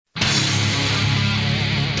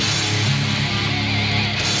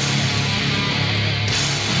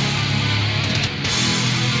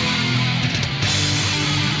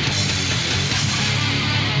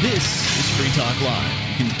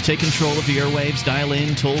Take control of the airwaves. Dial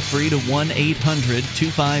in toll-free to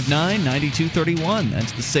 1-800-259-9231.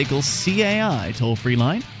 That's the SACL CAI toll-free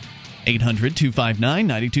line.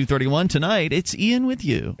 800-259-9231. Tonight, it's Ian with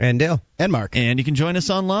you. And Dale. And Mark. And you can join us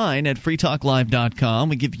online at freetalklive.com.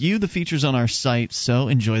 We give you the features on our site, so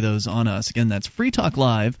enjoy those on us. Again, that's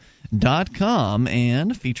freetalklive.com,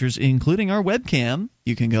 and features including our webcam.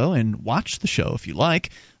 You can go and watch the show if you like,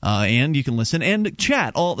 and you can listen and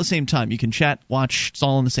chat all at the same time. You can chat, watch, it's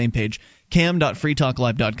all on the same page.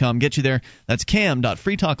 cam.freetalklive.com. Get you there. That's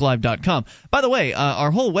cam.freetalklive.com. By the way, our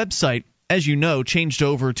whole website, as you know, changed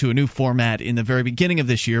over to a new format in the very beginning of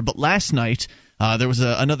this year, but last night there was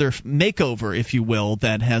another makeover, if you will,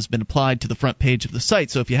 that has been applied to the front page of the site.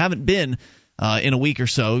 So if you haven't been in a week or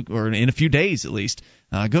so, or in a few days at least,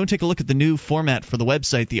 go and take a look at the new format for the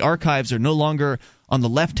website. The archives are no longer on the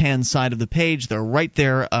left-hand side of the page. They're right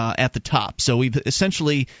there at the top. So we've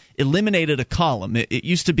essentially eliminated a column. It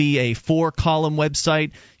used to be a 4-column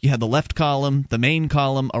website. You had the left column, the main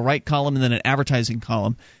column, a right column, and then an advertising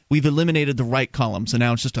column. We've eliminated the right column, so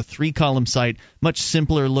now it's just a 3-column site, much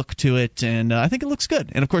simpler look to it, and I think it looks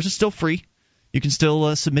good. And, of course, it's still free. You can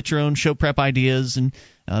still submit your own show prep ideas and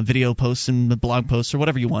video posts and blog posts or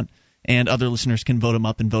whatever you want, and other listeners can vote them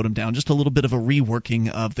up and vote them down. Just a little bit of a reworking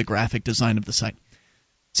of the graphic design of the site.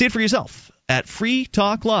 See it for yourself at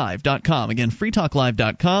freetalklive.com. Again,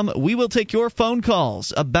 freetalklive.com. We will take your phone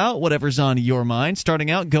calls about whatever's on your mind,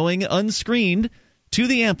 starting out going unscreened to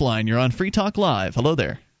the amp line. You're on Free Talk Live. Hello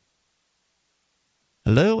there.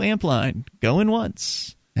 Hello, amp line. Going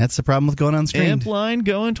once. That's the problem with going unscreened. Amp line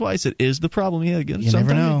going twice. It is the problem. Yeah, you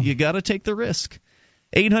never know. You got to take the risk.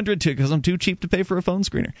 800, because I'm too cheap to pay for a phone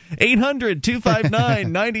screener.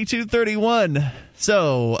 800-259-9231.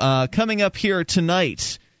 So, coming up here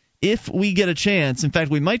tonight, if we get a chance, in fact,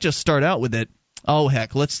 we might just start out with it. Oh,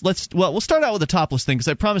 heck, we'll start out with the topless thing, because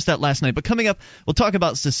I promised that last night. But coming up, we'll talk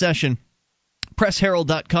about secession.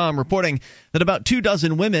 PressHerald.com reporting that about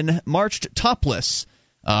 24 women marched topless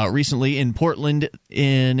recently in Portland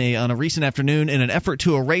on a recent afternoon in an effort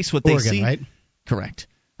to erase what they see. Right? Correct.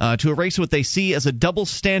 To erase what they see as a double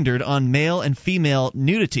standard on male and female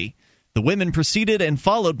nudity. The women preceded and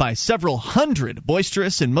followed by several hundred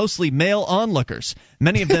boisterous and mostly male onlookers.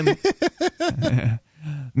 Many of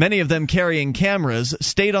them carrying cameras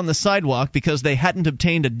stayed on the sidewalk because they hadn't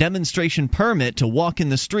obtained a demonstration permit to walk in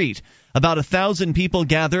the street. About 1,000 people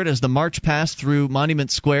gathered as the march passed through Monument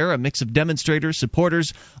Square, a mix of demonstrators,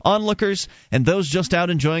 supporters, onlookers, and those just out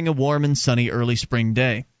enjoying a warm and sunny early spring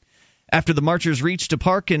day. After the marchers reached a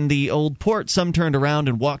park in the Old Port, some turned around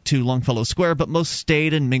and walked to Longfellow Square, but most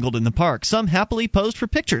stayed and mingled in the park. Some happily posed for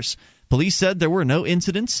pictures. Police said there were no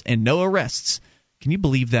incidents and no arrests. Can you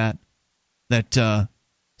believe that? That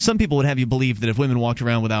some people would have you believe that if women walked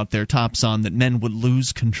around without their tops on, that men would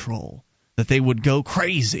lose control, that they would go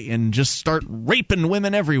crazy and just start raping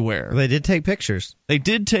women everywhere. They did take pictures. They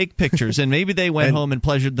did take pictures, and maybe they went home and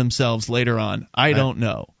pleasured themselves later on. I don't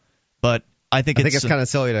know. But I think it's kind of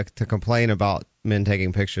silly to complain about men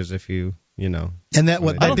taking pictures if you know. And that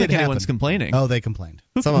I don't think anyone's complaining. Oh, they complained.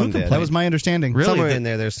 Some of them did. That was my understanding. Really? Somewhere in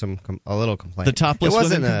there, there's a little complaint. The topless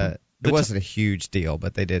women. It wasn't a huge deal,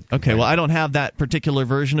 but they did. Okay, well, I don't have that particular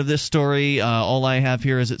version of this story. All I have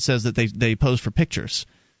here is it says that they posed for pictures.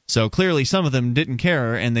 So clearly some of them didn't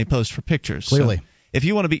care, and they posed for pictures. Clearly. So if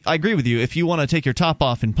you want to be, I agree with you. If you want to take your top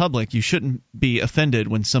off in public, you shouldn't be offended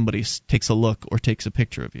when somebody takes a look or takes a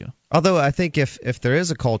picture of you. Although I think if there is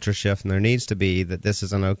a culture shift and there needs to be that this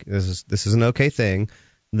is an okay thing,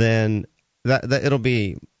 then that it'll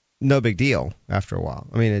be no big deal after a while.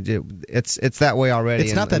 I mean, it's that way already.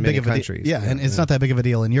 It's not that big of a deal. Yeah, and it's not that big of a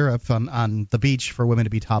deal in Europe on the beach for women to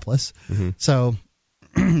be topless. Mm-hmm. So,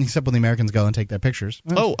 except when the Americans go and take their pictures.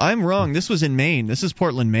 Oh, I'm wrong. This was in Maine. This is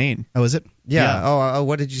Portland, Maine. Oh, is it? Yeah. Oh,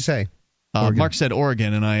 what did you say? Mark said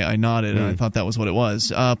Oregon, and I nodded, and I thought that was what it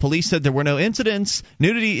was. Police said there were no incidents.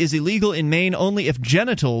 Nudity is illegal in Maine only if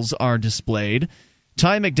genitals are displayed.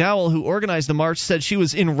 Ty McDowell, who organized the march, said she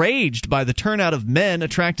was enraged by the turnout of men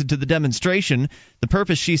attracted to the demonstration. The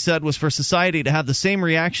purpose, she said, was for society to have the same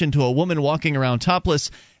reaction to a woman walking around topless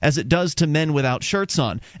as it does to men without shirts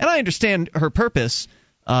on. And I understand her purpose.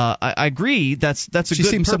 I agree. That's a good purpose. She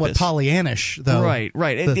seems somewhat Pollyannish, though. Right.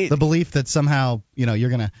 The belief that somehow you're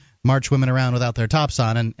going to march women around without their tops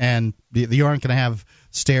on, and you aren't going to have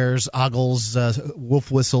stares, ogles, wolf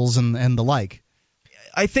whistles, and the like.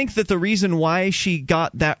 I think that the reason why she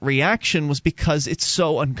got that reaction was because it's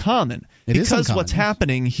so uncommon. Because what's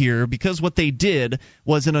happening here, because what they did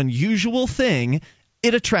was an unusual thing,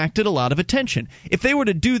 it attracted a lot of attention. If they were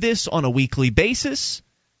to do this on a weekly basis,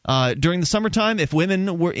 During the summertime, if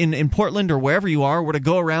women were in Portland or wherever you are were to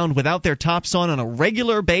go around without their tops on a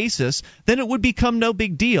regular basis, then it would become no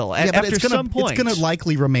big deal. After some point, it's going to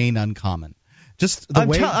likely remain uncommon.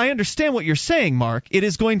 I understand what you're saying, Mark. It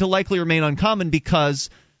is going to likely remain uncommon because,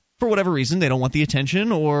 for whatever reason, they don't want the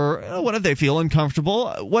attention or whatever, they feel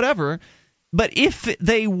uncomfortable, whatever. But if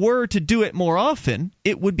they were to do it more often,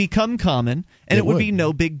 it would become common, and it would be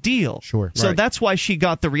no big deal. Sure. So right. That's why she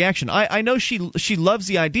got the reaction. I know she loves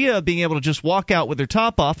the idea of being able to just walk out with her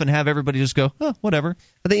top off and have everybody just go, oh, whatever.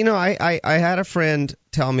 But I had a friend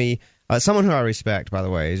tell me, someone who I respect, by the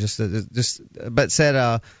way, but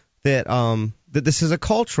said that this is a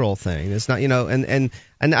cultural thing. It's not, and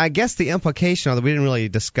I guess the implication, although we didn't really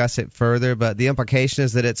discuss it further, but the implication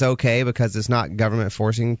is that it's okay because it's not government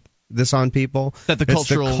forcing this on people. That the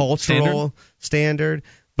cultural standard.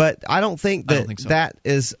 But I don't think that so. That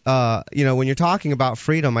is when you're talking about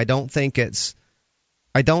freedom, I don't think it's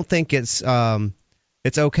okay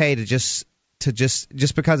to just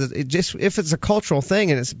because if it's a cultural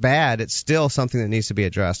thing and it's bad, it's still something that needs to be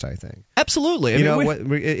addressed, I think. Absolutely.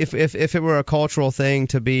 If it were a cultural thing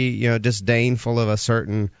to be disdainful of a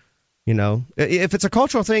certain if it's a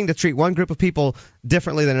cultural thing to treat one group of people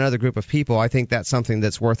differently than another group of people, I think that's something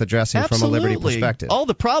that's worth addressing from a liberty perspective. All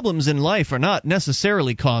the problems in life are not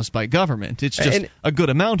necessarily caused by government. It's just a good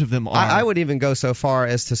amount of them are. I would even go so far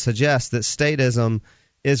as to suggest that statism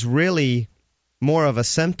is really more of a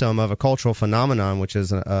symptom of a cultural phenomenon, which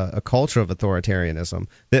is a culture of authoritarianism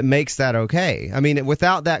that makes that okay. I mean,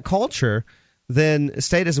 without that culture, then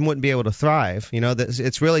statism wouldn't be able to thrive.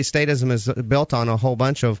 It's really, statism is built on a whole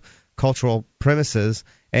bunch of cultural premises,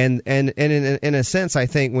 and in a sense, I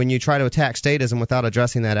think when you try to attack statism without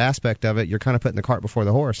addressing that aspect of it, you're kind of putting the cart before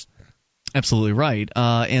the horse. Absolutely right.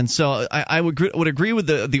 And so I would agree with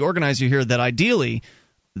the organizer here that ideally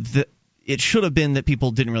it should have been that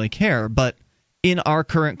people didn't really care, but in our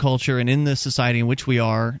current culture and in the society in which we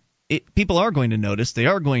are, people are going to notice, they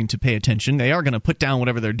are going to pay attention, they are going to put down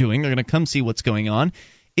whatever they're doing, they're going to come see what's going on.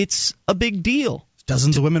 It's a big deal.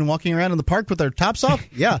 Dozens of women walking around in the park with their tops off?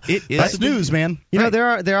 Yeah, that's news, man.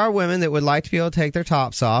 There are women that would like to be able to take their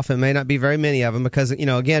tops off. It may not be very many of them because,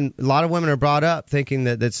 again, a lot of women are brought up thinking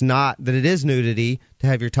that it is nudity to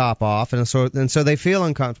have your top off, and so they feel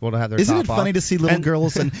uncomfortable to have their top off. Isn't it funny to see little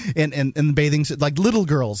girls in bathing suits, like little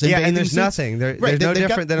girls in bathing and there's suits? Nothing. There's no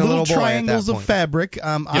different than a little boy at that point. Triangles of fabric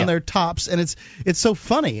on their tops, and it's so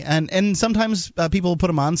funny. And sometimes people put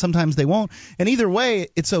them on, sometimes they won't. And either way,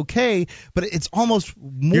 it's okay, but it's almost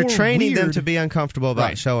more You're training weird. them to be uncomfortable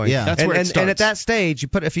about showing. Yeah. That's where it starts. And at that stage,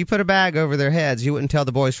 if you put a bag over their heads, you wouldn't tell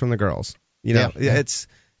the boys from the girls. There's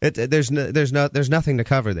nothing to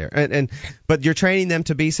cover there, but you're training them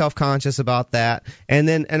to be self-conscious about that, and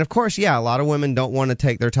of course, a lot of women don't want to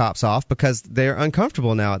take their tops off because they're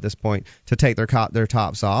uncomfortable now at this point to take their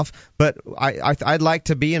tops off. But I'd like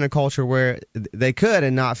to be in a culture where they could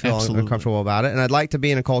and not feel uncomfortable about it, and I'd like to be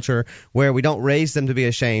in a culture where we don't raise them to be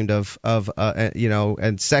ashamed of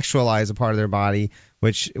and sexualize a part of their body.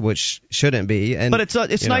 Which shouldn't be. But it's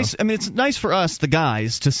nice. I mean, it's nice for us, the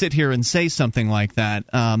guys, to sit here and say something like that.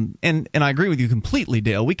 And I agree with you completely,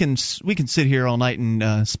 Dale. We can sit here all night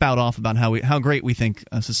and spout off about how great we think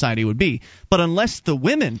society would be. But unless the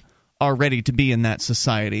women are ready to be in that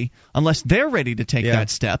society, unless they're ready to take that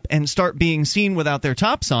step and start being seen without their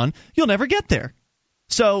tops on, you'll never get there.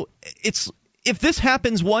 So if this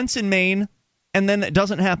happens once in Maine, and then it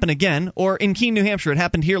doesn't happen again, or in Keene, New Hampshire, it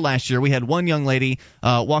happened here last year. We had one young lady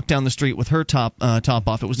walk down the street with her top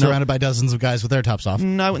off. It was surrounded by dozens of guys with their tops off.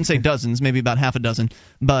 I wouldn't say dozens, maybe about half a dozen,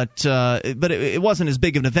 but it wasn't as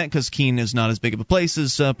big of an event because Keene is not as big of a place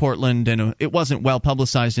as Portland, and it wasn't well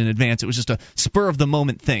publicized in advance. It was just a spur of the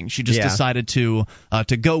moment thing. She just decided to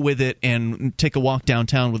go with it and take a walk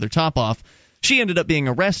downtown with her top off. She ended up being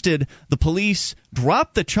arrested. The police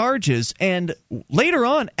dropped the charges and later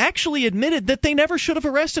on actually admitted that they never should have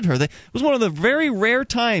arrested her. It was one of the very rare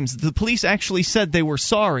times the police actually said they were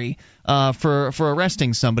sorry for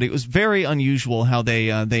arresting somebody. It was very unusual how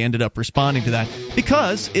they ended up responding to that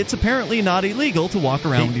because it's apparently not illegal to walk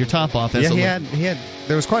around with your top off. There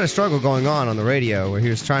was quite a struggle going on the radio where he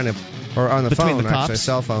was trying to, or on the phone, actually, a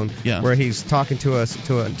cell phone, where he's talking to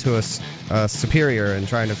a superior and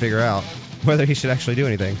trying to figure out whether he should actually do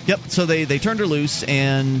anything. Yep. So they turned her loose,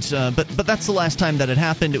 and but that's the last time that it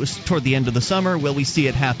happened. It was toward the end of the summer. Will we see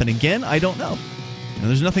it happen again? I don't know.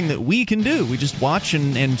 There's nothing that we can do. We just watch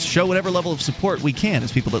and show whatever level of support we can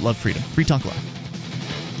as people that love freedom. Free Talk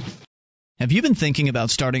Live. Have you been thinking about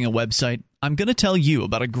starting a website? I'm going to tell you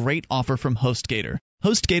about a great offer from HostGator.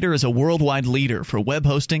 HostGator is a worldwide leader for web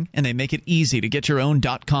hosting, and they make it easy to get your own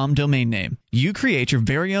 .com domain name. You create your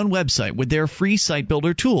very own website with their free site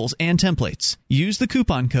builder tools and templates. Use the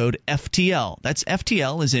coupon code FTL, that's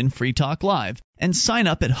FTL as in Free Talk Live, and sign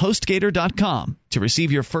up at HostGator.com to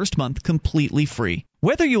receive your first month completely free.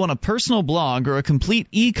 Whether you want a personal blog or a complete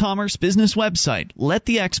e-commerce business website, let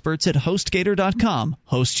the experts at HostGator.com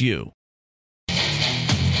host you.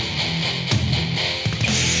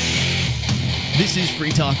 This is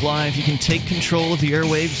Free Talk Live. You can take control of the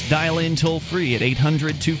airwaves. Dial in toll-free at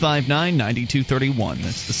 800-259-9231.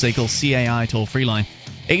 That's the SACL CAI toll-free line.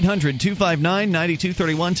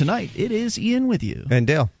 800-259-9231. Tonight, it is Ian with you. And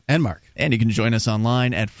Dale. And Mark. And you can join us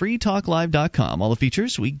online at freetalklive.com. All the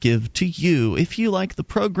features we give to you. If you like the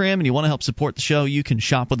program and you want to help support the show, you can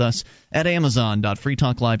shop with us at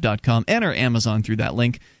amazon.freetalklive.com. Enter Amazon through that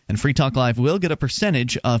link, and Free Talk Live will get a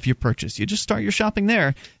percentage of your purchase. You just start your shopping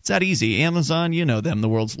there. It's that easy. Amazon, you know them, the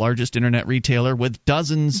world's largest internet retailer with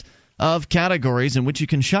dozens of categories in which you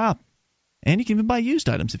can shop. And you can even buy used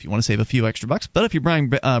items if you want to save a few extra bucks. But if you're buying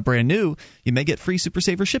brand new, you may get free Super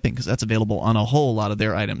Saver shipping because that's available on a whole lot of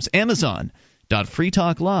their items.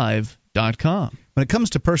 Amazon.freetalklive.com. When it comes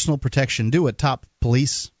to personal protection, do what top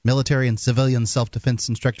police, military, and civilian self-defense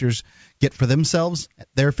instructors get for themselves,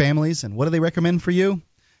 their families, and what do they recommend for you?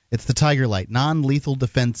 It's the Tiger Light non-lethal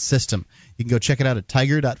defense system. You can go check it out at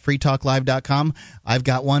tiger.freetalklive.com. I've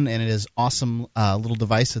got one, and it is awesome little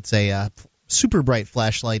device. It's a super bright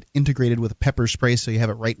flashlight integrated with a pepper spray, so you have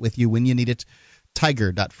it right with you when you need it.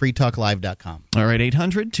 Tiger.freetalklive.com. All right,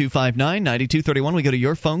 800-259-9231. We go to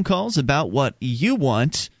your phone calls about what you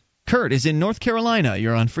want. Kurt is in North Carolina.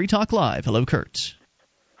 You're on Free Talk Live. Hello, Kurt.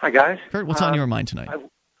 Hi, guys. Kurt, what's on your mind tonight? I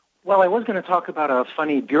was going to talk about a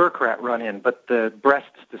funny bureaucrat run-in, but the breasts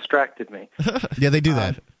distracted me. Yeah, they do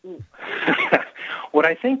that. What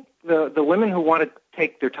I think the women who want to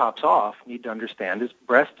take their tops off need to understand is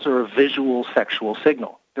breasts are a visual sexual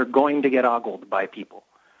signal. They're going to get ogled by people.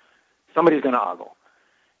 Somebody's going to ogle.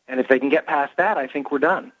 And if they can get past that, I think we're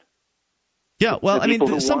done. Yeah, well, I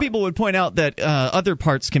mean, some people would point out that other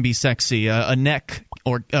parts can be sexy. A neck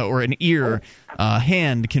or an ear,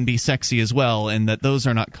 hand can be sexy as well, and that those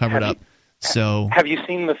are not covered up. So have you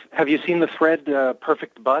seen the thread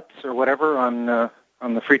 "Perfect Butts" or whatever on the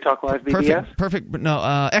Free Talk Live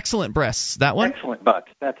BBS? Excellent breasts. That one. Excellent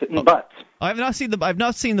butts. That's it. Butts. I've not seen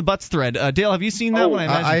the butts thread. Dale, have you seen that one?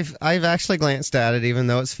 I've actually glanced at it, even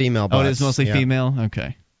though it's female butts. Oh, it is mostly female.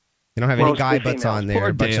 Okay. You don't have any guy butts on there.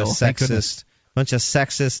 Poor Dale. Bunch of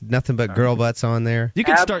sexist, nothing but girl butts on there. You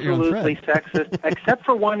can start your own thread. Absolutely sexist, except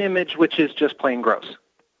for one image, which is just plain gross.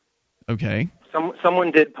 Okay.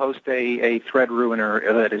 Someone did post a thread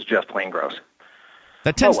ruiner that is just plain gross.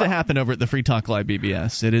 That tends to happen over at the Free Talk Live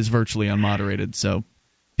BBS. It is virtually unmoderated, so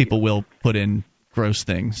people will put in gross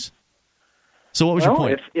things. So what was your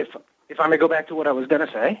point? If I may go back to what I was going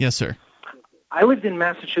to say. Yes, sir. I lived in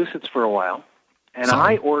Massachusetts for a while, and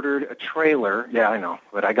I ordered a trailer. Yeah, I know,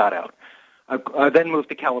 but I got out. I then moved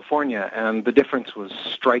to California, and the difference was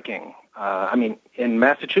striking. I mean, in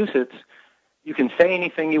Massachusetts, you can say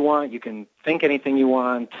anything you want, you can think anything you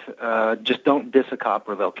want, just don't diss a cop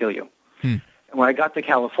or they'll kill you. And when I got to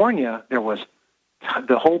California, there was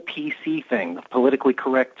the whole PC thing, the politically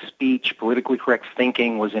correct speech, politically correct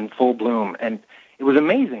thinking was in full bloom, and it was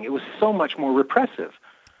amazing. It was so much more repressive.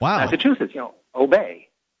 Wow. Massachusetts, obey,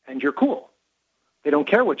 and you're cool. They don't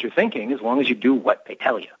care what you're thinking as long as you do what they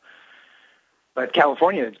tell you. But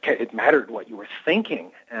California, it mattered what you were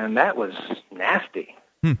thinking, and that was nasty.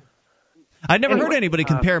 I'd never heard anybody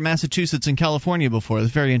compare Massachusetts and California before.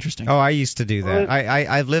 It's very interesting. Oh, I used to do that.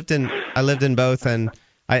 I lived in both, and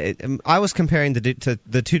I was comparing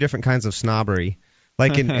the two different kinds of snobbery.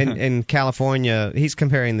 Like in California, he's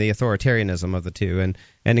comparing the authoritarianism of the two, and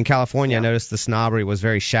in California, I noticed the snobbery was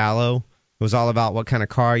very shallow. It was all about what kind of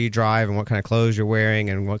car you drive and what kind of clothes you're wearing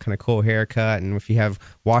and what kind of cool haircut and if you have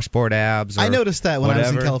washboard abs. Or I noticed that when whatever. I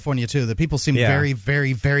was in California too. That people seemed very,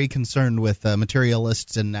 very, very concerned with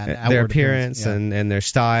materialists and their appearance and their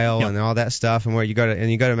style and all that stuff. And you go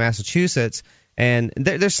to Massachusetts, and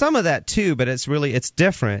there's some of that too, but it's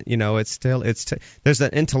different. There's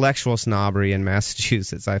an intellectual snobbery in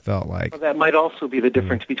Massachusetts. I felt like that might also be the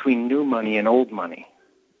difference between new money and old money.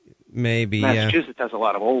 Maybe Massachusetts has a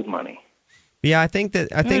lot of old money. Yeah, I think the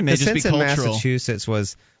sense in Massachusetts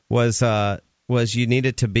was you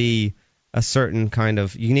needed to be a certain kind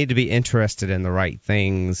of, you need to be interested in the right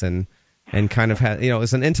things and kind of have, it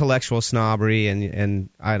was an intellectual snobbery and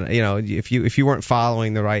I if you weren't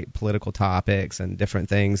following the right political topics and different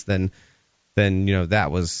things then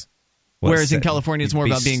that was. Whereas in California it's more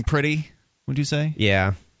about being pretty, would you say?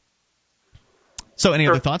 Yeah. So any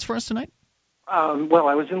other thoughts for us tonight? Well,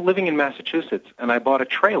 I was living in Massachusetts, and I bought a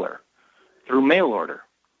trailer through mail order.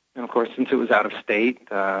 And, of course, since it was out of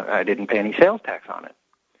state, I didn't pay any sales tax on it.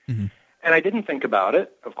 Mm-hmm. And I didn't think about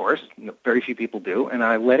it, of course. Very few people do. And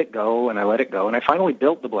I let it go, and I let it go. And I finally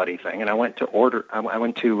built the bloody thing, and I went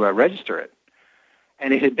to register it.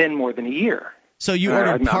 And it had been more than a year. So you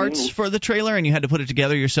ordered parts for the trailer, and you had to put it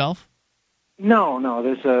together yourself? No.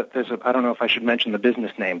 There's a. I don't know if I should mention the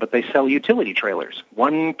business name, but they sell utility trailers.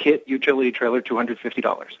 One kit utility trailer,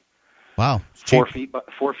 $250. Wow.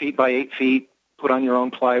 4 feet by 8 feet. Put on your own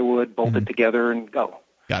plywood, bolt it together, and go.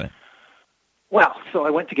 Got it. Well, so I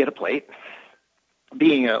went to get a plate.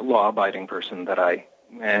 Being a law-abiding person that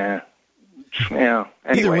anyway,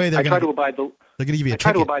 Either way, I try to abide the. They're going to give you a I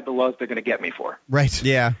try ticket. to abide the laws they're going to get me for. Right.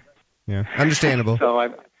 Yeah. Understandable.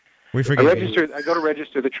 So we forgive you. I go to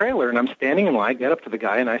register the trailer, and I'm standing in line. Get up to the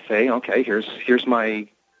guy, and I say, "Okay, here's my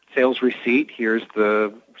sales receipt. Here's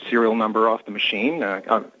the serial number off the machine.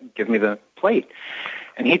 Give me the plate."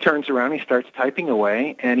 And he turns around, he starts typing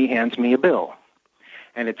away, and he hands me a bill.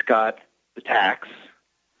 And it's got the tax,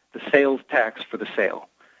 the sales tax for the sale,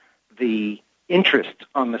 the interest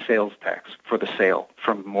on the sales tax for the sale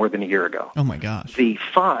from more than a year ago. Oh, my gosh. The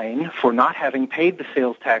fine for not having paid the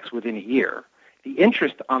sales tax within a year, the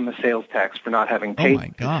interest on the sales tax for not having paid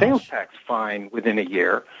the sales tax fine within a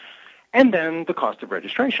year, and then the cost of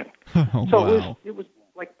registration. Oh, so wow. it was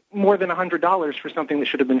like more than $100 for something that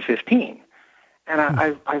should have been $15. And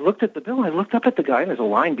I looked at the bill, and I looked up at the guy, and there's a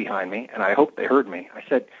line behind me, and I hope they heard me. I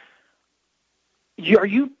said, "Are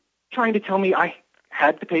you trying to tell me I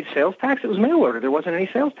had to pay sales tax? It was mail order. There wasn't any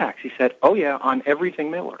sales tax." He said, "Oh, yeah, on everything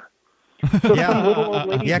mail order." So some little old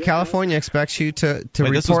lady California expects you to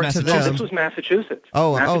report to them. This was Massachusetts.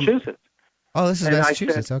 Massachusetts. Oh, this is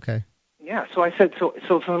Massachusetts. Said, okay. Yeah, so I said, so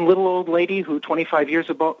some little old lady who 25 years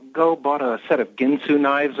ago bought a set of Ginsu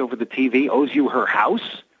knives over the TV owes you her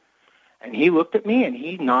house? And he looked at me, and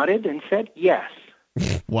he nodded and said, yes.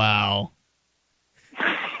 Wow.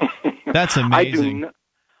 That's amazing.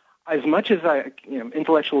 As much as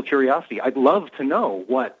intellectual curiosity, I'd love to know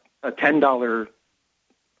what a $10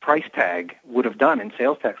 price tag would have done in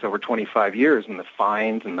sales tax over 25 years and the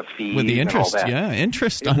fines and the fees with the interest, and all that. Yeah,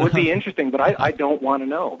 interest. It would be interesting, but I don't want to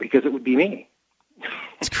know because it would be me.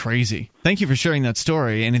 It's crazy. Thank you for sharing that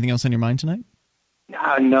story. Anything else on your mind tonight?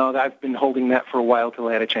 No, I've been holding that for a while till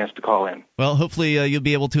I had a chance to call in. Well, hopefully you'll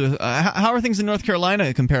be able to. How are things in North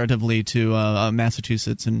Carolina comparatively to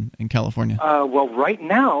Massachusetts and California? Well, right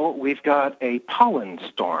now we've got a pollen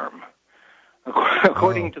storm.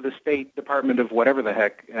 According to the State Department of whatever the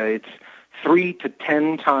heck, it's 3 to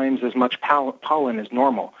 10 times as much pollen as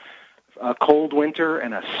normal. A cold winter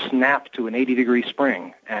and a snap to an 80-degree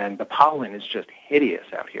spring, and the pollen is just hideous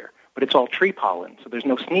out here. But it's all tree pollen, so there's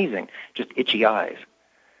no sneezing, just itchy eyes.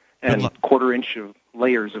 And quarter-inch of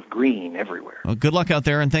layers of green everywhere. Well, good luck out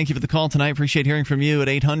there, and thank you for the call tonight. Appreciate hearing from you at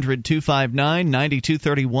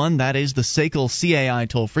 800-259-9231. That is the SACL CAI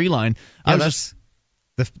toll-free line.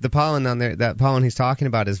 The pollen on there, that pollen he's talking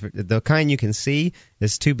about is the kind you can see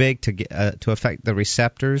is too big to affect the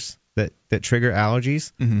receptors that trigger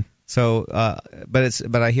allergies. Mm-hmm. So,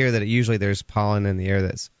 but I hear that usually there's pollen in the air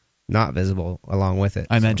that's not visible along with it.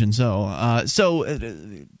 I imagine so. I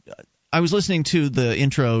was listening to the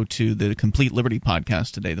intro to the Complete Liberty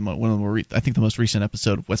podcast today, I think the most recent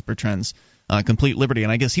episode of Wes Bertrand's Complete Liberty,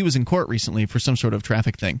 and I guess he was in court recently for some sort of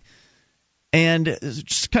traffic thing. And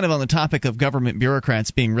just kind of on the topic of government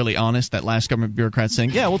bureaucrats being really honest, that last government bureaucrat saying,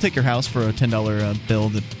 yeah, we'll take your house for a $10 bill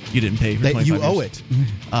that you didn't pay for 25 years. That you owe it.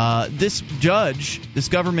 This judge, this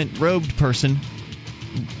government-robed person,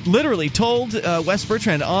 literally told Wes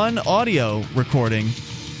Bertrand on audio recording,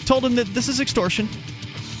 told him that this is extortion.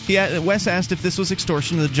 Wes asked if this was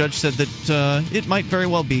extortion, and the judge said that it might very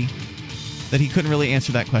well be, that he couldn't really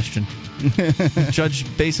answer that question. The judge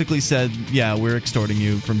basically said, yeah, we're extorting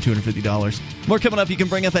you from $250. More coming up. You can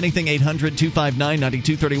bring up anything,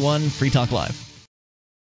 800-259-9231, Free Talk Live.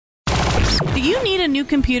 Do you need a new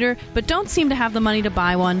computer but don't seem to have the money to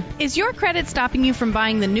buy one? Is your credit stopping you from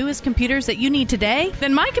buying the newest computers that you need today?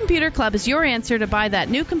 Then My Computer Club is your answer to buy that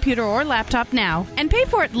new computer or laptop now and pay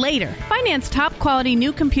for it later. Finance top quality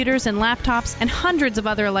new computers and laptops and hundreds of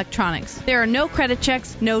other electronics. There are no credit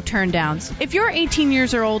checks, no turndowns. If you're 18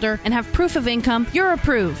 years or older and have proof of income, you're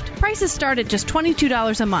approved. Prices start at just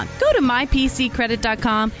 $22 a month. Go to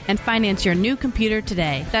mypccredit.com and finance your new computer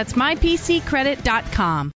today. That's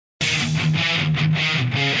mypccredit.com.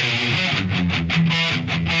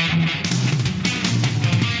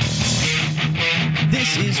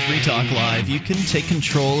 This is Free Talk Live. You can take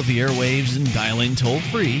control of the airwaves and dial in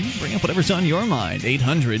toll-free. Bring up whatever's on your mind.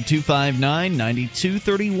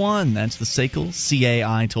 800-259-9231. That's the SACL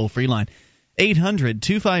CAI toll-free line.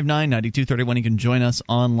 800-259-9231. You can join us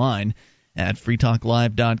online at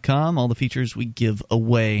freetalklive.com. All the features we give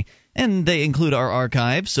away. And they include our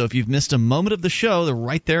archives, so if you've missed a moment of the show, they're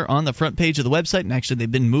right there on the front page of the website. And actually,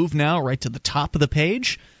 they've been moved now right to the top of the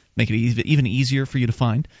page. Make it even easier for you to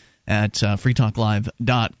find at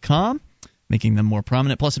freetalklive.com, making them more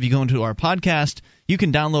prominent. Plus, if you go into our podcast, you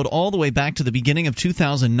can download all the way back to the beginning of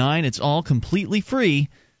 2009. It's all completely free.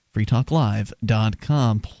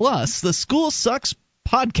 freetalklive.com. Plus, the School Sucks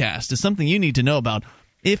podcast is something you need to know about.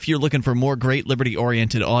 If you're looking for more great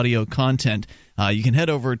liberty-oriented audio content, you can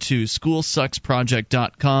head over to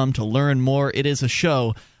schoolsucksproject.com to learn more. It is a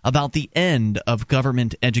show about the end of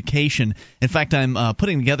government education. In fact, I'm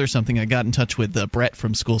putting together something. I got in touch with Brett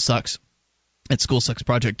from School Sucks at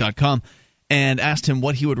schoolsucksproject.com and asked him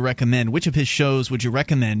what he would recommend. Which of his shows would you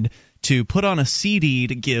recommend to put on a CD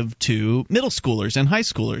to give to middle schoolers and high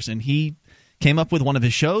schoolers? And he came up with one of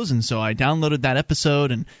his shows, and so I downloaded that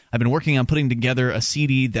episode, and I've been working on putting together a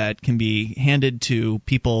CD that can be handed to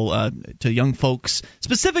people, to young folks,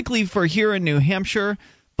 specifically for here in New Hampshire,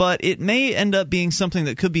 but it may end up being something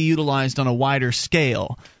that could be utilized on a wider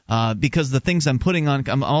scale, because the things I'm putting on,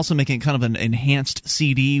 I'm also making kind of an enhanced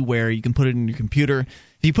CD where you can put it in your computer.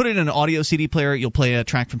 If you put it in an audio CD player, you'll play a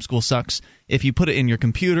track from School Sucks. If you put it in your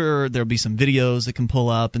computer, there'll be some videos that can pull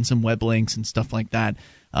up and some web links and stuff like that.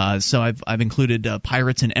 So I've included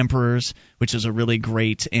Pirates and Emperors, which is a really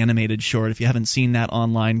great animated short. If you haven't seen that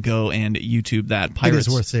online, go and YouTube that. Pirates, it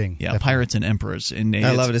is worth seeing. Yeah, definitely. Pirates and Emperors. And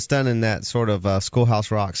I love it. It's done in that sort of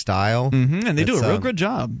Schoolhouse Rock style. Mm-hmm, and they do a real good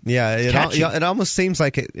job. Yeah, it almost seems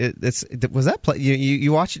like it's was that play?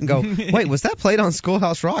 You watch it and go, wait, was that played on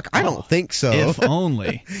Schoolhouse Rock? I don't think so. If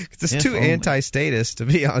only. It's too anti-statist to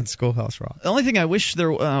be on Schoolhouse Rock. The only thing I wish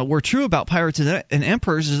there were true about Pirates and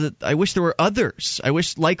Emperors is that I wish there were others. I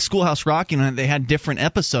wish, like Schoolhouse Rock, they had different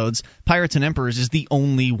episodes. Pirates and Emperors is the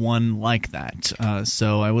only one like that.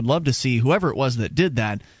 So I would love to see whoever it was that did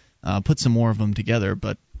that put some more of them together,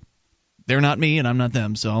 but they're not me and I'm not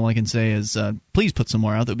them, so all I can say is please put some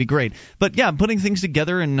more out. That would be great. But yeah, I'm putting things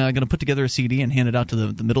together and going to put together a CD and hand it out to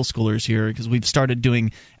the middle schoolers here, because we've started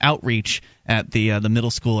doing outreach at the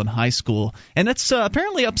middle school and high school, and that's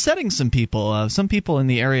apparently upsetting some people. Some people in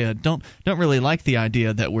the area don't really like the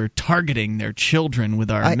idea that we're targeting their children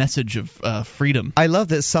with our message of freedom. I love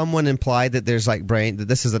that someone implied that there's that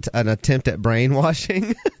this is an attempt at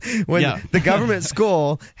brainwashing when the government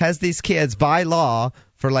school has these kids by law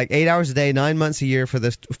for like 8 hours a day, 9 months a year for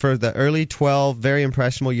the early 12 very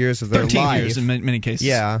impressionable years of their 13 life. years in many cases.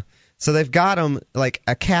 Yeah. So they've got them like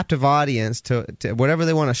a captive audience to whatever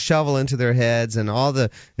they want to shovel into their heads, and all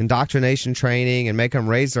the indoctrination training, and make them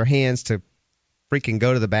raise their hands to freaking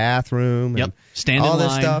go to the bathroom. Yep. And stand all in line.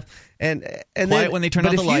 This stuff. And quiet then, when they turn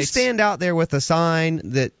on the lights. But if you stand out there with a sign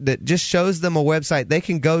that just shows them a website they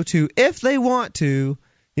can go to if they want to,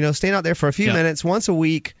 stand out there for a few minutes once a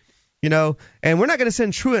week. And we're not going to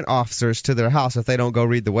send truant officers to their house if they don't go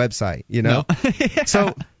read the website. No.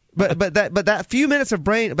 So, but that few minutes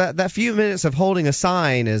of holding a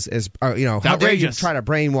sign is how dare you try to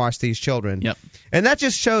brainwash these children? Yep. And that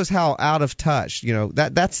just shows how out of touch.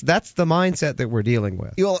 That's the mindset that we're dealing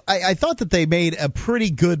with. Well, I thought that they made a pretty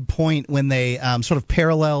good point when they sort of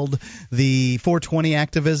paralleled the 420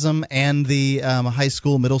 activism and the high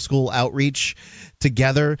school, middle school outreach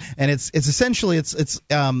together, and it's essentially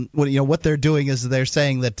what they're doing is they're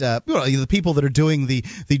saying that the people that are doing the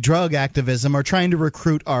drug activism are trying to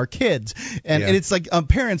recruit our kids, and it's like a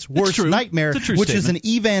parent's worst nightmare, which is an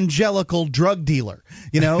evangelical drug dealer,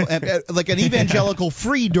 like an evangelical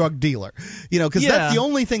free drug dealer, because that's the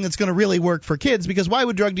only thing that's going to really work for kids, because why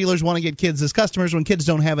would drug dealers want to get kids as customers when kids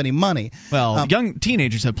don't have any money? Well, young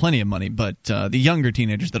teenagers have plenty of money, but the younger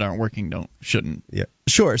teenagers that aren't working shouldn't. Yeah.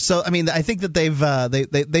 Sure. So, I mean, I think that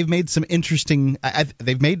they've made some interesting.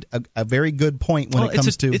 They've made a very good point when it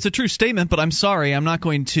comes to. It's a true statement, but I'm sorry, I'm not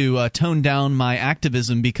going to tone down my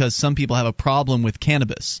activism because some people have a problem with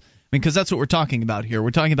cannabis. Because that's what we're talking about here.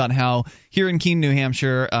 We're talking about how here in Keene, New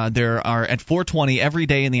Hampshire, there are at 4:20 every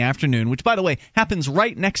day in the afternoon, which, by the way, happens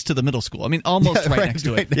right next to the middle school. I mean, almost right next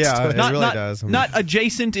to it. Yeah, it really does. Not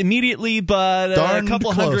adjacent immediately, but a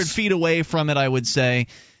couple hundred feet away from it, I would say.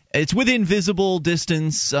 It's within visible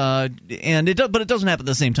distance, but it doesn't happen at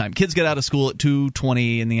the same time. Kids get out of school at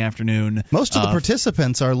 2:20 in the afternoon. Most of the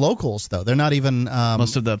participants are locals, though. They're not even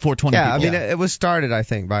most of the 420 people. Yeah, I mean, it was started, I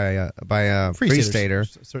think, by a Free Stater.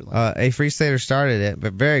 Certainly. A Free Stater started it,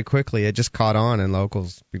 but very quickly it just caught on, and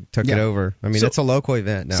locals took it over. I mean, it's a local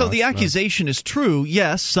event now. So the accusation is true.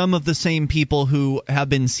 Yes, some of the same people who have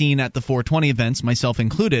been seen at the 420 events, myself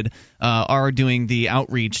included, are doing the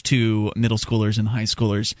outreach to middle schoolers and high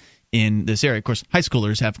schoolers in this area. Of course, high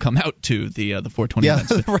schoolers have come out to the 420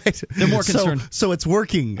 events. Right. They're more concerned. So it's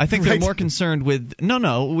working. I think they're more concerned with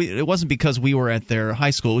it wasn't because we were at their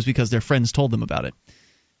high school. It was because their friends told them about it.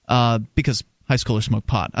 Because high schoolers smoke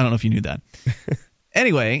pot. I don't know if you knew that.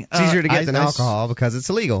 Anyway, it's easier to get than alcohol because it's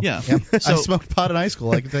illegal. Yeah. So, I smoked pot in high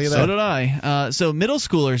school, I can tell you that. So did I. So middle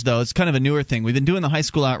schoolers, though, it's kind of a newer thing. We've been doing the high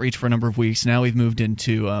school outreach for a number of weeks. Now we've moved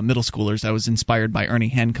into middle schoolers. I was inspired by Ernie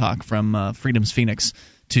Hancock from Freedom's Phoenix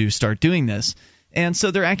to start doing this. And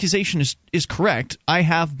so their accusation is correct. I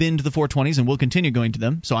have been to the 420s and will continue going to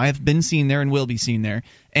them. So I have been seen there and will be seen there.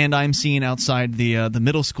 And I'm seen outside the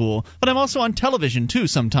middle school. But I'm also on television, too,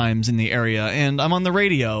 sometimes in the area. And I'm on the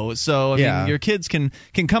radio. So, I mean, your kids can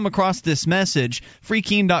come across this message.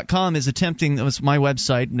 FreeKeen.com is attempting – it was my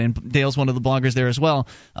website, and Dale's one of the bloggers there as well.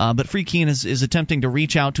 But FreeKeen is attempting to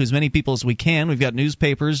reach out to as many people as we can. We've got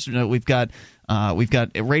newspapers. We've got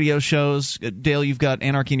radio shows. Dale, you've got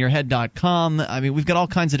anarchyinyourhead.com. I mean, we've got all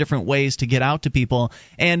kinds of different ways to get out to people.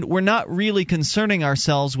 And we're not really concerning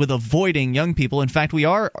ourselves with avoiding young people. In fact, we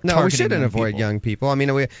are targeting No, we shouldn't avoid young people. I mean,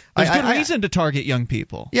 there's good reason to target young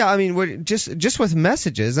people. Yeah, I mean, we're just with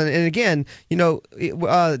messages. And again, you know,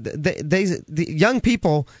 the young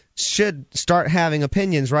people should start having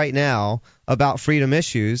opinions right now about freedom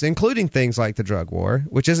issues, including things like the drug war,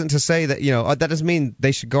 which isn't to say that, you know, that doesn't mean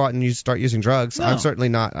they should go out and start using drugs. No. I'm certainly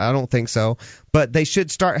not. I don't think so. But they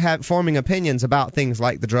should start forming opinions about things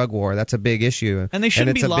like the drug war. That's a big issue. And they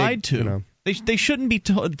shouldn't be lied to. You know, They shouldn't be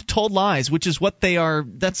told lies, which is what they are.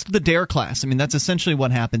 That's the DARE class. I mean, that's essentially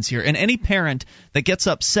what happens here. And any parent that gets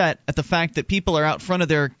upset at the fact that people are out front of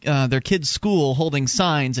their kid's school holding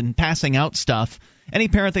signs and passing out stuff, any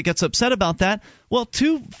parent that gets upset about that, well,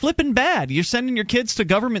 too flippin' bad. You're sending your kids to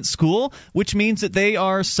government school, which means that they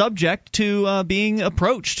are subject to being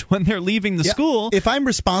approached when they're leaving the school. If I'm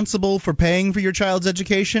responsible for paying for your child's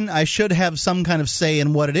education, I should have some kind of say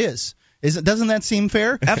in what it is. Doesn't that seem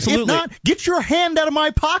fair? Absolutely. If not, get your hand out of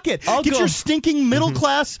my pocket. Get your stinking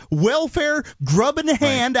middle-class welfare grubbing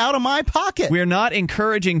hand out of my pocket. We're not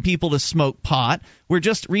encouraging people to smoke pot. We're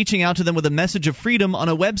just reaching out to them with a message of freedom on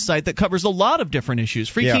a website that covers a lot of different issues.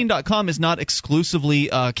 FreeKeen.com is not exclusively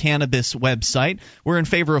a cannabis website. We're in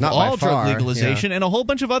favor of all drug legalization and a whole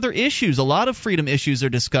bunch of other issues. A lot of freedom issues are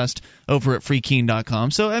discussed over at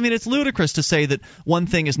FreeKeen.com. So, I mean, it's ludicrous to say that one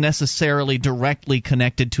thing is necessarily directly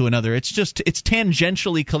connected to another. It's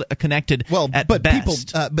tangentially connected at but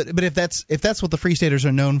best. People, but if that's what the Free Staters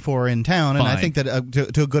are known for in town, and I think that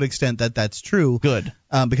to a good extent that's true. Good.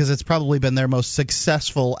 Because it's probably been their most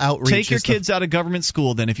successful outreach. Take your kids out of government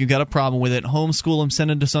school, then. If you've got a problem with it, homeschool them, send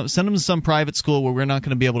them to some private school where we're not going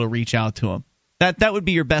to be able to reach out to them. That would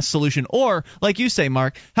be your best solution. Or, like you say,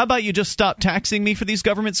 Mark, how about you just stop taxing me for these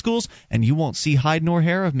government schools, and you won't see hide nor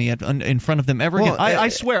hair of me in front of them ever again. I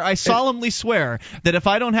solemnly swear that if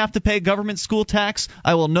I don't have to pay government school tax,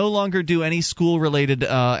 I will no longer do any school-related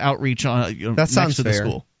outreach next to the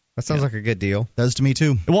school. That sounds like a good deal. Does to me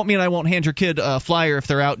too. It won't mean I won't hand your kid a flyer if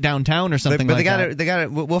they're out downtown or something like that. But they got to.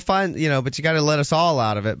 We'll find, but you got to let us all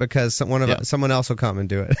out of it because someone else will come and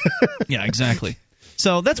do it. Yeah, exactly.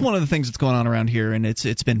 So that's one of the things that's going on around here, and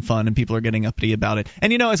it's been fun, and people are getting uppity about it.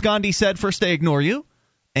 And as Gandhi said, first they ignore you,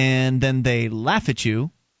 and then they laugh at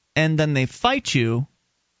you, and then they fight you,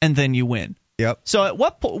 and then you win. Yep. So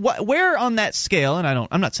at where on that scale? And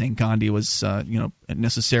I'm not saying Gandhi was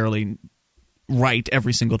necessarily right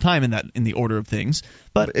every single time in the order of things,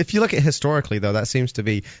 but if you look at historically, though, that seems to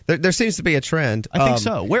be there seems to be a trend. I think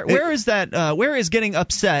so. Where is that? Where is getting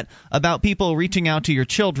upset about people reaching out to your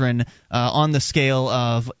children on the scale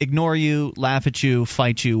of ignore you, laugh at you,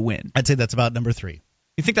 fight you, win? I'd say that's about number 3.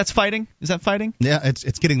 You think that's fighting? Is that fighting? Yeah,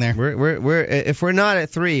 it's getting there. We're if we're not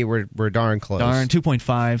at 3, we're darn close. Darn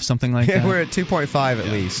 2.5, something like that. We're at 2.5 at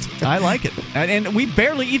least. I like it, and we've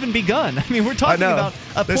barely even begun. I mean, we're talking about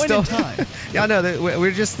a point in time. Yeah, I know.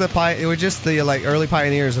 We're just the early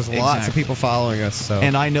pioneers. There's lots of people following us. So.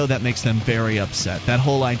 And I know that makes them very upset. That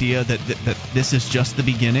whole idea that this is just the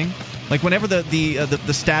beginning. Like whenever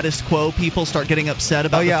the status quo people start getting upset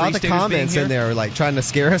about all the comments in there are like trying to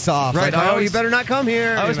scare us off. Right. Like, you better not come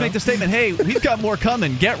here. I always make the statement, hey, we've got more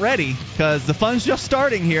coming. Get ready, because the fun's just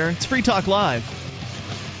starting here. It's Free Talk Live.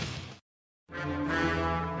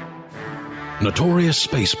 Notorious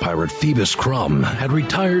space pirate Phoebus Crumb had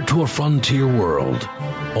retired to a frontier world,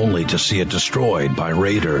 only to see it destroyed by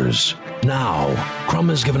raiders. Now,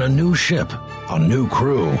 Crumb is given a new ship, a new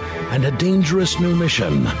crew, and a dangerous new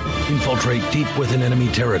mission. Infiltrate deep within enemy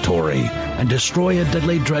territory and destroy a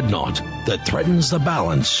deadly dreadnought that threatens the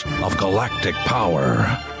balance of galactic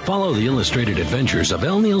power. Follow the illustrated adventures of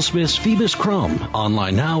L. Neil Smith's Phoebus Crumb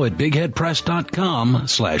online now at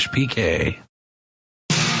bigheadpress.com/PK.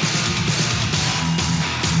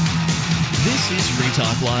 This is Free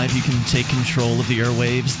Talk Live. You can take control of the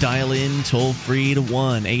airwaves. Dial in toll-free to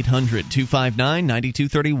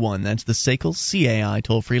 1-800-259-9231. That's the SACL CAI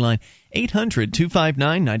toll-free line,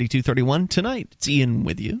 800-259-9231. Tonight, it's Ian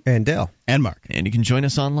with you. And Dale. And Mark. And you can join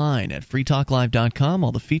us online at freetalklive.com.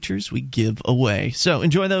 All the features we give away. So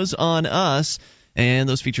enjoy those on us. And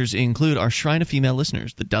those features include our Shrine of Female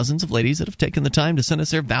Listeners, the dozens of ladies that have taken the time to send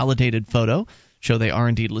us their validated photo, show they are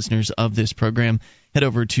indeed listeners of this program. Head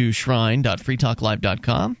over to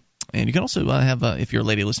shrine.freetalklive.com. And you can also have, if you're a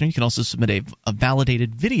lady listener, you can also submit a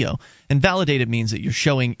validated video. And validated means that you're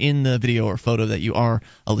showing in the video or photo that you are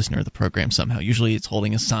a listener of the program somehow. Usually it's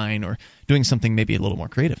holding a sign or doing something maybe a little more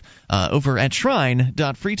creative. Over at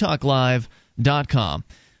shrine.freetalklive.com.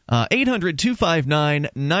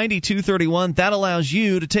 800-259-9231. That allows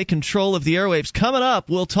you to take control of the airwaves. Coming up,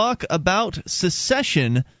 we'll talk about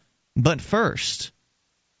secession. But first,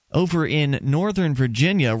 over in Northern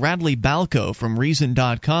Virginia, Radley Balco from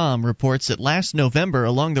Reason.com reports that last November,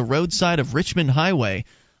 along the roadside of Richmond Highway,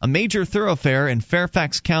 a major thoroughfare in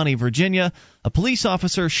Fairfax County, Virginia, a police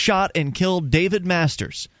officer shot and killed David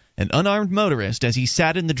Masters, an unarmed motorist, as he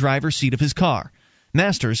sat in the driver's seat of his car.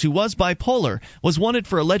 Masters, who was bipolar, was wanted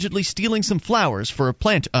for allegedly stealing some flowers from a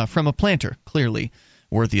planter, clearly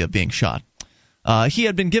worthy of being shot. He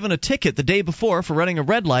had been given a ticket the day before for running a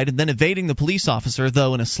red light and then evading the police officer,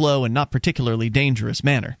 though in a slow and not particularly dangerous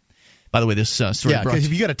manner. By the way, this story because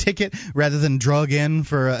if you got a ticket rather than drug in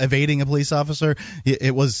for evading a police officer,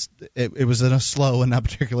 it was in a slow and not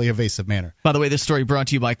particularly evasive manner. By the way, this story brought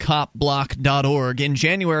to you by copblock.org. In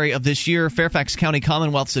January of this year, Fairfax County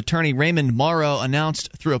Commonwealth's attorney Raymond Morrow announced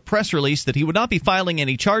through a press release that he would not be filing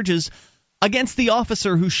any charges against the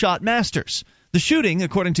officer who shot Masters. The shooting,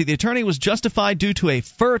 according to the attorney, was justified due to a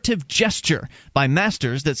furtive gesture by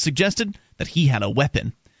Masters that suggested that he had a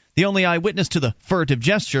weapon. The only eyewitness to the furtive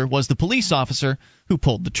gesture was the police officer who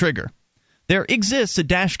pulled the trigger. There exists a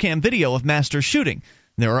dashcam video of Masters shooting.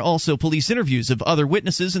 There are also police interviews of other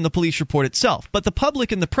witnesses in the police report itself, but the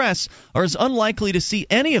public and the press are as unlikely to see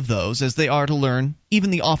any of those as they are to learn even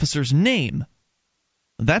the officer's name.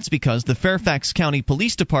 That's because the Fairfax County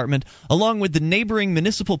Police Department, along with the neighboring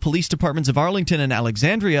municipal police departments of Arlington and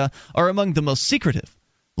Alexandria, are among the most secretive,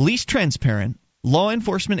 least transparent law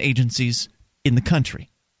enforcement agencies in the country.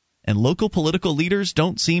 And local political leaders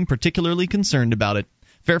don't seem particularly concerned about it.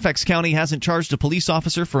 Fairfax County hasn't charged a police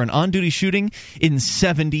officer for an on-duty shooting in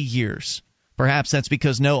 70 years. Perhaps that's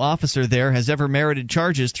because no officer there has ever merited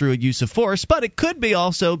charges through a use of force, but it could be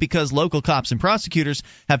also because local cops and prosecutors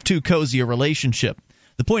have too cozy a relationship.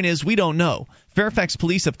 The point is, we don't know. Fairfax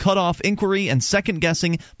police have cut off inquiry and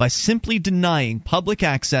second-guessing by simply denying public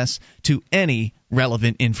access to any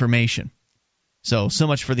relevant information. So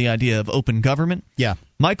much for the idea of open government. Yeah.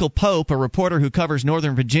 Michael Pope, a reporter who covers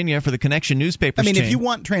Northern Virginia for the Connection newspaper chain. If you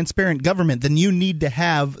want transparent government, then you need to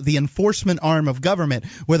have the enforcement arm of government.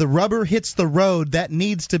 Where the rubber hits the road, that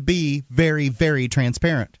needs to be very, very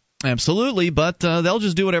transparent. Absolutely, but they'll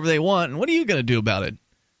just do whatever they want. And what are you going to do about it?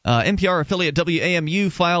 NPR affiliate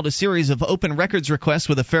WAMU filed a series of open records requests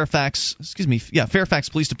with the Fairfax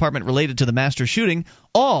Police Department related to the Masters shooting.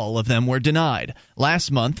 All of them were denied. Last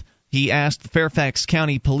month, he asked the Fairfax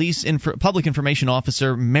County Police Public Information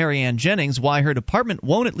Officer Marianne Jennings why her department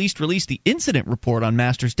won't at least release the incident report on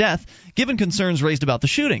Masters' death, given concerns raised about the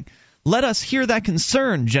shooting. Let us hear that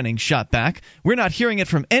concern, Jennings shot back. We're not hearing it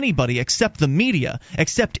from anybody except the media,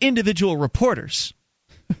 except individual reporters.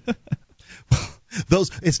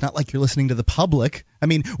 It's not like you're listening to the public. I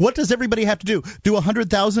mean, what does everybody have to do? Do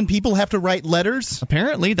 100,000 people have to write letters?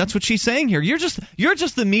 Apparently, that's what she's saying here. You're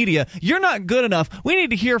just the media. You're not good enough. We need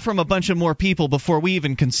to hear from a bunch of more people before we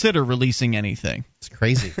even consider releasing anything. It's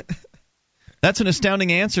crazy. That's an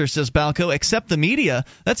astounding answer, says Balco. Except the media,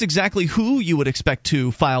 that's exactly who you would expect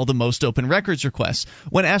to file the most open records requests.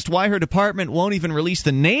 When asked why her department won't even release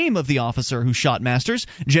the name of the officer who shot Masters,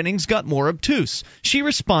 Jennings got more obtuse. She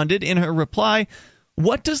responded in her reply,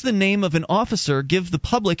 "What does the name of an officer give the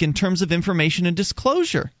public in terms of information and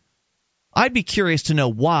disclosure? I'd be curious to know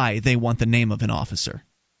why they want the name of an officer."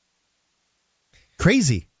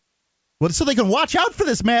 Crazy. Well, so they can watch out for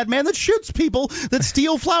this madman that shoots people that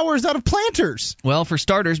steal flowers out of planters. Well, for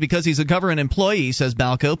starters, because he's a government employee, says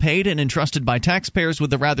Balco, paid and entrusted by taxpayers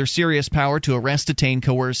with the rather serious power to arrest, detain,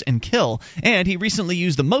 coerce, and kill. And he recently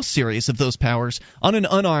used the most serious of those powers on an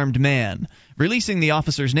unarmed man. Releasing the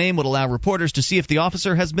officer's name would allow reporters to see if the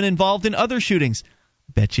officer has been involved in other shootings.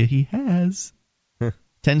 Betcha he has.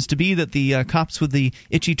 Tends to be that the cops with the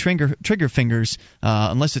itchy trigger fingers,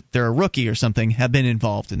 unless they're a rookie or something, have been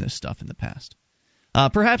involved in this stuff in the past.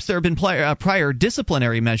 Perhaps there have been prior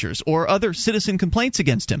disciplinary measures or other citizen complaints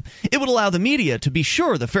against him. It would allow the media to be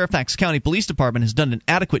sure the Fairfax County Police Department has done an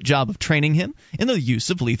adequate job of training him in the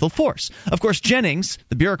use of lethal force. Of course, Jennings,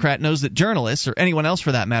 the bureaucrat, knows that journalists, or anyone else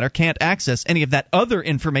for that matter, can't access any of that other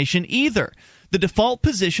information either. The default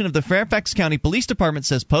position of the Fairfax County Police Department,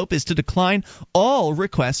 says Pope, is to decline all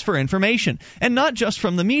requests for information, and not just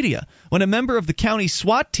from the media. When a member of the county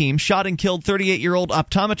SWAT team shot and killed 38-year-old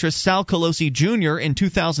optometrist Sal Colosi Jr. in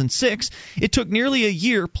 2006, it took nearly a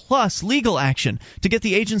year plus legal action to get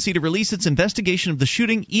the agency to release its investigation of the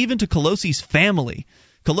shooting even to Colosi's family.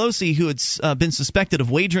 Colosi, who had been suspected of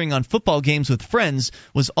wagering on football games with friends,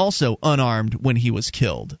 was also unarmed when he was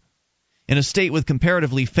killed. In a state with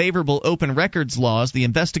comparatively favorable open records laws, the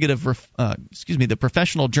the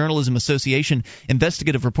Professional Journalism Association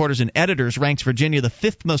Investigative Reporters and Editors ranks Virginia the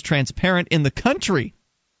fifth most transparent in the country.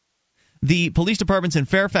 The police departments in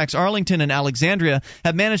Fairfax, Arlington, and Alexandria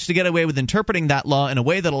have managed to get away with interpreting that law in a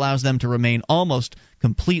way that allows them to remain almost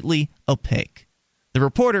completely opaque. The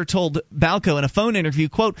reporter told Balco in a phone interview,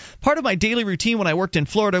 quote, "Part of my daily routine when I worked in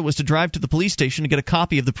Florida was to drive to the police station to get a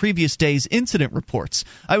copy of the previous day's incident reports.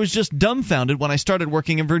 I was just dumbfounded when I started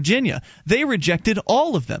working in Virginia. They rejected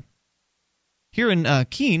all of them." Here in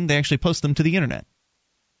Keene, they actually post them to the internet.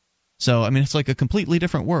 So, I mean, it's like a completely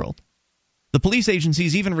different world. The police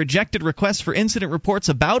agencies even rejected requests for incident reports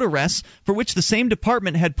about arrests for which the same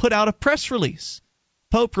department had put out a press release.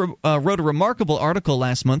 Pope wrote a remarkable article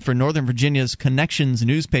last month for Northern Virginia's Connections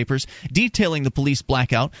newspapers detailing the police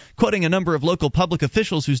blackout, quoting a number of local public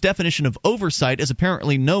officials whose definition of oversight is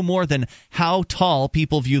apparently no more than how tall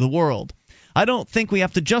people view the world. "I don't think we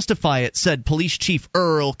have to justify it," said Police Chief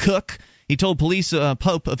Earl Cook. He told police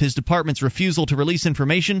Pope of his department's refusal to release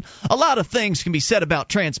information. "A lot of things can be said about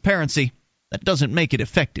transparency. That doesn't make it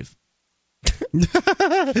effective."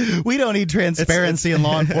 We don't need transparency in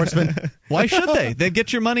law enforcement. Why should they? They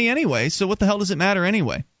get your money anyway, so what the hell does it matter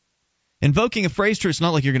anyway? Invoking a phrase to it's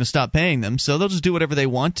not like you're going to stop paying them, so they'll just do whatever they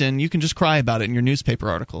want, and you can just cry about it in your newspaper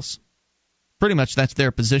articles. Pretty much that's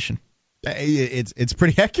their position. It's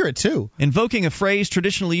pretty accurate, too. Invoking a phrase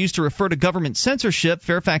traditionally used to refer to government censorship,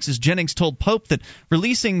 Fairfax's Jennings told Pope that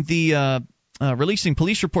releasing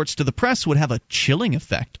police reports to the press would have a chilling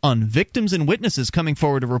effect on victims and witnesses coming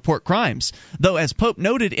forward to report crimes. Though, as Pope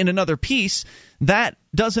noted in another piece, that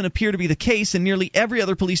doesn't appear to be the case in nearly every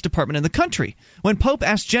other police department in the country. When Pope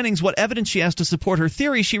asked Jennings what evidence she has to support her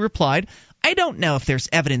theory, she replied, "I don't know if there's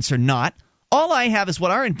evidence or not. All I have is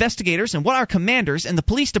what our investigators and what our commanders and the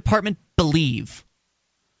police department believe."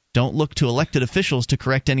 Don't look to elected officials to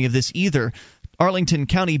correct any of this either. Arlington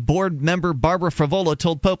County Board member Barbara Fravola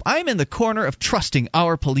told Pope, "I'm in the corner of trusting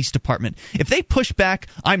our police department. If they push back,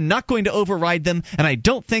 I'm not going to override them, and I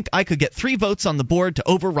don't think I could get 3 votes on the board to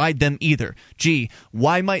override them either." Gee,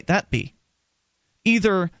 why might that be?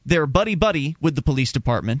 Either they're buddy-buddy with the police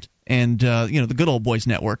department and, the good old boys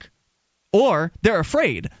network, or they're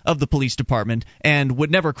afraid of the police department and would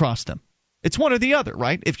never cross them. It's one or the other,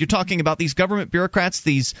 right? If you're talking about these government bureaucrats,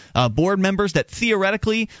 these board members that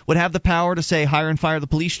theoretically would have the power to say hire and fire the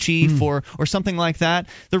police chief or something like that,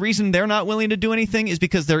 the reason they're not willing to do anything is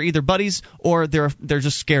because they're either buddies or they're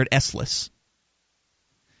just scared S-less.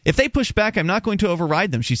 If they push back, I'm not going to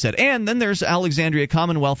override them, she said. And then there's Alexandria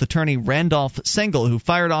Commonwealth attorney Randolph Sengel, who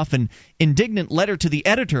fired off an indignant letter to the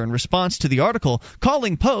editor in response to the article,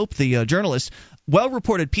 calling Pope, the journalist,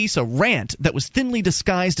 well-reported piece a rant that was thinly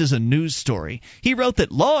disguised as a news story. He wrote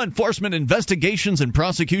that law enforcement investigations and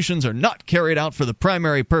prosecutions are not carried out for the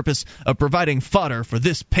primary purpose of providing fodder for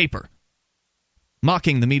this paper.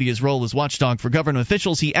 Mocking the media's role as watchdog for government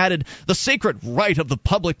officials, he added, "The sacred right of the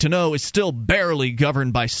public to know is still barely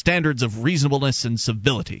governed by standards of reasonableness and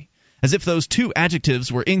civility," as if those two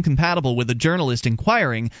adjectives were incompatible with a journalist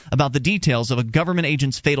inquiring about the details of a government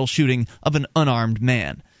agent's fatal shooting of an unarmed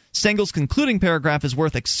man. Sengel's concluding paragraph is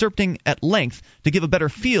worth excerpting at length to give a better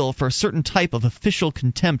feel for a certain type of official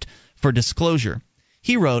contempt for disclosure.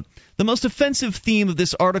 He wrote, "The most offensive theme of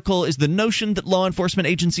this article is the notion that law enforcement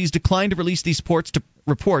agencies decline to release these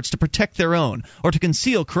reports to protect their own or to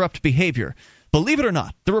conceal corrupt behavior. Believe it or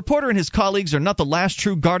not, the reporter and his colleagues are not the last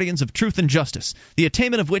true guardians of truth and justice, the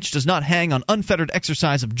attainment of which does not hang on unfettered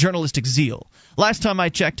exercise of journalistic zeal. Last time I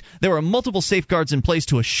checked, there were multiple safeguards in place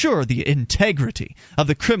to assure the integrity of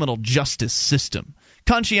the criminal justice system.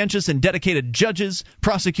 Conscientious and dedicated judges,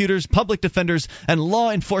 prosecutors, public defenders, and law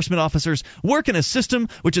enforcement officers work in a system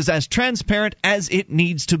which is as transparent as it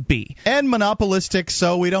needs to be. And monopolistic,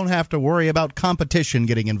 so we don't have to worry about competition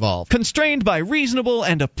getting involved. Constrained by reasonable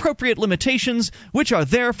and appropriate limitations, which are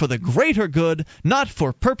there for the greater good, not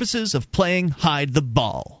for purposes of playing hide the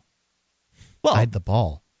ball. Well, hide the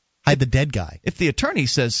ball. Hide the dead guy. If the attorney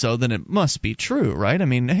says so, then it must be true, right? I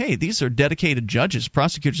mean, hey, these are dedicated judges,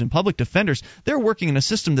 prosecutors, and public defenders. They're working in a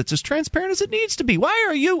system that's as transparent as it needs to be. Why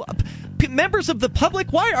are you, members of the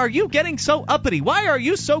public, why are you getting so uppity? Why are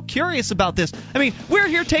you so curious about this? I mean, we're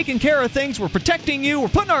here taking care of things. We're protecting you. We're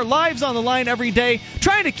putting our lives on the line every day,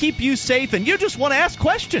 trying to keep you safe, and you just want to ask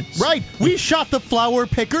questions. Right. We shot the flower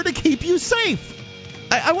picker to keep you safe.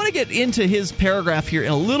 I want to get into his paragraph here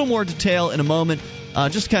in a little more detail in a moment.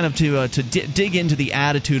 Just kind of to dig into the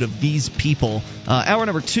attitude of these people. Hour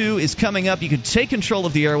number 2 is coming up. You can take control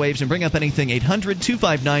of the airwaves and bring up anything.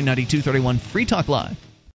 800-259-9231. Free Talk Live.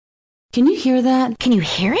 Can you hear that? Can you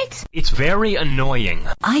hear it? It's very annoying.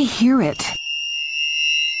 I hear it.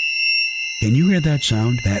 Can you hear that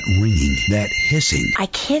sound? That ringing, that hissing? I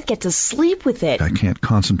can't get to sleep with it. I can't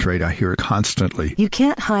concentrate. I hear it constantly. You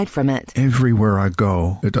can't hide from it. Everywhere I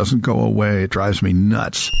go, it doesn't go away. It drives me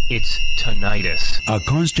nuts. It's tinnitus. A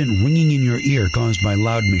constant ringing in your ear caused by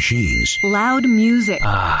loud machines. Loud music.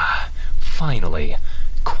 Ah, finally.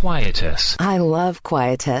 Quietus. I love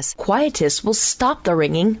Quietus. Quietus will stop the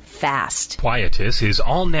ringing fast. Quietus is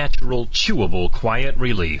all-natural, chewable quiet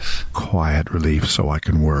relief. Quiet relief so I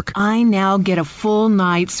can work. I now get a full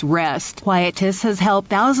night's rest. Quietus has helped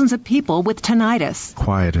thousands of people with tinnitus.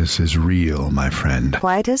 Quietus is real, my friend.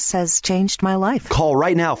 Quietus has changed my life. Call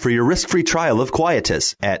right now for your risk-free trial of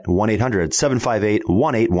Quietus at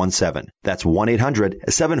 1-800-758-1817. That's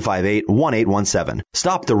 1-800-758-1817.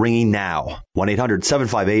 Stop the ringing now.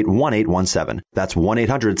 1-800-758-1817. That's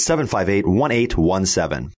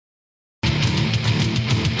 1-800-758-1817.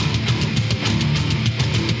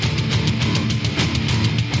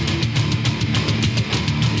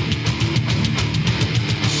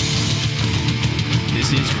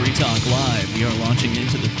 This is Free Talk Live. We are launching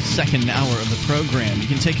into the second hour of the program. You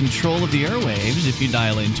can take control of the airwaves if you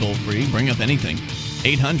dial in toll-free. Bring up anything.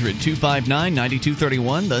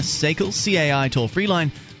 800-259-9231, the SACL CAI toll-free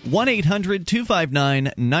line.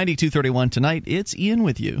 1-800-259-9231. Tonight, it's Ian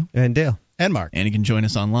with you. And Dale. And Mark. And you can join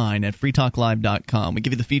us online at freetalklive.com. We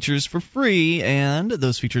give you the features for free, and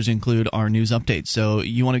those features include our news updates. So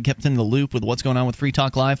you want to get in the loop with what's going on with Free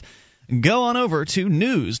Talk Live? Go on over to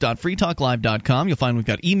news.freetalklive.com. You'll find we've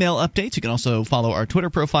got email updates. You can also follow our Twitter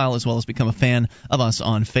profile as well as become a fan of us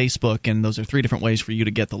on Facebook. And those are 3 different ways for you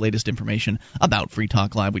to get the latest information about Free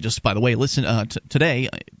Talk Live. We just, by the way, today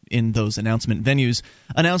in those announcement venues,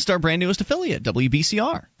 announced our brand newest affiliate,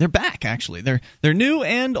 WBCR. They're back, actually. They're new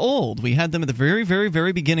and old. We had them at the very, very,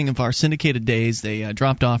 very beginning of our syndicated days. They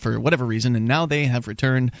dropped off for whatever reason, and now they have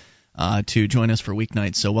returned to join us for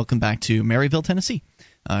weeknights. So welcome back to Maryville, Tennessee.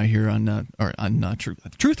 Here on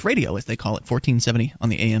Truth Radio, as they call it, 1470 on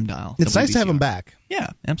the AM dial. It's nice to have them back. Yeah,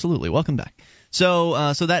 absolutely. Welcome back.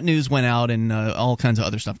 So that news went out, and all kinds of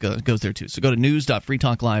other stuff goes there too. So go to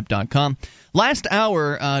news.freetalklive.com. Last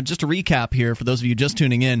hour, just to recap here for those of you just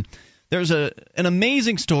tuning in, there's an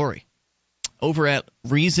amazing story over at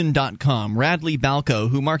Reason.com. Radley Balco,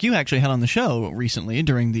 who, Mark, you actually had on the show recently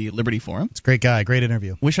during the Liberty Forum. It's a great guy, great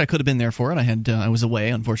interview. Wish I could have been there for it. I was away,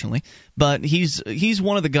 unfortunately. But he's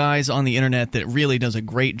one of the guys on the internet that really does a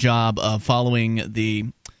great job of following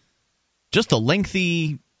the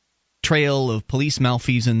lengthy trail of police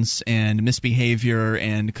malfeasance and misbehavior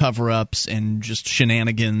and cover-ups and just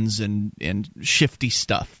shenanigans and shifty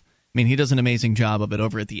stuff. I mean, he does an amazing job of it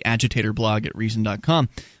over at the Agitator blog at Reason.com.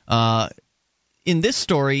 In this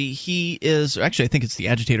story, he is – actually, I think it's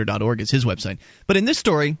theagitator.org is his website. But in this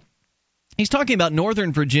story, he's talking about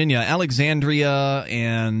Northern Virginia, Alexandria,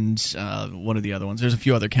 and one of the other ones. There's a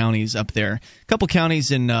few other counties up there. A couple counties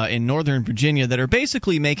in Northern Virginia that are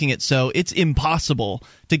basically making it so it's impossible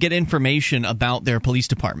to get information about their police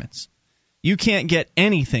departments. You can't get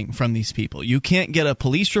anything from these people. You can't get a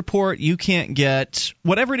police report. You can't get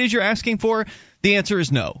whatever it is you're asking for. The answer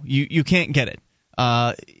is no. You can't get it.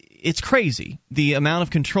 It's crazy, the amount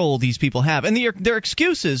of control these people have. And their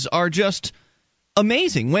excuses are just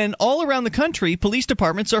amazing. When all around the country, police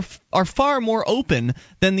departments are far more open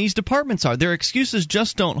than these departments are. Their excuses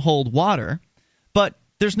just don't hold water. But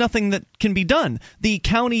there's nothing that can be done. The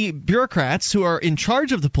county bureaucrats who are in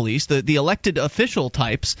charge of the police, the elected official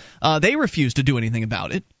types, they refuse to do anything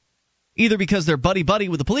about it. Either because they're buddy-buddy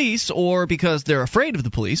with the police or because they're afraid of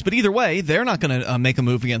the police. But either way, they're not going to make a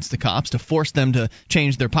move against the cops to force them to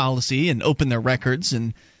change their policy and open their records.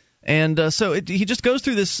 So he just goes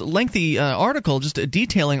through this lengthy article just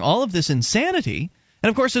detailing all of this insanity. And,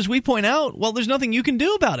 of course, as we point out, well, there's nothing you can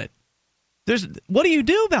do about it. What do you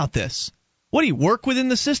do about this? What do you work within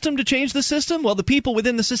the system to change the system? Well, the people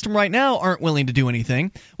within the system right now aren't willing to do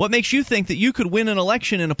anything. What makes you think that you could win an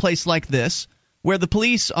election in a place like this, where the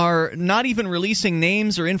police are not even releasing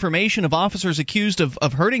names or information of officers accused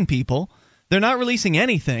of hurting people? They're not releasing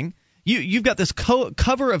anything. You've got this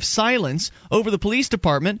cover of silence over the police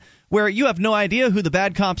department where you have no idea who the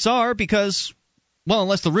bad cops are because, well,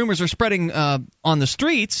 unless the rumors are spreading on the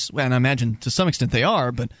streets, and I imagine to some extent they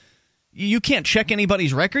are, but you can't check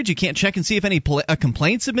anybody's records. You can't check and see if any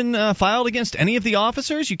complaints have been filed against any of the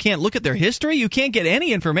officers. You can't look at their history. You can't get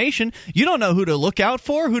any information. You don't know who to look out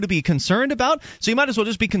for, who to be concerned about, so you might as well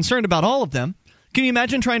just be concerned about all of them. Can you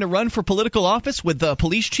imagine trying to run for political office with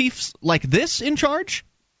police chiefs like this in charge?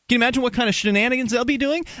 Can you imagine what kind of shenanigans they'll be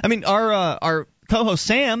doing? I mean, our co-host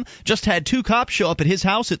Sam just had 2 cops show up at his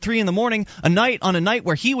house at 3 in the morning, on a night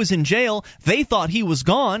where he was in jail. They thought he was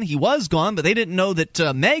gone. He was gone, but they didn't know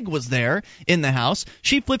that Meg was there in the house.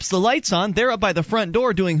 She flips the lights on. They're up by the front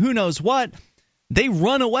door doing who knows what. They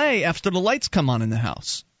run away after the lights come on in the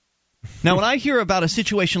house. Now, when I hear about a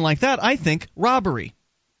situation like that, I think robbery.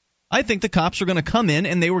 I think the cops are going to come in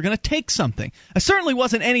and they were going to take something. It certainly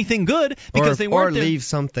wasn't anything good because they weren't there. Or leave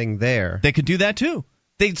something there. They could do that too.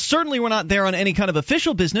 They certainly were not there on any kind of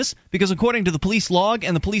official business because according to the police log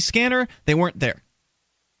and the police scanner, they weren't there.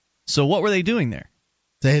 So what were they doing there?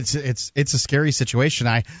 It's a scary situation.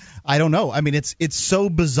 I don't know. I mean, it's so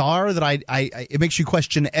bizarre that it makes you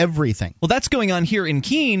question everything. Well, that's going on here in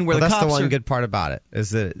Keene, where the cops that's the one good part about it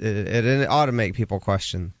is that it ought to make people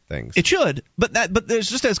question things. It should, but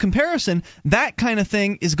there's just as comparison, that kind of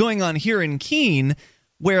thing is going on here in Keene,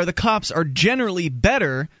 where the cops are generally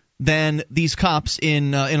better than these cops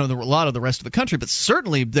in a lot of the rest of the country, but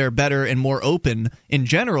certainly they're better and more open in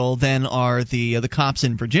general than are the cops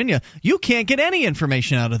in Virginia. You can't get any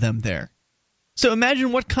information out of them there. So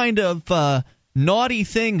imagine what kind of naughty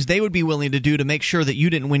things they would be willing to do to make sure that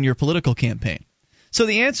you didn't win your political campaign. So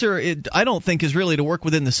the answer, I don't think, is really to work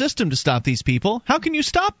within the system to stop these people. How can you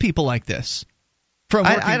stop people like this?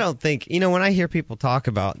 I don't think, when I hear people talk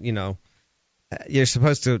about, you're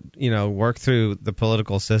supposed to, work through the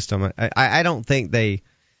political system. I don't think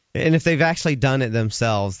and if they've actually done it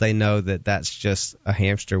themselves, they know that that's just a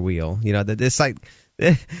hamster wheel. That it's like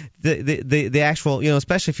the actual,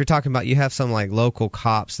 especially if you're talking about you have some like local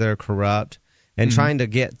cops that are corrupt and trying to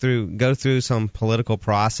go through some political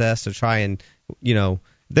process to try and,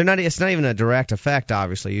 it's not even a direct effect.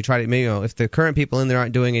 Obviously, you try to, if the current people in there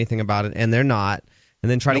aren't doing anything about it, and they're not, and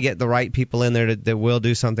then try to get the right people in there that will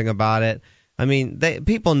do something about it. I mean,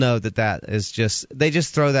 people know that is just – they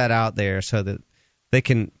just throw that out there so that they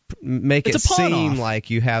can make it seem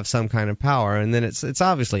like you have some kind of power, and then it's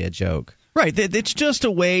obviously a joke. Right. It's just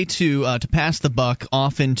a way to pass the buck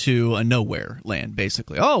off into a nowhere land,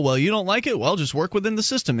 basically. Oh, well, you don't like it? Well, just work within the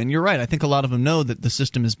system. And you're right. I think a lot of them know that the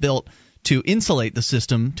system is built to insulate the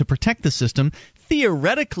system, to protect the system.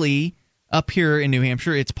 Theoretically, up here in New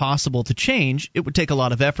Hampshire, it's possible to change. It would take a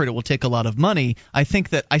lot of effort. It will take a lot of money. I think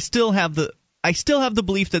that I still have the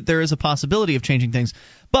belief that there is a possibility of changing things.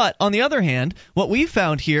 But on the other hand, what we've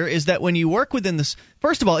found here is that when you work within this,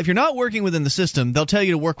 first of all, if you're not working within the system, they'll tell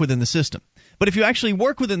you to work within the system. But if you actually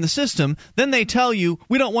work within the system, then they tell you,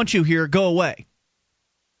 we don't want you here, go away.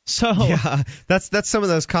 So yeah, that's some of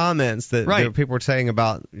those comments that people were saying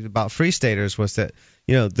about Free Staters was that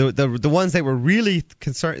the ones they were really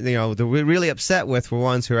concerned, they were really upset with were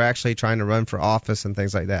ones who are actually trying to run for office and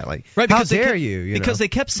things like that. Like, how dare you? Because they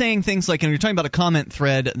kept saying things like, and you're talking about a comment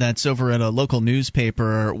thread that's over at a local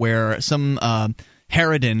newspaper where some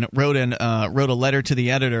Harridan wrote a letter to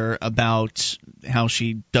the editor about how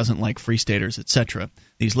she doesn't like Free Staters, etc.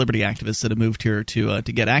 These liberty activists that have moved here to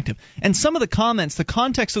get active. And some of the comments, the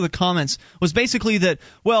context of the comments was basically that,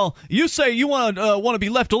 well, you say you want to be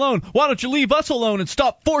left alone. Why don't you leave us alone and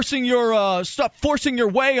stop forcing your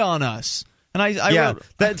way on us? And I wrote,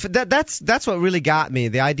 that's what really got me.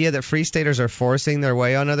 The idea that Free Staters are forcing their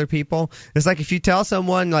way on other people. It's like if you tell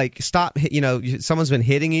someone like stop, someone's been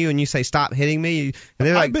hitting you and you say stop hitting me, and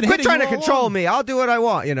they're like quit trying to control me. I'll do what I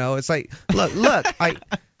want. It's like look,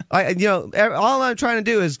 all I'm trying to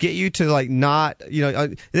do is get you to like not,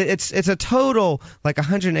 it's a total like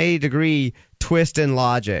 180 degree twist in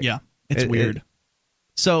logic. Yeah, it's weird.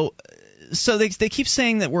 So they keep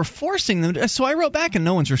saying that we're forcing them. So I wrote back, and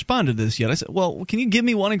no one's responded to this yet. I said, well, can you give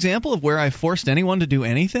me one example of where I forced anyone to do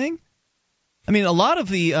anything? I mean, a lot of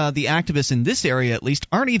the activists in this area, at least,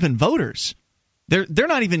 aren't even voters. They're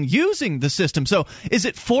not even using the system. So is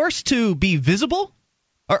it forced to be visible?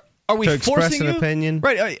 Are we to express forcing an you? opinion?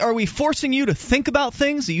 Right. Are we forcing you to think about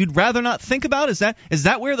things that you'd rather not think about? Is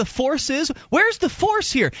that where the force is? Where's the force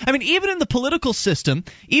here? I mean, even in the political system,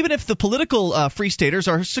 even if the political free staters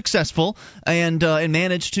are successful and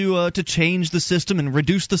manage to change the system and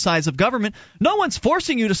reduce the size of government, no one's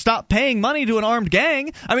forcing you to stop paying money to an armed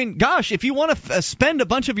gang. I mean, gosh, if you want to spend a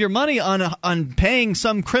bunch of your money on paying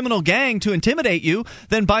some criminal gang to intimidate you,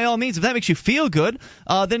 then by all means, if that makes you feel good,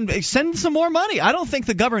 then send some more money. I don't think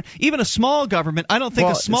the government, even a small government, I don't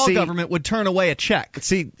think a small government would turn away a check.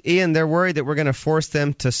 See, Ian, they're worried that we're going to force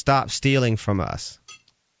them to stop stealing from us.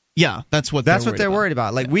 Yeah, that's what they're worried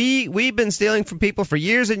about. Like, yeah. We've been stealing from people for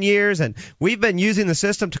years and years, and we've been using the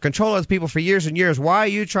system to control other people for years and years. Why are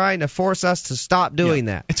you trying to force us to stop doing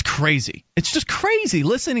that? It's crazy. It's just crazy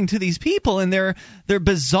listening to these people and their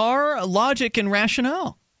bizarre logic and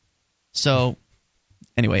rationale. So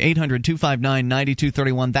anyway,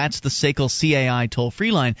 800-259-9231, that's the SACL CAI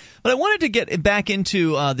toll-free line. But I wanted to get back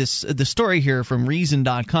into the story here from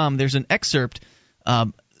Reason.com. There's an excerpt.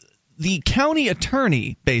 The county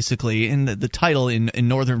attorney, basically, in the title in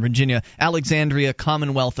Northern Virginia, Alexandria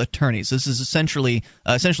Commonwealth Attorneys. This is essentially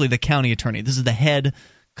the county attorney. This is the head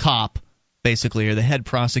cop, basically, or the head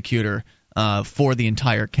prosecutor for the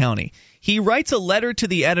entire county. He writes a letter to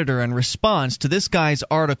the editor in response to this guy's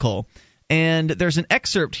article. And there's an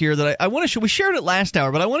excerpt here that I want to show. We shared it last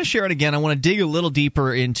hour, but I want to share it again. I want to dig a little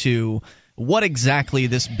deeper into what exactly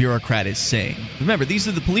this bureaucrat is saying. Remember, these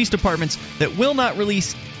are the police departments that will not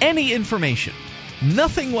release any information,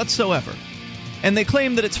 nothing whatsoever, and they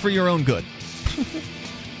claim that it's for your own good.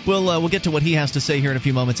 We'll get to what he has to say here in a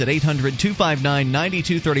few moments at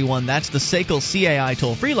 800-259-9231. That's the SACL CAI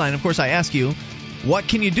toll-free line. Of course, I ask you, what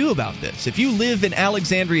can you do about this? If you live in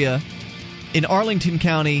Alexandria, in Arlington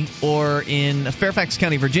County, or in Fairfax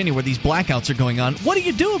County, Virginia, where these blackouts are going on, what do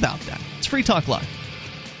you do about that? It's Free Talk Live.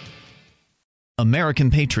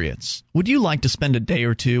 American patriots, would you like to spend a day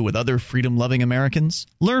or two with other freedom-loving Americans?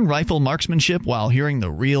 Learn rifle marksmanship while hearing the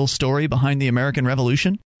real story behind the American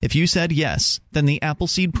Revolution? If you said yes, then the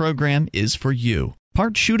Appleseed program is for you.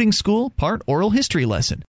 Part shooting school, part oral history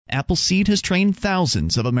lesson. Appleseed has trained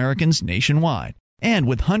thousands of Americans nationwide. And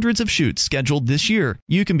with hundreds of shoots scheduled this year,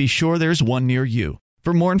 you can be sure there's one near you.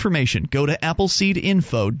 For more information, go to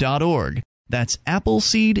appleseedinfo.org. That's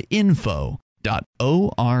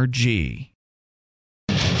appleseedinfo.org.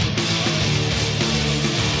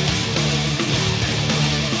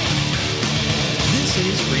 This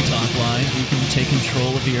is Free Talk Live. You can take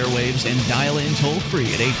control of the airwaves and dial in toll-free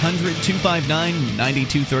at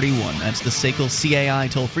 800-259-9231. That's the SACL CAI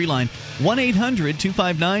toll-free line,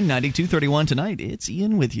 1-800-259-9231. Tonight, it's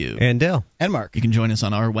Ian with you. And Dale. And Mark. You can join us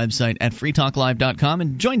on our website at freetalklive.com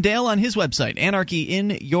and join Dale on his website,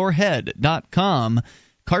 anarchyinyourhead.com.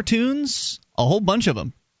 Cartoons, a whole bunch of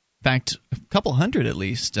them. In fact, a couple hundred at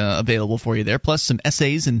least available for you there, plus some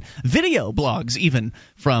essays and video blogs even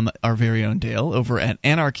from our very own Dale over at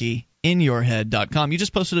anarchyinyourhead.com. You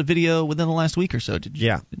just posted a video within the last week or so, did you?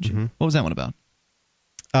 Yeah. Did you? Mm-hmm. What was that one about?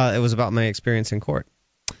 It was about my experience in court.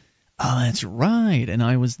 Oh, that's right, and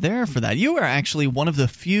I was there for that. You were actually one of the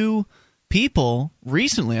few people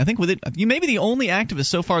recently, I think you may be the only activist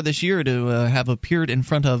so far this year to have appeared in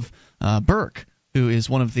front of Burke, who is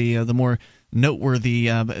one of the more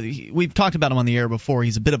noteworthy. We've talked about him on the air before.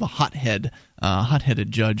 He's a bit of a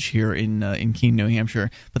hot-headed judge here in Keene, New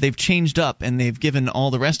Hampshire. But they've changed up, and they've given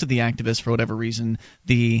all the rest of the activists, for whatever reason,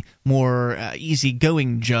 the more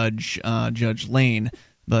easygoing judge, Judge Lane.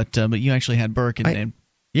 But you actually had Burke, and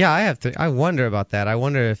I wonder about that. I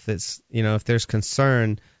wonder if it's if there's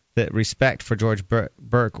concern that respect for George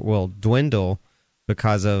Burke will dwindle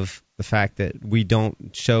because of the fact that we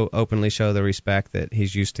don't openly show the respect that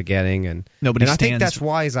he's used to getting, and I think that's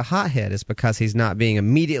why he's a hothead, is because he's not being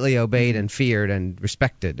immediately obeyed and feared and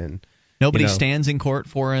respected, and nobody stands in court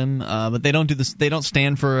for him. But they don't do this. They don't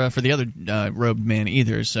stand for the other robed man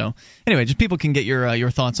either. So anyway, just people can get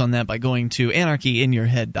your thoughts on that by going to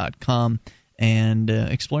anarchyinyourhead.com and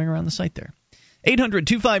exploring around the site there.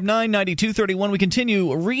 800-259-9231. We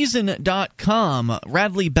continue. Reason.com.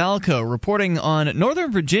 Radley Balco reporting on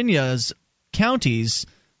Northern Virginia's counties,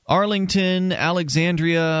 Arlington,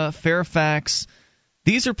 Alexandria, Fairfax.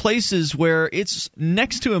 These are places where it's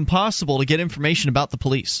next to impossible to get information about the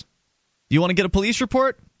police. You want to get a police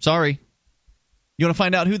report? Sorry. You want to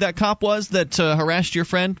find out who that cop was that harassed your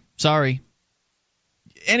friend? Sorry.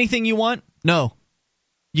 anything you want? No.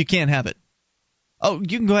 You can't have it. Oh,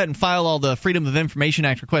 you can go ahead and file all the Freedom of Information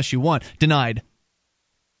Act requests you want. Denied.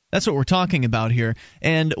 That's what we're talking about here.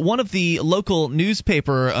 And one of the local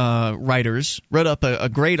newspaper writers wrote up a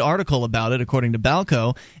great article about it, according to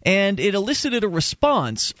Balco, and it elicited a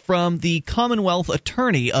response from the Commonwealth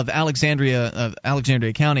Attorney of Alexandria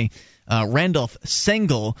County, Randolph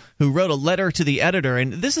Sengel, who wrote a letter to the editor,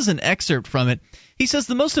 and this is an excerpt from it. He says,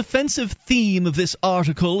 the most offensive theme of this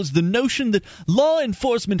article is the notion that law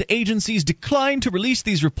enforcement agencies decline to release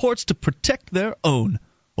these reports to protect their own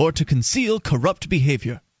or to conceal corrupt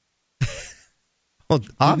behavior. Well,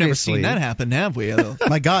 we've never seen that happen, have we?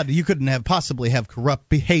 My God, you couldn't possibly have corrupt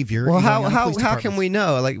behavior. Well, how can we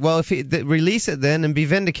know? Like, well, if release it then and be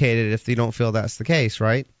vindicated if you don't feel that's the case,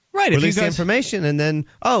 right? Right. Release the information and then,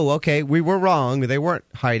 okay, we were wrong. They weren't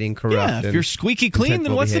hiding corrupt. Yeah, if you're squeaky clean,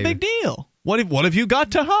 then what's the big deal? What have you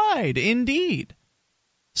got to hide? Indeed.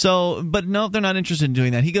 So, but no, they're not interested in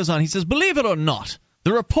doing that. He goes on. He says, believe it or not,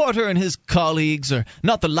 the reporter and his colleagues are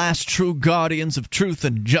not the last true guardians of truth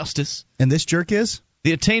and justice. And this jerk is?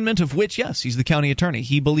 The attainment of which, yes, he's the county attorney.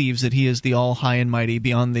 He believes that he is the all high and mighty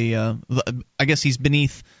beyond I guess he's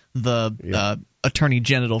beneath the attorney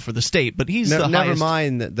general for the state, but he's the highest. Never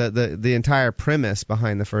mind the entire premise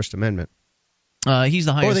behind the First Amendment. He's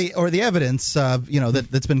the highest. Or the evidence,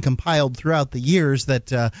 that's been compiled throughout the years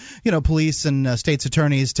that police and states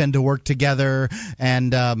attorneys tend to work together,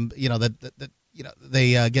 and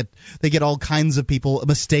they get all kinds of people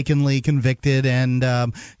mistakenly convicted, and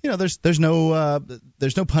there's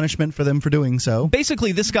no punishment for them for doing so.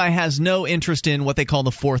 Basically, this guy has no interest in what they call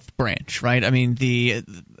the fourth branch, right? I mean,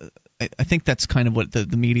 I think that's kind of what the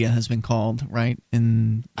media has been called, right?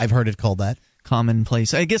 And I've heard it called that.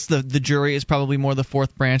 Commonplace. I guess the jury is probably more the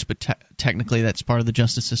fourth branch, but technically that's part of the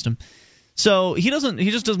justice system. So he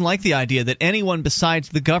just doesn't like the idea that anyone besides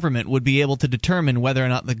the government would be able to determine whether or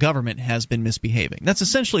not the government has been misbehaving. That's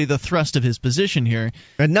essentially the thrust of his position here.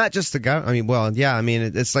 And not just the government. I mean, well, yeah. I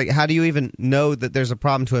mean, it's like, how do you even know that there's a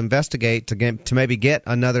problem to investigate to maybe get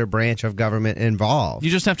another branch of government involved?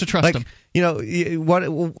 You just have to trust them.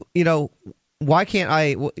 Why can't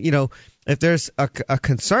I? If there's a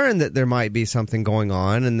concern that there might be something going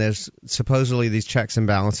on, and there's supposedly these checks and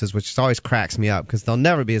balances, which always cracks me up because they'll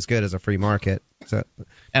never be as good as a free market. So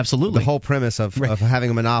absolutely, the whole premise of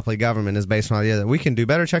having a monopoly government is based on the idea that we can do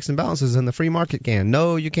better checks and balances than the free market can.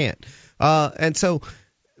 No, you can't. And so,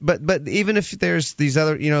 but even if there's these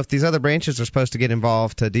other, if these other branches are supposed to get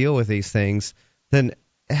involved to deal with these things, then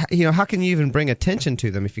how can you even bring attention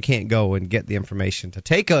to them if you can't go and get the information to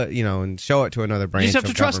take and show it to another branch? You just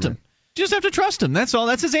have to trust him. You just have to trust him. That's all.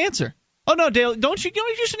 That's his answer. Oh no, Dale, you shouldn't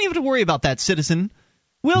even have to worry about that, citizen.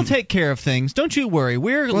 We'll take care of things. Don't you worry.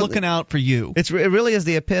 We're looking out for you. It really is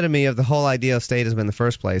the epitome of the whole idea of statism in the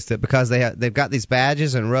first place. That because they've got these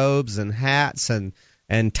badges and robes and hats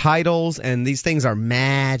and titles, and these things are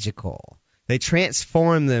magical. They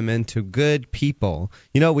transform them into good people.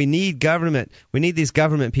 We need government. We need these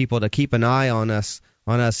government people to keep an eye on us,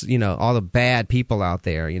 all the bad people out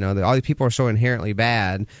there. All these people are so inherently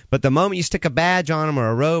bad. But the moment you stick a badge on them or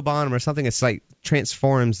a robe on them or something, it's like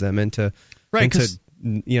transforms them into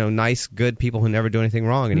nice, good people who never do anything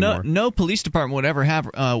wrong anymore. No police department would ever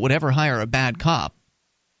hire a bad cop.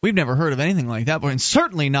 We've never heard of anything like that, and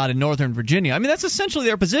certainly not in Northern Virginia. I mean, that's essentially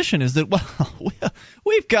their position, is that,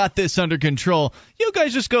 we've got this under control. You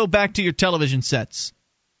guys just go back to your television sets.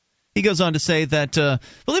 He goes on to say that,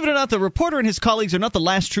 believe it or not, the reporter and his colleagues are not the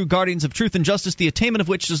last true guardians of truth and justice, the attainment of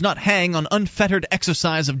which does not hang on unfettered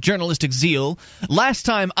exercise of journalistic zeal. Last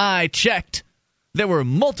time I checked, there were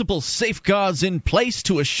multiple safeguards in place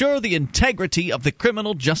to assure the integrity of the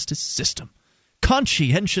criminal justice system.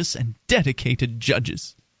 Conscientious and dedicated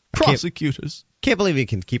judges. Prosecutors. Can't believe he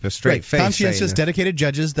can keep a straight face. Conscientious, dedicated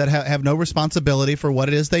judges that have no responsibility for what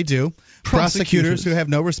it is they do. Prosecutors who have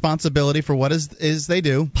no responsibility for what it is they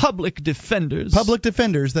do. Public defenders. Public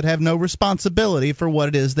defenders that have no responsibility for what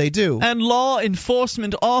it is they do. And law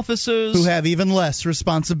enforcement officers who have even less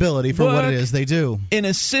responsibility for what it is they do. In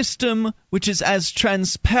a system which is as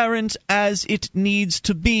transparent as it needs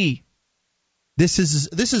to be. This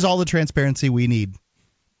is all the transparency we need.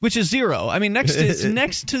 Which is zero. I mean, next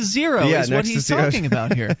to zero is what he's talking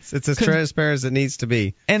about here. It's as transparent as it needs to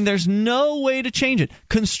be. And there's no way to change it.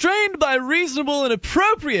 Constrained by reasonable and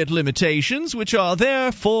appropriate limitations, which are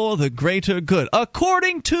there for the greater good.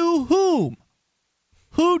 According to whom?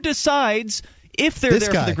 Who decides if they're there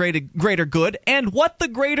for the greater good and what the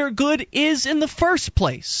greater good is in the first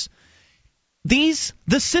place?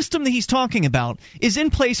 The system that he's talking about is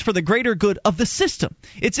in place for the greater good of the system.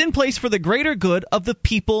 It's in place for the greater good of the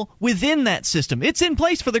people within that system. It's in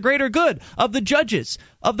place for the greater good of the judges,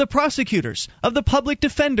 of the prosecutors, of the public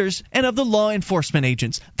defenders, and of the law enforcement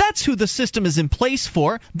agents. That's who the system is in place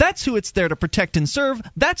for. That's who it's there to protect and serve.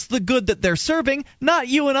 That's the good that they're serving, not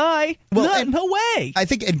you and I. Well, no way. I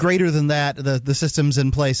think, and greater than that, the system's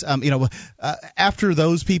in place. After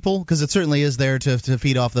those people, because it certainly is there to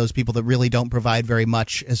feed off those people that really don't provide very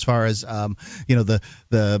much as far as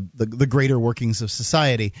the greater workings of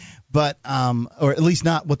society, but or at least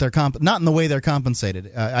not what they're not in the way they're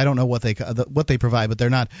compensated. I don't know what they provide, but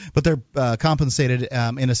they're compensated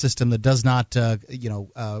in a system that does not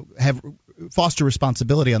have foster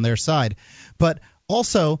responsibility on their side, but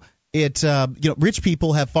also. Rich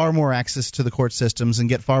people have far more access to the court systems and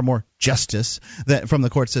get far more justice from the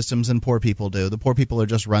court systems than poor people do. The poor people are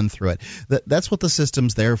just run through it. That's what the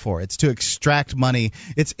system's there for. It's to extract money.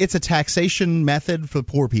 It's a taxation method for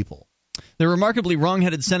poor people. The remarkably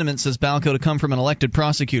wrong-headed sentiment, says Balco, to come from an elected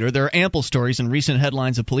prosecutor. There are ample stories in recent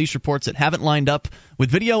headlines of police reports that haven't lined up with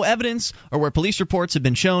video evidence, or where police reports have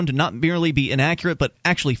been shown to not merely be inaccurate but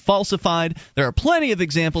actually falsified. There are plenty of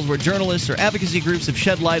examples where journalists or advocacy groups have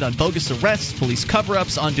shed light on bogus arrests, police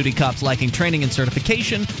cover-ups, on-duty cops lacking training and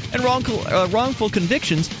certification, and wrongful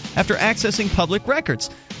convictions after accessing public records.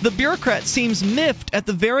 The bureaucrat seems miffed at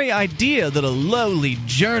the very idea that a lowly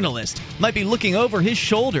journalist might be looking over his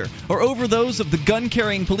shoulder or over those of the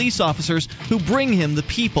gun-carrying police officers who bring him the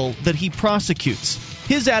people that he prosecutes.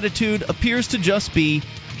 His attitude appears to just be,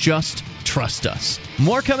 just trust us.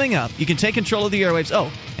 More coming up. You can take control of the airwaves.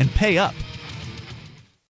 Oh, and pay up.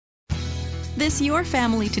 This Your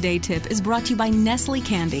Family Today tip is brought to you by Nestle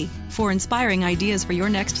Candy. For inspiring ideas for your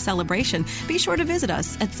next celebration, be sure to visit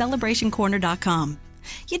us at celebrationcorner.com.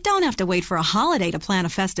 You don't have to wait for a holiday to plan a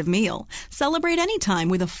festive meal. Celebrate anytime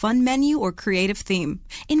with a fun menu or creative theme.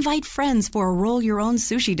 Invite friends for a roll-your-own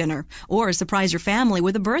sushi dinner, or surprise your family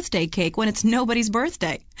with a birthday cake when it's nobody's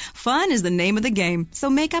birthday. Fun is the name of the game, so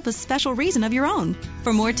make up a special reason of your own.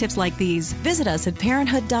 For more tips like these, visit us at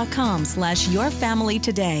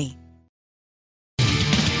parenthood.com/yourfamilytoday.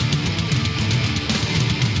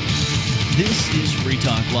 This is Free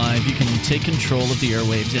Talk Live. You can take control of the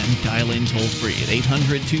airwaves and dial in toll-free at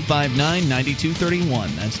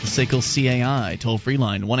 800-259-9231. That's the SACL CAI toll-free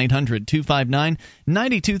line,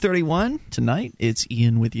 1-800-259-9231. Tonight, it's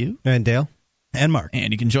Ian with you. And Dale. And Mark.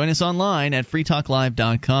 And you can join us online at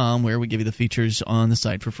freetalklive.com, where we give you the features on the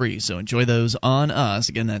site for free. So enjoy those on us.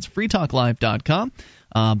 Again, that's freetalklive.com.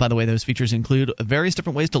 By the way, those features include various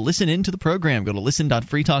different ways to listen into the program. Go to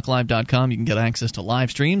listen.freetalklive.com. You can get access to live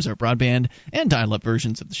streams, our broadband and dial-up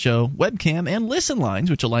versions of the show, webcam, and listen lines,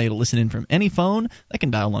 which allow you to listen in from any phone that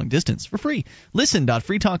can dial long distance for free.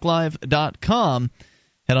 Listen.freetalklive.com.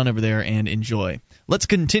 Head on over there and enjoy. Let's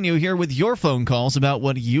continue here with your phone calls about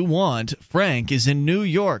what you want. Frank is in New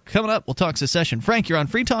York. Coming up, we'll talk secession. Frank, you're on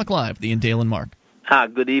Free Talk Live, the Ian, Dale, and Mark.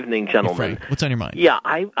 Good evening, gentlemen. Hey, what's on your mind? Yeah,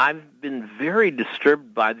 I've been very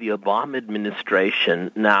disturbed by the Obama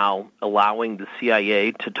administration now allowing the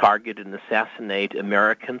CIA to target and assassinate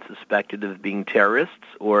Americans suspected of being terrorists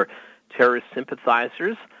or terrorist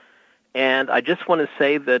sympathizers. And I just want to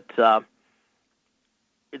say that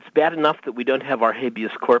it's bad enough that we don't have our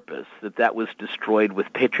habeas corpus, that was destroyed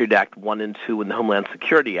with Patriot Act 1 and 2 and the Homeland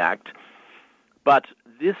Security Act. But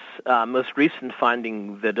this most recent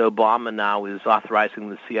finding that Obama now is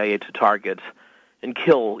authorizing the CIA to target and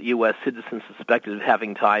kill U.S. citizens suspected of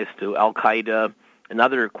having ties to Al-Qaeda and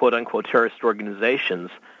other quote-unquote terrorist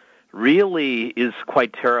organizations really is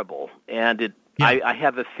quite terrible. And I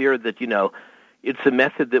have a fear that, it's a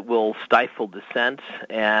method that will stifle dissent,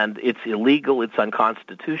 and it's illegal, it's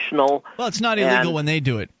unconstitutional. Well, it's not illegal when they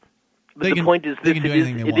do it. But the point is this,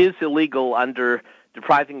 it is illegal under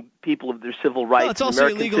depriving people of their civil rights. Well, it's also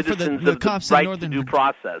American illegal for the cops right in Northern to due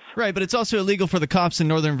process. Right, but it's also illegal for the cops in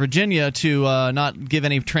Northern Virginia to not give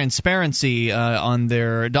any transparency on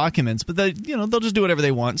their documents. But they'll just do whatever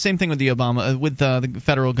they want. Same thing with the the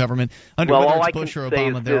federal government. Whether it's Bush or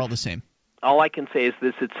Obama, they're all the same. All I can say is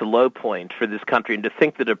this: it's a low point for this country, and to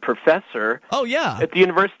think that a professor at the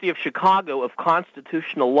University of Chicago of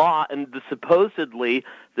constitutional law and supposedly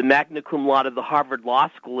the magna cum laude of the Harvard Law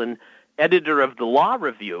School and editor of the Law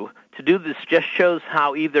Review to do this just shows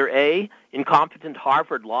how either A, incompetent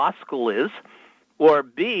Harvard Law School is, or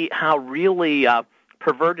B, how really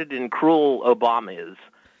perverted and cruel Obama is.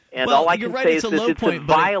 And all I can say is that it's a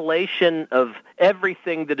violation of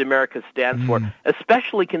everything that America stands for,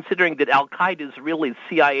 especially considering that Al-Qaeda is really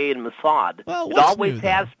CIA and Mossad. Well, it always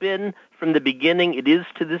has been from the beginning. It is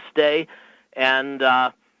to this day. And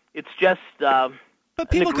it's just But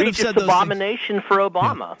people an could have egregious said those abomination things. for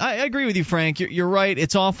Obama. Yeah. I agree with you, Frank. You're right.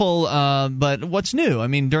 It's awful, but what's new? I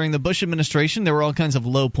mean, during the Bush administration, there were all kinds of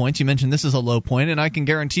low points. You mentioned this is a low point, and I can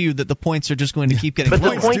guarantee you that the points are just going to keep getting lower.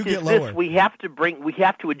 But the point is this: we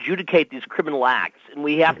have to adjudicate these criminal acts, and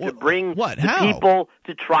we have to bring the people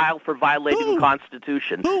to trial for violating the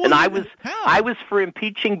Constitution. And I was for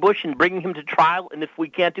impeaching Bush and bringing him to trial, and if we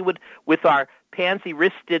can't do it with our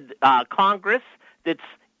pansy-wristed Congress that's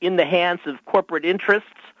in the hands of corporate interests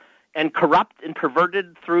and corrupt and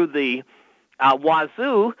perverted through the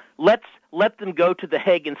wazoo, let them go to The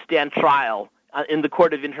Hague and stand trial in the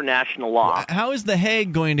Court of International Law. How is The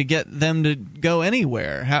Hague going to get them to go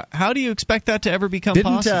anywhere? How do you expect that to ever become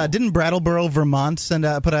possible? Didn't Brattleboro, Vermont,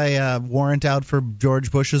 put a warrant out for George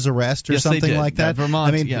Bush's arrest or something like that?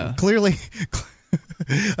 Vermont, I mean, clearly.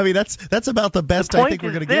 I mean, that's about the best I think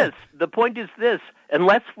we're going to get. The point is this: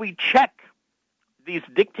 unless we check these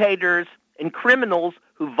dictators and criminals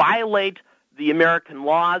who violate the American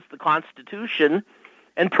laws, the Constitution,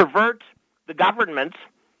 and pervert the government,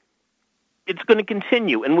 it's going to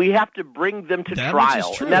continue, and we have to bring them to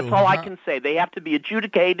trial. And that's all I can say. They have to be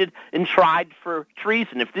adjudicated and tried for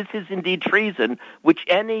treason. If this is indeed treason, which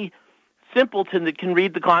any simpleton that can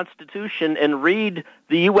read the Constitution and read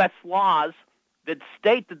the U.S. laws that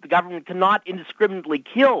state that the government cannot indiscriminately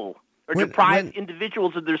kill or deprive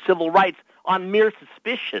individuals of their civil rights on mere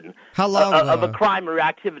suspicion of a crime or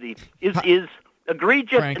activity is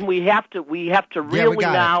egregious, Frank, and we have to really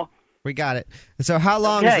now. We got it. So how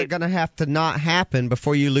long is it going to have to not happen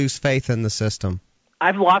before you lose faith in the system?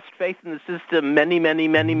 I've lost faith in the system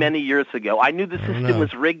many years ago. I knew the system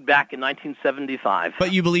was rigged back in 1975.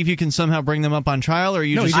 But you believe you can somehow bring them up on trial, or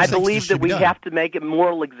I believe that we have to make a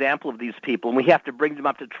moral example of these people, and we have to bring them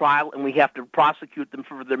up to trial, and we have to prosecute them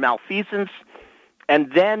for their malfeasance,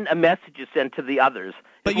 and then a message is sent to the others.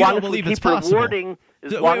 But you don't believe it's possible.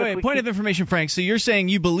 Wait, point of information, Frank. So you're saying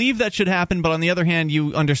you believe that should happen, but on the other hand,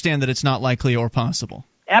 you understand that it's not likely or possible.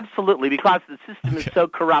 Absolutely, because the system is so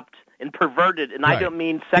corrupt and perverted, and I don't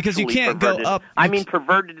mean sexually because you can't perverted. Go up. I mean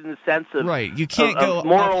perverted in the sense of you can't go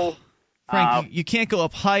moral. Up, Frank, you can't go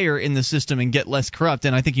up higher in the system and get less corrupt,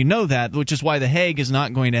 and I think you know that, which is why The Hague is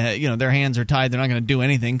not going to, their hands are tied. They're not going to do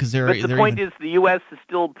anything because they're. But the point is, the U.S. is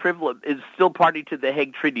still party to the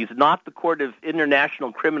Hague Treaties, not the Court of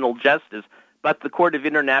International Criminal Justice, but the Court of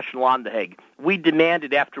International on The Hague. We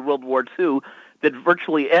demanded after World War II that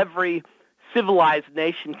virtually every civilized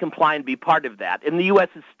nation comply and be part of that, and the U.S.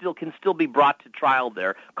 can still be brought to trial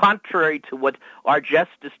there, contrary to what our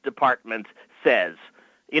Justice Department says.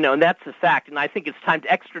 And that's a fact. And I think it's time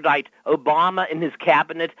to extradite Obama and his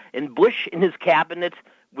cabinet and Bush and his cabinet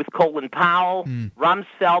with Colin Powell,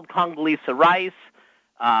 Rumsfeld, Condoleezza Rice,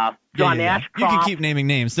 John Ashcroft. You can keep naming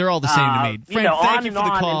names. They're all the same to me. Frank, thank you for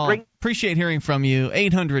the call. Appreciate hearing from you.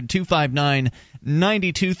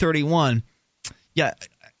 800-259-9231. Yeah,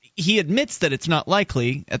 he admits that it's not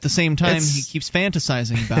likely. At the same time, he keeps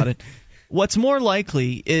fantasizing about it. What's more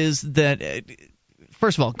likely is that,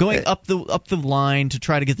 first of all, going up the line to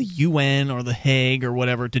try to get the UN or the Hague or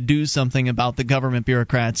whatever to do something about the government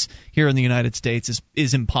bureaucrats here in the United States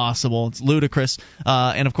is impossible. It's ludicrous.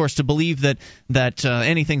 And, of course, to believe that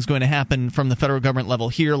anything's going to happen from the federal government level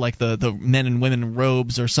here, like the men and women in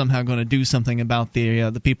robes are somehow going to do something about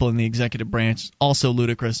the people in the executive branch, also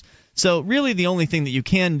ludicrous. So really the only thing that you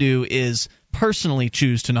can do is personally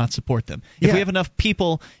choose to not support them. If we have enough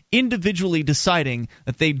people individually deciding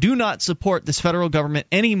that they do not support this federal government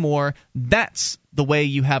anymore, that's the way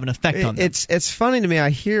you have an effect on them. It's funny to me.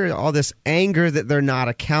 I hear all this anger that they're not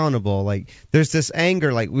accountable. Like there's this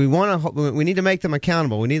anger, like we need to make them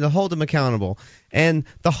accountable. We need to hold them accountable. And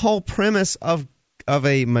the whole premise of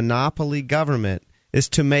a monopoly government is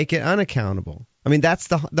to make it unaccountable. I mean, that's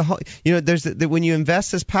the whole. There's when you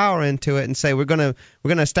invest this power into it and say we're gonna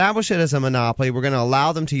establish it as a monopoly, we're gonna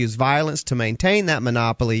allow them to use violence to maintain that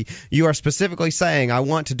monopoly. You are specifically saying I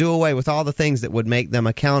want to do away with all the things that would make them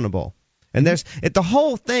accountable. And the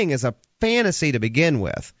whole thing is a fantasy to begin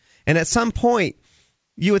with. And at some point,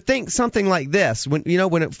 you would think something like this when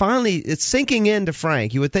it finally it's sinking into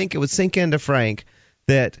Frank. You would think it would sink into Frank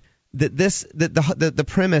that the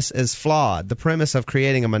premise is flawed. The premise of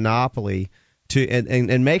creating a monopoly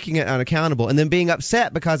and making it unaccountable and then being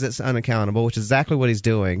upset because it's unaccountable, which is exactly what he's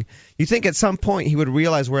doing. You think at some point he would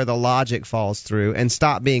realize where the logic falls through and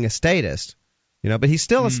stop being a statist, but he's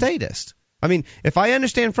still a statist. I mean, if I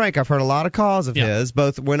understand Frank, I've heard a lot of calls of his,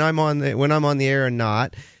 both when I'm on the air and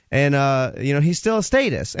not, And he's still a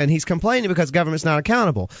statist, and he's complaining because government's not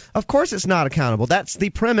accountable. Of course it's not accountable. That's the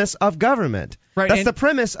premise of government. Right, That's the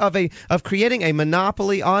premise of creating a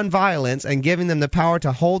monopoly on violence and giving them the power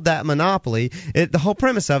to hold that monopoly. The whole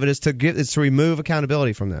premise of it is to remove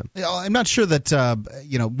accountability from them. I'm not sure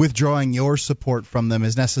that withdrawing your support from them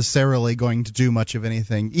is necessarily going to do much of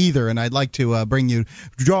anything either. And I'd like to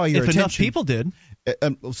draw your attention. If enough people did.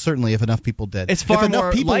 Certainly, if enough people did. It's far if enough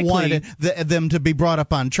more people likely wanted them to be brought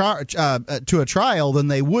up on to a trial than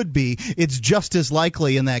they would be. It's just as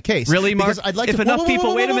likely in that case. Really, Mark? Because I'd like if to, enough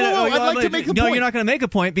people, wait a minute. I'd like to make a point. No, you're not going to make a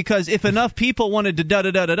point because if enough people wanted to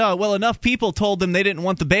da-da-da-da-da, well, enough people told them they didn't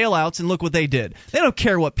want the bailouts, and look what they did. They don't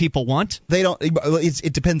care what people want. They don't.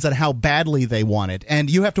 It depends on how badly they want it, and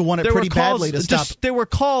you have to want it pretty badly to stop. There were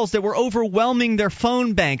calls that were overwhelming their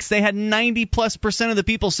phone banks. They had 90+% of the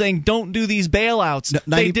people saying, "Don't do these bailouts."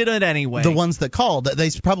 They did it anyway. The ones that called,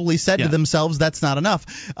 they probably said to themselves, "That's not enough."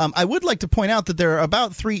 I would like to point out that there are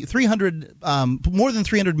about 300, more than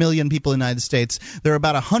 300 million people in the United States. There are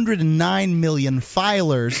about 109 million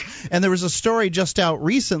filers, and there was a story just out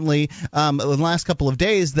recently, in the last couple of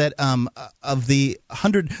days, that of the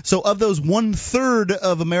 100, so of those 1/3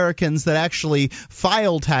 of Americans that actually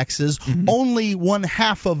file taxes, only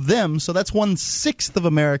 1/2 of them, so that's 1/6 of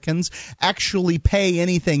Americans, actually pay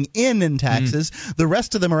anything in taxes. The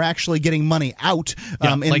rest of them are actually getting money out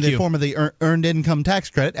in the form of the earned income tax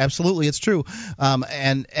credit. Absolutely, it's true.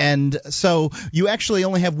 And so you actually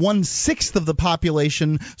only have 1/6 of the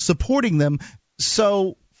population supporting them,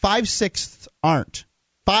 so 5/6 aren't.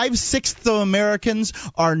 5/6 of Americans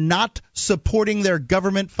are not supporting their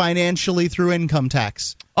government financially through income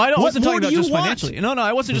tax. I wasn't talking about just financially. No,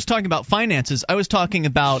 I wasn't just talking about finances. I was talking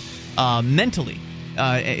about mentally.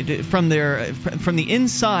 From the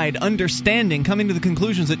inside understanding, coming to the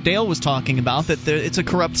conclusions that Dale was talking about, that it's a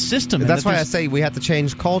corrupt system. That's why I say we have to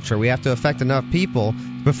change culture. We have to affect enough people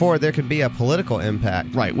before there can be a political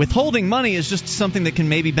impact. Right. Withholding money is just something that can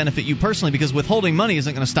maybe benefit you personally, because withholding money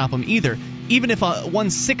isn't going to stop them either. Even if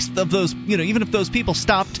 1/6 of those, even if those people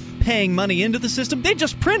stopped paying money into the system, they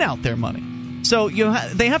just print out their money. So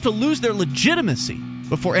they have to lose their legitimacy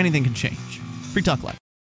before anything can change. Free Talk Live.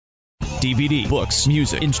 DVD, books,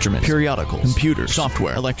 music, instruments, periodicals, computers,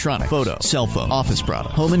 software, electronic, photo, cell phone, office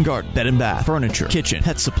product, home and garden, bed and bath, furniture, kitchen,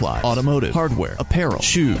 pet supply, automotive, hardware, apparel,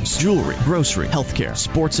 shoes, jewelry, grocery, healthcare,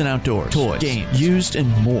 sports and outdoors, toys, games, used,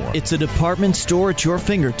 and more. It's a department store at your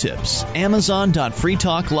fingertips.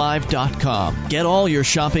 Amazon.freetalklive.com. Get all your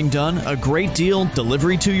shopping done, a great deal,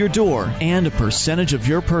 delivery to your door, and a percentage of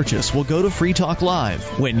your purchase will go to Free Talk Live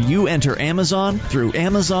when you enter Amazon through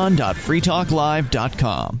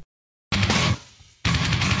Amazon.freetalklive.com.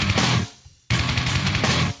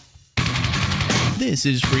 This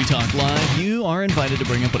is Free Talk Live. You are invited to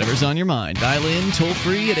bring up whatever's on your mind. Dial in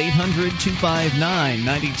toll-free at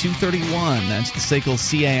 800-259-9231. That's the SACL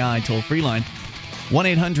CAI toll-free line.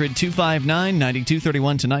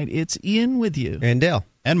 1-800-259-9231. Tonight, it's Ian with you. And Dale.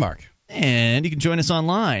 And Mark. And you can join us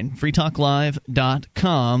online,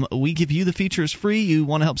 freetalklive.com. We give you the features free. You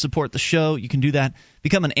want to help support the show, you can do that.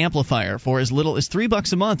 Become an amplifier for as little as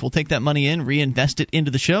 $3 a month. We'll take that money in, reinvest it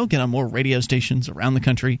into the show, get on more radio stations around the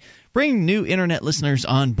country, bring new internet listeners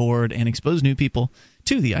on board, and expose new people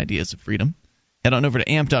to the ideas of freedom. Head on over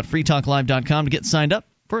to amp.freetalklive.com to get signed up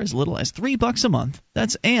for as little as $3 a month.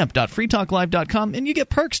 That's amp.freetalklive.com, and you get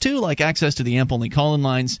perks too, like access to the AMP-only call-in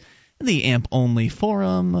lines, the AMP-only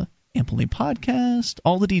forum, AMP-only podcast,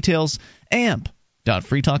 all the details,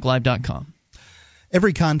 amp.freetalklive.com.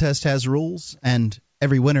 Every contest has rules, and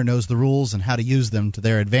every winner knows the rules and how to use them to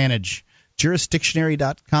their advantage.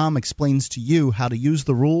 Jurisdictionary.com explains to you how to use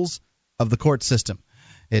the rules of the court system.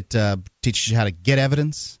 It teaches you how to get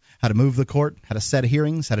evidence, how to move the court, how to set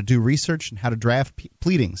hearings, how to do research, and how to draft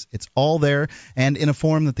pleadings. It's all there and in a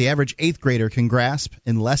form that the average 8th grader can grasp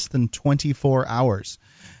in less than 24 hours.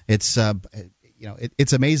 It's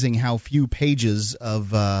it's amazing how few pages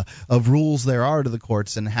of rules there are to the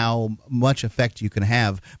courts and how much effect you can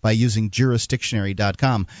have by using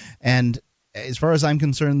jurisdictionary.com. And as far as I'm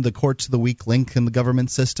concerned, the court's the weak link in the government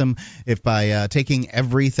system. If by taking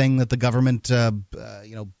everything that the government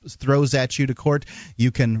throws at you to court, you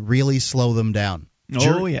can really slow them down.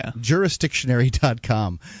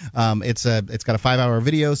 Jurisdictionary.com. It's got a 5-hour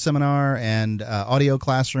video seminar and audio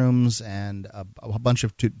classrooms and a bunch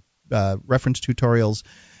of reference tutorials.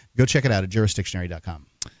 Go check it out at jurisdictionary.com.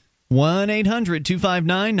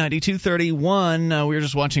 1-800-259-9231. We were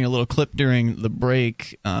just watching a little clip during the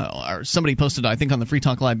break. Somebody posted, I think on the Free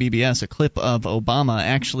Talk Live BBS, a clip of Obama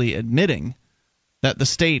actually admitting that the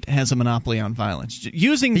state has a monopoly on violence.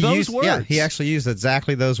 Using those words. Yeah, he actually used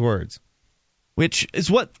exactly those words. which is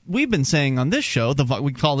what we've been saying on this show.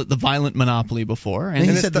 We called it the violent monopoly before. And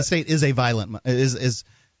he said the state is a violent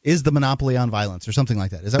is the monopoly on violence or something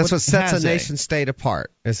like that. Is that what sets a nation state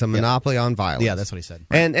apart? Is a monopoly on violence. Yeah, that's what he said.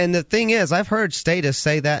 Right. And the thing is, I've heard statists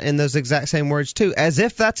say that in those exact same words too, as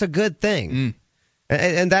if that's a good thing.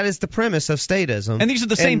 And that is the premise of statism. And these are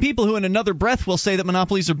the same people who in another breath will say that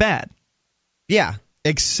monopolies are bad. Yeah.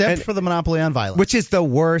 Except for the monopoly on violence. Which is the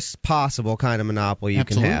worst possible kind of monopoly you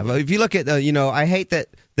can have. If you look at, I hate that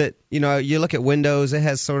you look at Windows, it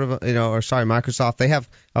has sort of, Microsoft, they have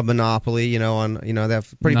a monopoly, they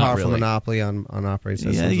have a pretty powerful monopoly on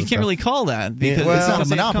operating systems. Yeah, you can't really call that. Because it's not a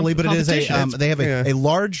monopoly, but it is they have a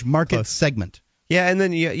large market segment. Yeah, and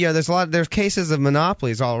then there's cases of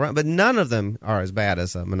monopolies all around, but none of them are as bad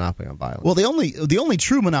as a monopoly on violence. Well, the only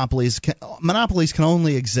true monopolies can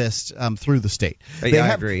only exist through the state. I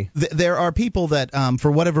agree. There are people that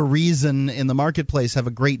for whatever reason in the marketplace have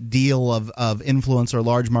a great deal of influence or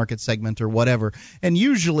large market segment or whatever, and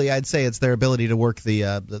usually I'd say it's their ability to work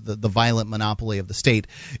the violent monopoly of the state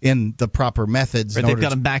in the proper methods. Right, they've got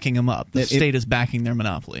them backing them up. The state is backing their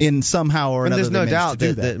monopoly in somehow or another. There's no doubt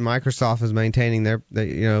that Microsoft is maintaining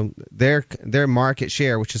their market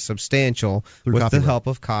share, which is substantial, with the help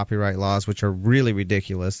of copyright laws, which are really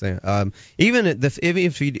ridiculous. Even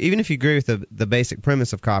if you agree with the basic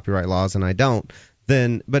premise of copyright laws, and I don't,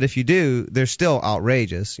 but if you do, they're still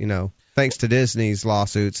outrageous. Thanks to Disney's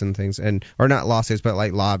lawsuits and things, or not lawsuits, but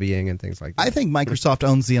like lobbying and things like that. I think Microsoft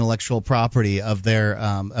owns the intellectual property of their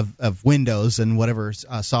of Windows and whatever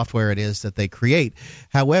software it is that they create.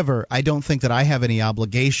 However, I don't think that I have any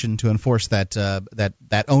obligation to enforce that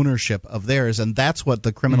ownership of theirs, and that's what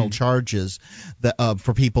the criminal charge is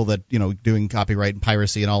for people that doing copyright and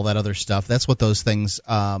piracy and all that other stuff. That's what those things.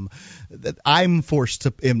 That I'm forced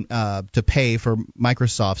to pay for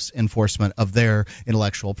Microsoft's enforcement of their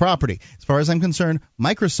intellectual property. As far as I'm concerned,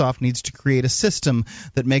 Microsoft needs to create a system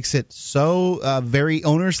that makes it so very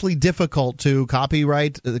onerously difficult to copy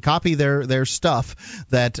their stuff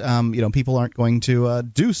that people aren't going to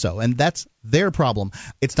do so, and that's their problem.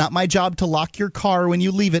 It's not my job to lock your car when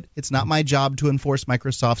you leave it. It's not my job to enforce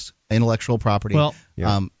Microsoft's intellectual property. Well,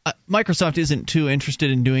 Microsoft isn't too interested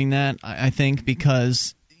in doing that, I think,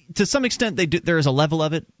 because to some extent there is a level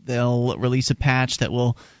of it. They'll release a patch that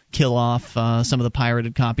will kill off some of the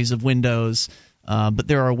pirated copies of Windows, but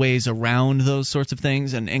there are ways around those sorts of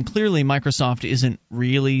things, and clearly Microsoft isn't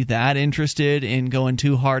really that interested in going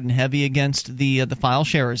too hard and heavy against the file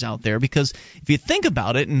sharers out there, because if you think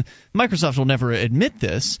about it, and Microsoft will never admit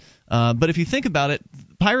this, but if you think about it,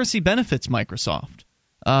 piracy benefits Microsoft.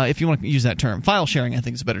 If you want to use that term. File sharing, I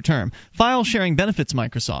think, is a better term. File sharing benefits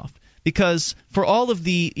Microsoft, because for all of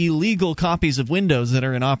the illegal copies of Windows that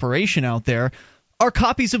are in operation out there, are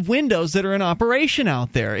copies of Windows that are in operation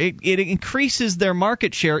out there. It increases their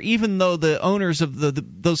market share, even though the owners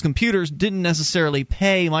of those computers didn't necessarily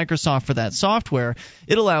pay Microsoft for that software.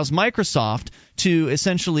 It allows Microsoft to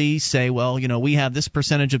essentially say, well, we have this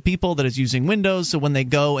percentage of people that is using Windows, so when they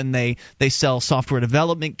go and they sell software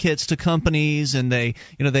development kits to companies, and they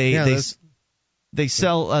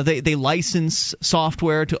license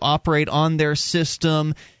software to operate on their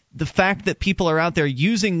system. The fact that people are out there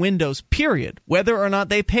using Windows, period, whether or not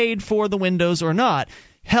they paid for the Windows or not,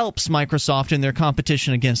 helps Microsoft in their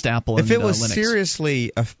competition against Apple and Linux. If it was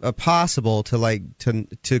seriously possible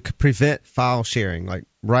to prevent file sharing, like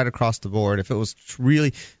right across the board, if it was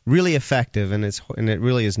really, really effective, and it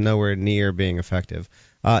really is nowhere near being effective.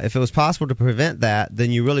 If it was possible to prevent that,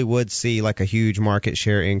 then you really would see like a huge market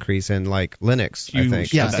share increase in like Linux. I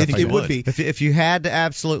think. Yeah, it would be. If you had to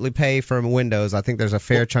absolutely pay for Windows, I think there's a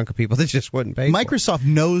fair chunk of people that just wouldn't pay. Microsoft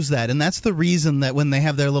knows that, and that's the reason that when they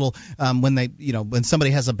have their little when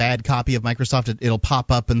somebody has a bad copy of Microsoft, it'll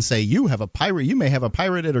pop up and say you may have a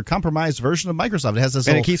pirated or compromised version of Microsoft. It has this,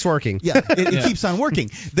 and it keeps working. Yeah, it keeps on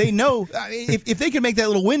working. They know if they can make that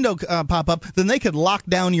little window pop up, then they could lock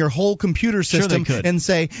down your whole computer system and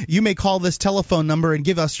say, you may call this telephone number and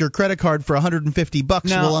give us your credit card for $150.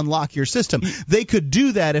 We'll unlock your system. They could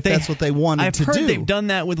do that if that's what they wanted to do. I've heard they've done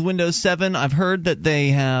that with Windows 7. I've heard that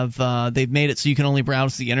they've made it so you can only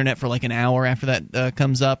browse the internet for like an hour after that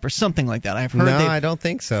comes up or something like that. I've heard. No, I don't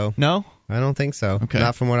think so. No, I don't think so. Okay.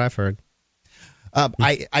 Not from what I've heard.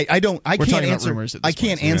 I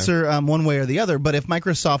can't answer one way or the other. But if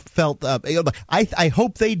Microsoft felt, I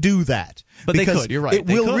hope they do that. But they could. You're right. It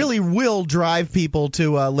really will drive people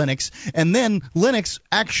to Linux, and then Linux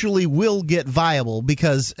actually will get viable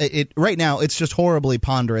because right now it's just horribly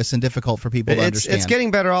ponderous and difficult for people to understand. It's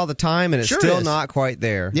getting better all the time, and it's still not quite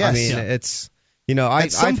there. Yes. I mean, it's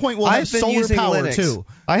at some point we'll have solar power Linux too.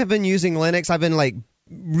 I have been using Linux. I've been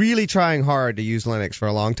really trying hard to use Linux for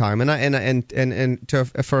a long time, for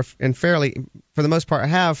the most part I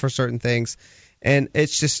have for certain things, and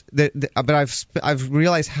it's just but I've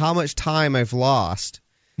realized how much time I've lost.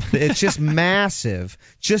 It's just massive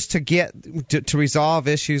just to get to resolve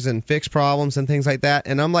issues and fix problems and things like that,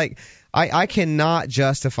 and I'm like I cannot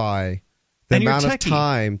justify the amount of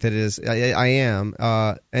time that I am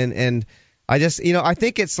and I just, I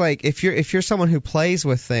think it's like if you're someone who plays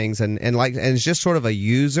with things and is just sort of a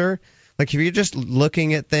user, like if you're just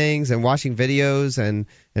looking at things and watching videos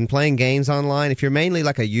and playing games online, if you're mainly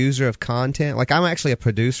like a user of content, like I'm actually a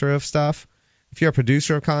producer of stuff. If you're a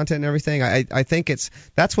producer of content and everything, I think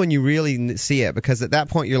that's when you really see it, because at that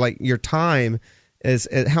point you're like, your time is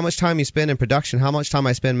how much time you spend in production, how much time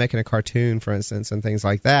I spend making a cartoon, for instance, and things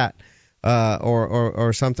like that.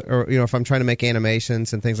 Or something, or if I'm trying to make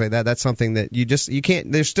animations and things like that, that's something that you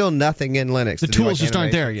can't. There's still nothing in Linux. The tools just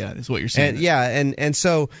aren't there yet, is what you're saying. And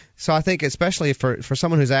so I think especially for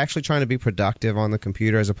someone who's actually trying to be productive on the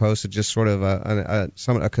computer, as opposed to just sort of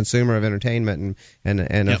a consumer of entertainment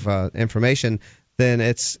and of information, then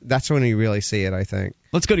that's when you really see it, I think.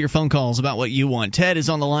 Let's go to your phone calls about what you want. Ted is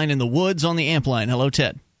on the line in the woods on the amp line. Hello,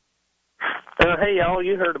 Ted. Hey, y'all,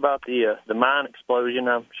 you heard about the mine explosion,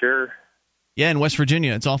 I'm sure. Yeah, in West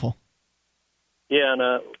Virginia, it's awful. Yeah, and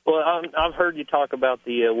I've heard you talk about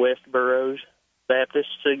the West Burroughs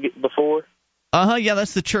Baptists before. Yeah,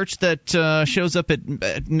 that's the church that shows up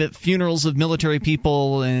at funerals of military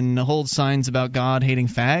people and holds signs about God hating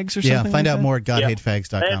fags or something. Yeah, find like out that? more at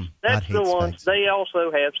GodHatesFags.com. That's the ones. Fags. They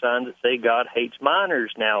also have signs that say God hates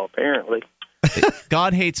miners now, apparently.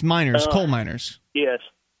 God hates miners, coal miners. Yes.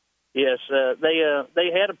 They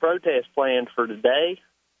had a protest planned for today.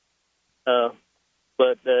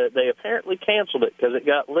 But they apparently canceled it because it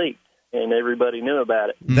got leaked, and everybody knew about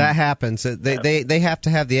it. That happens. They have to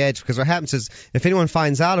have the edge, because what happens is if anyone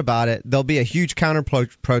finds out about it, there'll be a huge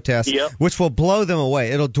protest, which will blow them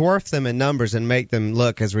away. It'll dwarf them in numbers and make them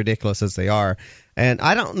look as ridiculous as they are. And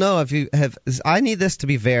I don't know if you have. I need this to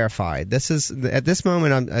be verified. This is at this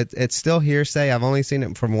moment. It's still hearsay. I've only seen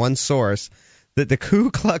it from one source, that the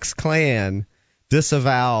Ku Klux Klan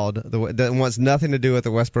disavowed that wants nothing to do with the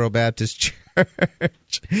Westboro Baptist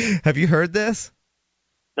Church. Have you heard this?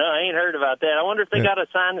 No, I ain't heard about that. I wonder if they got a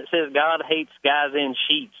sign that says God hates guys in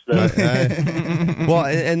sheets, though. Well,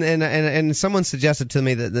 and someone suggested to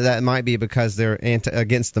me that might be because they're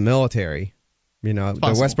against the military. The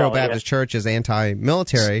Westboro Baptist Church is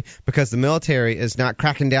anti-military because the military is not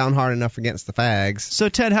cracking down hard enough against the fags. So,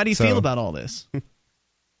 Ted, how do you feel about all this?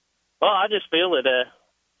 Well, I just feel that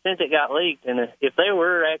since it got leaked, and if they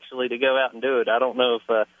were actually to go out and do it, I don't know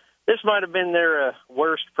if this might have been their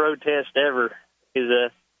worst protest ever. Because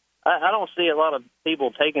I don't see a lot of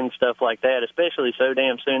people taking stuff like that, especially so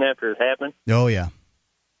damn soon after it happened. Oh yeah,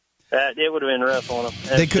 it would have been rough on them.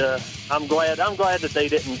 I'm glad that they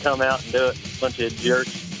didn't come out and do it. Bunch of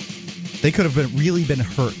jerks. They could have really been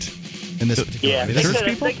hurt in this particular. Yeah, church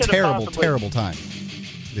people. Terrible time.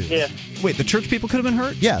 Yeah. Wait, the church people could have been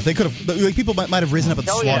hurt? Yeah, they could have. People might have risen up and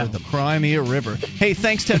slaughtered them. Cry me a river. Hey,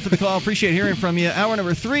 thanks, Ted, for the call. Appreciate hearing from you. Hour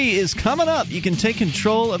number 3 is coming up. You can take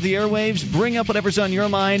control of the airwaves, bring up whatever's on your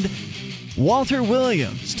mind. Walter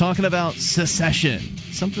Williams talking about secession,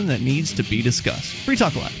 something that needs to be discussed. Free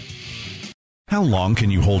Talk Live. How long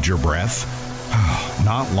can you hold your breath?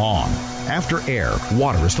 Not long. After air,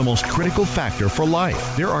 water is the most critical factor for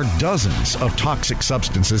life. There are dozens of toxic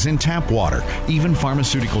substances in tap water, even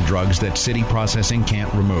pharmaceutical drugs that city processing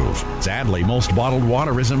can't remove. Sadly, most bottled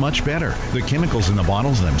water isn't much better. The chemicals in the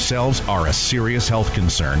bottles themselves are a serious health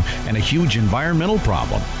concern and a huge environmental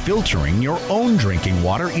problem. Filtering your own drinking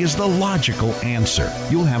water is the logical answer.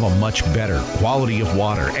 You'll have a much better quality of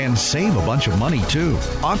water and save a bunch of money, too.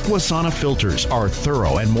 Aquasana filters are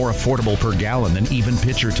thorough and more affordable per gallon than even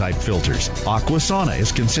pitcher-type filters. Aquasana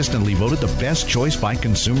is consistently voted the best choice by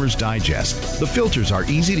Consumers Digest. The filters are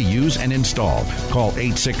easy to use and install. Call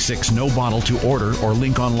 866-NO-BOTTLE to order or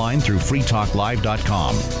link online through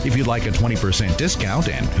freetalklive.com. If you'd like a 20% discount,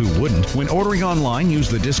 and who wouldn't, when ordering online, use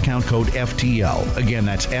the discount code FTL. Again,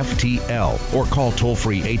 that's FTL. Or call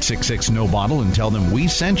toll-free 866-NO-BOTTLE and tell them we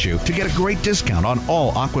sent you to get a great discount on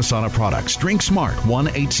all Aquasana products. Drink smart.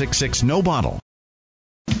 1-866-NO-BOTTLE.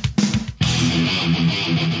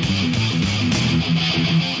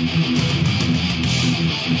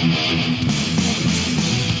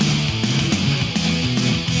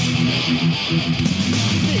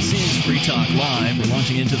 This is Free Talk Live. We're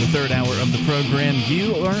launching into the third hour of the program.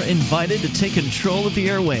 You are invited to take control of the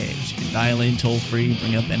airwaves. You can dial in toll-free,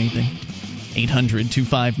 bring up anything.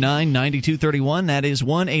 800-259-9231. That is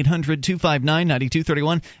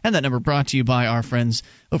 1-800-259-9231. And that number brought to you by our friends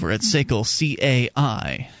over at SACL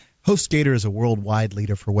CAI. HostGator is a worldwide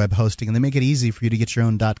leader for web hosting, and they make it easy for you to get your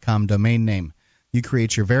own .com domain name. You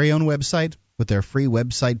create your very own website with their free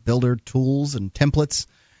website builder tools and templates.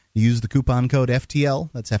 You use the coupon code FTL,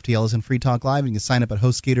 that's FTL as in Free Talk Live, and you can sign up at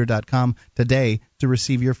HostGator.com today to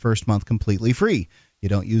receive your first month completely free. You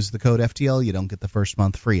don't use the code FTL, you don't get the first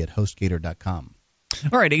month free at HostGator.com.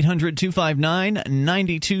 All right,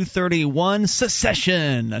 800-259-9231,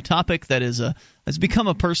 secession, a topic that has become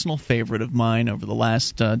a personal favorite of mine over the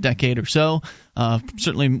last decade or so,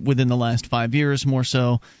 certainly within the last 5 years more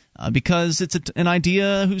so, because it's an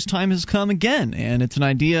idea whose time has come again, and it's an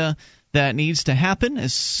idea that needs to happen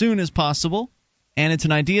as soon as possible, and it's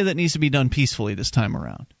an idea that needs to be done peacefully this time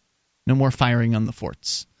around. No more firing on the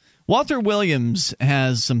forts. Walter Williams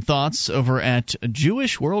has some thoughts over at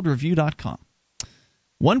JewishWorldReview.com.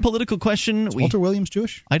 One political question. Is Walter Williams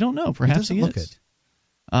Jewish? I don't know. Perhaps he look is.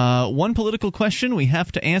 One political question we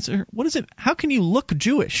have to answer. What is it? How can you look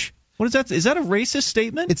Jewish? What is that? Is that a racist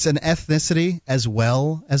statement? It's an ethnicity as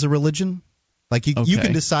well as a religion. Like you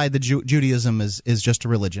can decide that Judaism is just a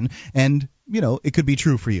religion, and it could be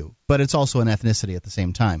true for you, but it's also an ethnicity at the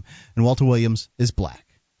same time. And Walter Williams is black.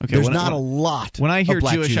 Okay, there's not a lot. When I hear of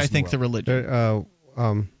black Jewish, Jews I think the religion.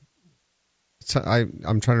 I'm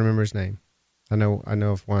trying to remember his name. I know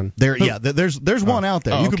of one. There's one out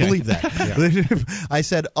there. You can believe that. I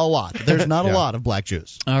said a lot. There's not a lot of black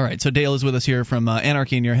Jews. All right. So Dale is with us here from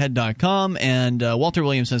anarchyinyourhead.com, and Walter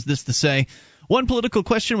Williams has this to say. One political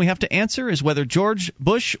question we have to answer is whether George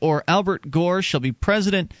Bush or Albert Gore shall be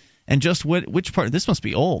president, and just which part. This must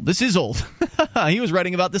be old. This is old. He was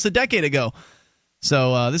writing about this a decade ago.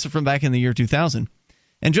 So this is from back in the year 2000.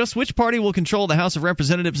 And just which party will control the House of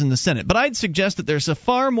Representatives and the Senate. But I'd suggest that there's a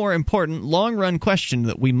far more important long-run question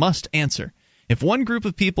that we must answer. If one group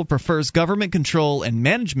of people prefers government control and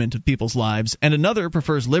management of people's lives, and another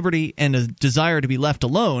prefers liberty and a desire to be left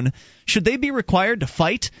alone, should they be required to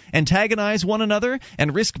fight, antagonize one another,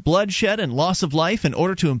 and risk bloodshed and loss of life in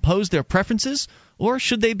order to impose their preferences? Or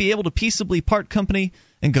should they be able to peaceably part company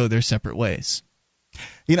and go their separate ways?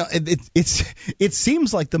 It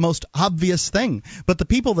seems like the most obvious thing, but the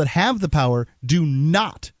people that have the power do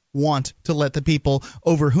not want to let the people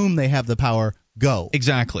over whom they have the power go.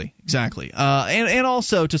 Exactly. And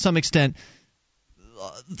also, to some extent,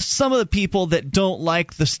 some of the people that don't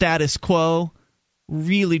like the status quo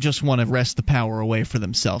really just want to wrest the power away for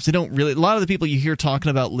themselves. They don't really. A lot of the people you hear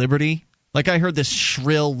talking about liberty. Like I heard this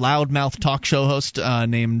shrill, loudmouth talk show host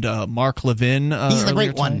named Mark Levin. He's the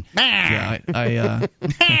great one. Yeah,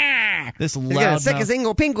 this loud. He's gonna stick his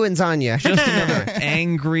Ingo penguins on you. Just another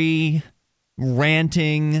angry,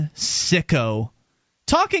 ranting sicko.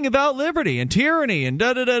 Talking about liberty and tyranny and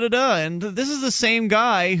da-da-da-da-da. And this is the same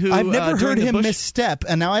guy who... I've never heard him misstep,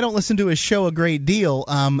 and now I don't listen to his show a great deal.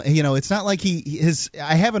 It's not like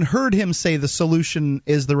I haven't heard him say the solution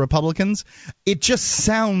is the Republicans. It just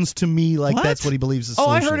sounds to me like that's what he believes the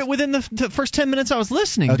solution is. I heard it within the first 10 minutes I was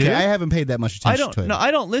listening, dude. I haven't paid that much attention to it. No,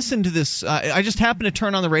 I don't listen to this. I just happened to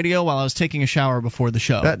turn on the radio while I was taking a shower before the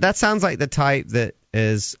show. That sounds like the type that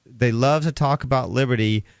is... They love to talk about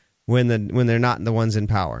liberty when they're not the ones in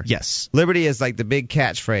power. Yes. Liberty is like the big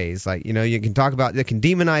catchphrase. Like, you can talk about, they can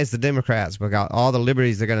demonize the Democrats about all the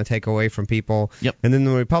liberties they're going to take away from people. Yep. And then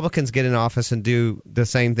the Republicans get in office and do the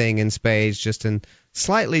same thing in spades, just in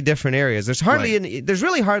slightly different areas. There's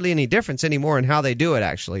really hardly any difference anymore in how they do it,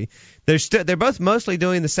 actually. They're both mostly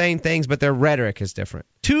doing the same things, but their rhetoric is different.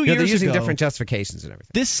 2 years they're using ago, different justifications and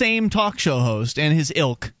everything. This same talk show host and his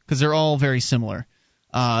ilk, because they're all very similar,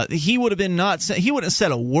 he would have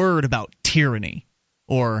said a word about tyranny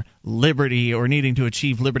or liberty or needing to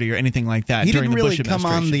achieve liberty or anything like that during the Bush administration. He didn't really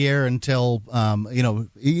come on the air until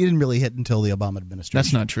he didn't really hit until the Obama administration.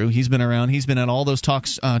 That's not true. He's been around. He's been at all those talk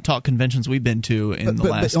conventions we've been to in the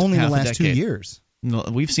last but only half in the last a decade. 2 years. No,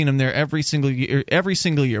 we've seen him there every single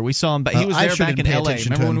year. We saw him. He was there back in L.A.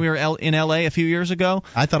 Remember when we were in L.A. a few years ago?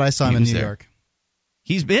 I thought I saw him in New York.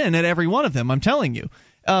 He's been at every one of them, I'm telling you.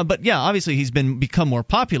 But yeah, obviously he's become more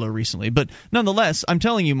popular recently. But nonetheless, I'm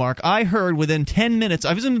telling you, Mark, I heard within 10 minutes.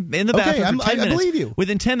 I was in the bathroom for 10 minutes. I believe you.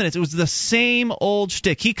 Within 10 minutes, it was the same old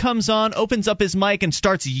shtick. He comes on, opens up his mic, and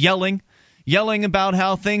starts yelling about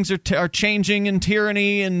how things are changing and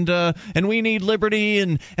tyranny and we need liberty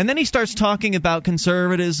and then he starts talking about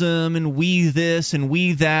conservatism and we this and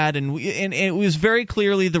we that and it was very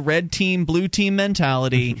clearly the red team blue team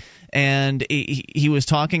mentality. And he was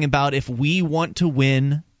talking about if we want to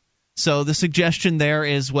win. So the suggestion there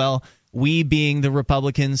is, well, we being the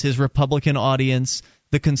Republicans, his Republican audience,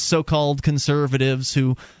 the so-called conservatives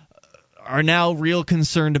who are now real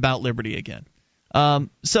concerned about liberty again.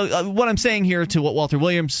 So what I'm saying here to what Walter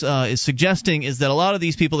Williams is suggesting is that a lot of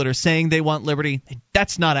these people that are saying they want liberty,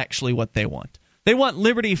 that's not actually what they want. They want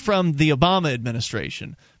liberty from the Obama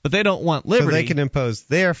administration, but they don't want liberty. So they can impose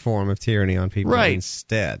their form of tyranny on people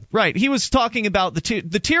instead. Right. He was talking about the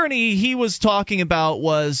tyranny he was talking about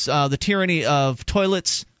was the tyranny of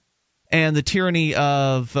toilets and the tyranny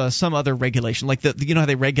of some other regulation, like how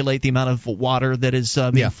they regulate the amount of water that is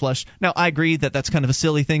being flushed. Now, I agree that that's kind of a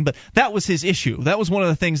silly thing, but that was his issue. That was one of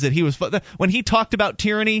the things that he was when he talked about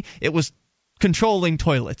tyranny. It was controlling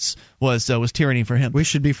toilets was tyranny for him. We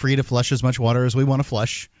should be free to flush as much water as we want to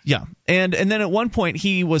flush. Yeah, and then at one point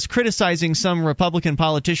he was criticizing some Republican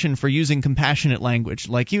politician for using compassionate language,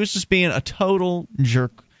 like he was just being a total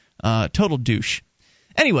jerk, total douche.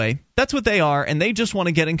 Anyway, that's what they are, and they just want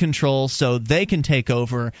to get in control so they can take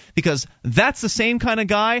over, because that's the same kind of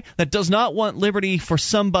guy that does not want liberty for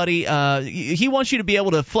somebody. He wants you to be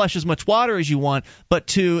able to flush as much water as you want, but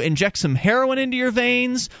to inject some heroin into your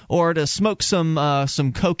veins or to smoke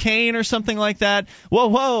some cocaine or something like that.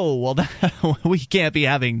 Whoa, well, we can't be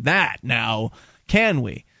having that now, can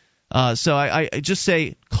we? So I just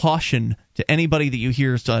say caution to anybody that you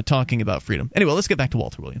hear talking about freedom. Anyway, let's get back to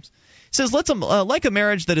Walter Williams. He says, like a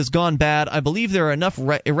marriage that has gone bad, I believe there are enough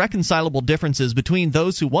irreconcilable differences between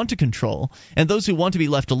those who want to control and those who want to be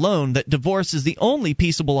left alone that divorce is the only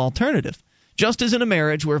peaceable alternative. Just as in a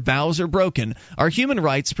marriage where vows are broken, our human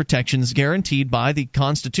rights protections guaranteed by the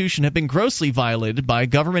Constitution have been grossly violated by a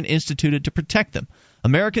government instituted to protect them.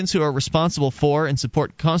 Americans who are responsible for and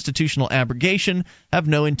support constitutional abrogation have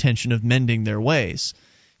no intention of mending their ways.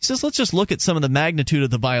 He says, let's just look at some of the magnitude of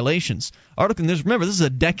the violations. Remember, this is a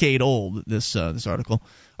decade old, this article.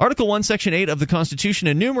 Article 1, Section 8 of the Constitution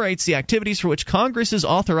enumerates the activities for which Congress is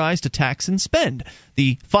authorized to tax and spend.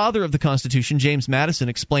 The father of the Constitution, James Madison,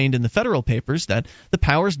 explained in the Federal Papers that the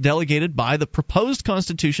powers delegated by the proposed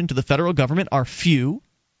Constitution to the federal government are few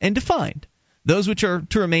and defined. Those which are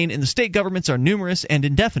to remain in the state governments are numerous and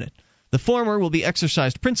indefinite. The former will be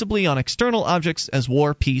exercised principally on external objects as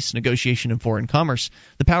war, peace, negotiation, and foreign commerce.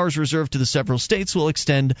 The powers reserved to the several states will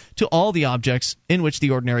extend to all the objects in which the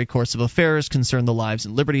ordinary course of affairs concern the lives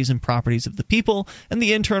and liberties and properties of the people and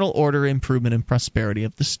the internal order, improvement, and prosperity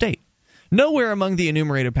of the state. Nowhere among the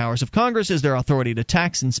enumerated powers of Congress is there authority to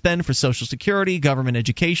tax and spend for Social Security, government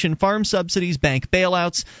education, farm subsidies, bank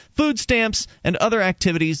bailouts, food stamps, and other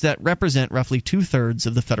activities that represent roughly two-thirds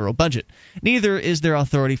of the federal budget. Neither is there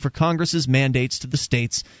authority for Congress's mandates to the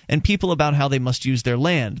states and people about how they must use their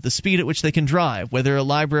land, the speed at which they can drive, whether a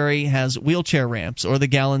library has wheelchair ramps, or the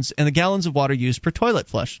gallons of water used per toilet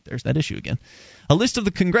flush. There's that issue again. A list of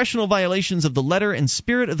the congressional violations of the letter and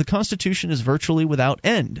spirit of the Constitution is virtually without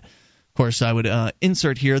end. Of course, I would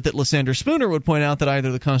insert here that Lysander Spooner would point out that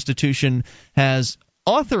either the Constitution has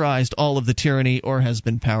authorized all of the tyranny or has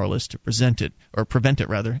been powerless to prevent it.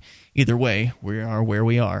 Either way, we are where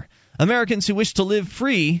we are. Americans who wish to live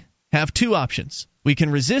free have two options. We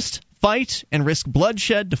can resist, fight, and risk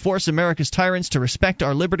bloodshed to force America's tyrants to respect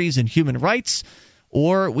our liberties and human rights,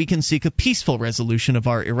 or we can seek a peaceful resolution of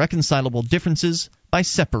our irreconcilable differences by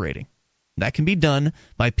separating. That can be done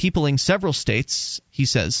by peopling several states, he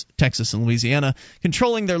says, Texas and Louisiana,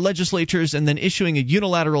 controlling their legislatures and then issuing a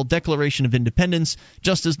unilateral Declaration of Independence,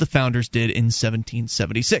 just as the founders did in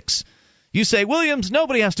 1776. You say, Williams,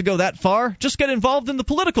 nobody has to go that far. Just get involved in the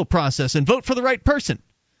political process and vote for the right person.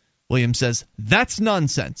 Williams says, that's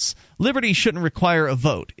nonsense. Liberty shouldn't require a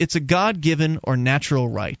vote. It's a God-given or natural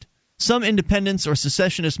right. Some independence or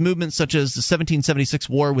secessionist movements, such as the 1776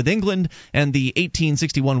 war with England and the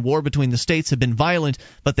 1861 war between the states, have been violent,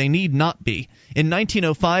 but they need not be. In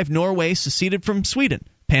 1905, Norway seceded from Sweden.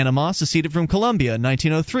 Panama seceded from Colombia in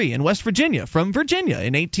 1903, and West Virginia from Virginia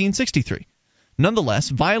in 1863. Nonetheless,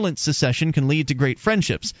 violent secession can lead to great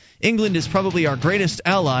friendships. England is probably our greatest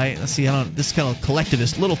ally. This is kind of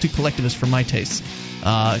collectivist, a little too collectivist for my tastes.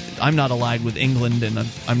 I'm not allied with England, and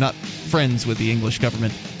I'm not friends with the English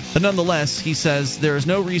government. But nonetheless, he says there is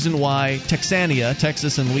no reason why Texania,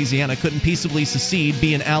 Texas and Louisiana, couldn't peaceably secede,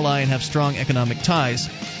 be an ally, and have strong economic ties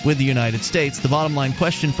with the United States. The bottom line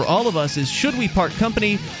question for all of us is, should we part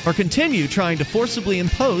company or continue trying to forcibly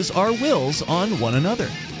impose our wills on one another?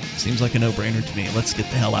 Seems like a no-brainer to me. Let's get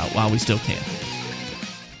the hell out while we still can.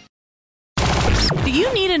 Do Do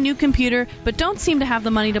you need a new computer but don't seem to have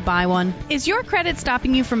the money to buy one? Is your credit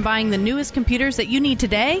stopping you from buying the newest computers that you need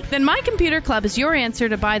today? Then My Computer Club is your answer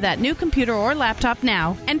to buy that new computer or laptop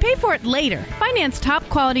now and pay for it later. Finance top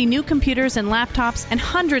quality new computers and laptops and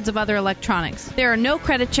hundreds of other electronics. There are no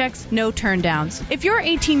credit checks, no turndowns. If you're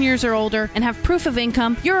 18 years or older and have proof of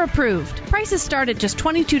income, you're approved. Prices start at just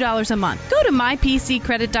 $22 a month. Go to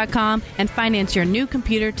mypccredit.com and finance your new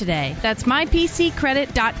computer today. That's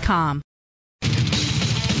mypccredit.com.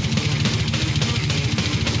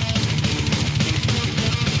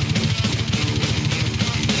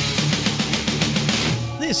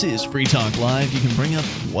 This is Free Talk Live. You can bring up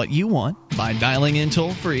what you want by dialing in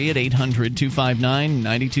toll-free at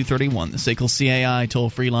 800-259-9231. The SACL CAI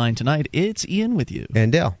toll-free line tonight. It's Ian with you.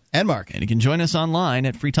 And Dale. And Mark. And you can join us online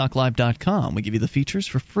at freetalklive.com. We give you the features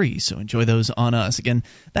for free, so enjoy those on us. Again,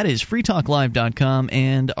 that is freetalklive.com,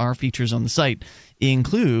 and our features on the site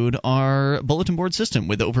include our bulletin board system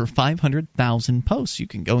with over 500,000 posts. You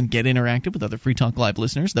can go and get interactive with other Free Talk Live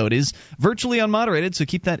listeners, though it is virtually unmoderated, so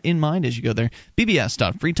keep that in mind as you go there.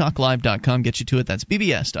 bbs.freetalklive.com gets you to it. That's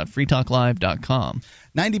bbs.freetalklive.com.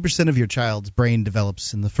 90% of your child's brain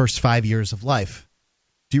develops in the first 5 years of life.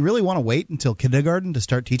 Do you really want to wait until kindergarten to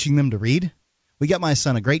start teaching them to read? We got my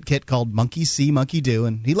son a great kit called Monkey See, Monkey Do,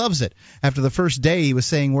 and he loves it. After the first day, he was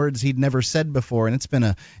saying words he'd never said before, and it's been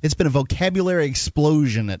a vocabulary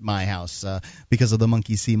explosion at my house because of the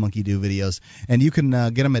Monkey See, Monkey Do videos. And you can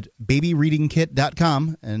get them at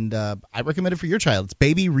babyreadingkit.com, and I recommend it for your child. It's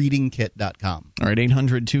babyreadingkit.com. All right,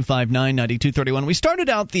 800-259-9231. We started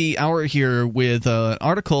out the hour here with an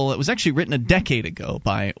article that was actually written a decade ago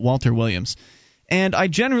by Walter Williams. And I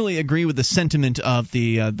generally agree with the sentiment of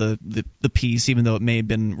the piece, even though it may have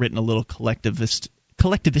been written a little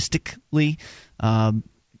collectivistically,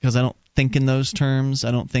 because I don't think in those terms.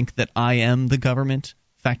 I don't think that I am the government.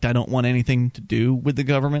 In fact, I don't want anything to do with the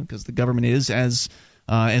government, because the government is, as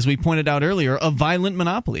we pointed out earlier, a violent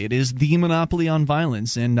monopoly. It is the monopoly on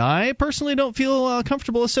violence, and I personally don't feel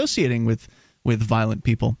comfortable associating with violent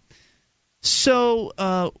people. So,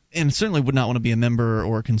 and certainly would not want to be a member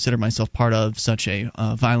or consider myself part of such a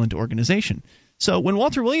violent organization. So when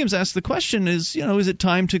Walter Williams asked the question, is it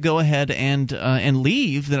time to go ahead and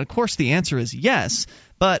leave? Then of course the answer is yes.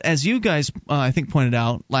 But as you guys I think pointed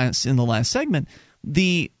out in the last segment,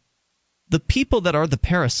 the people that are the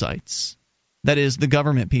parasites, that is the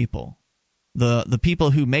government people, the people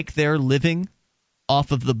who make their living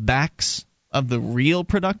off of the backs of the real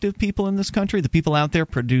productive people in this country, the people out there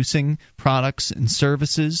producing products and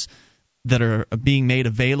services that are being made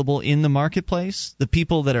available in the marketplace, the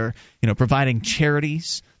people that are providing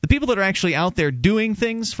charities, the people that are actually out there doing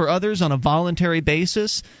things for others on a voluntary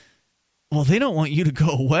basis, well, they don't want you to go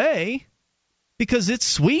away, because it's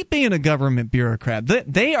sweet being a government bureaucrat.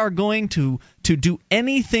 They are going to do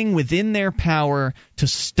anything within their power to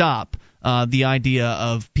stop the idea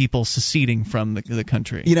of people seceding from the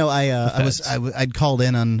country. I'd called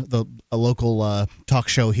in on a local talk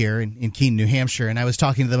show here in Keene, New Hampshire, and I was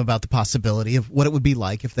talking to them about the possibility of what it would be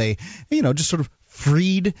like if they, just sort of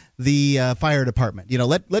freed the fire department.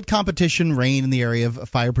 Let competition reign in the area of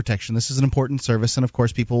fire protection. This is an important service, and of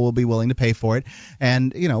course people will be willing to pay for it.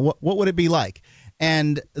 And what would it be like?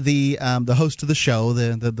 And the host of the show,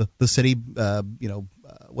 the city,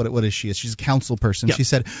 what is she? She's a council person. Yep. She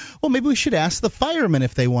said, well, maybe we should ask the firemen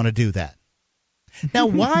if they want to do that. Now,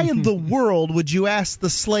 why in the world would you ask the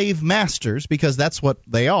slave masters? Because that's what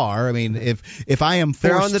they are. I mean, if I am forced,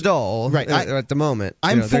 they're on the dole, right? At the moment,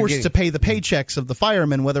 I'm forced to pay the paychecks of the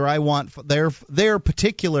firemen, whether I want their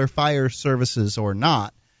particular fire services or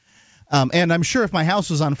not. And I'm sure if my house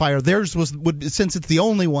was on fire, theirs would, since it's the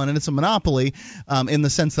only one and it's a monopoly, in the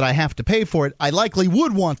sense that I have to pay for it, I likely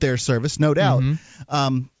would want their service, no doubt.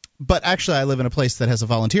 Mm-hmm. But actually, I live in a place that has a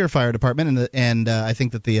volunteer fire department, and I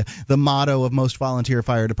think that the motto of most volunteer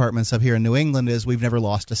fire departments up here in New England is "We've never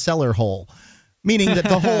lost a cellar hole," meaning that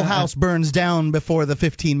the whole house burns down before the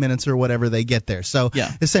 15 minutes or whatever they get there. So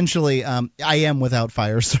essentially, I am without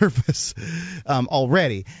fire service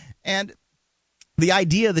already, and the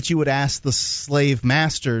idea that you would ask the slave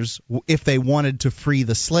masters if they wanted to free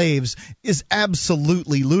the slaves is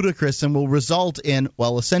absolutely ludicrous and will result in,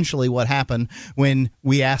 well, essentially what happened when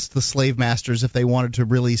we asked the slave masters if they wanted to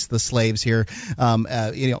release the slaves here on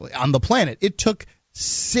the planet. It took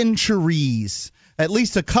centuries, at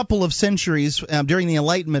least a couple of centuries during the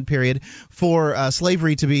Enlightenment period, for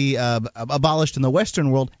slavery to be abolished in the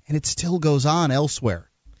Western world, and it still goes on elsewhere.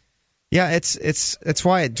 Yeah, it's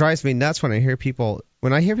why it drives me nuts when I hear people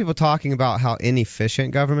talking about how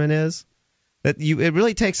inefficient government is. that it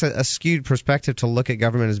really takes a skewed perspective to look at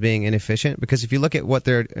government as being inefficient, because if you look at what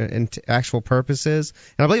their actual purpose is,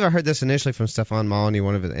 and I believe I heard this initially from Stefan Molyneux,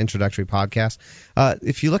 one of his introductory podcasts,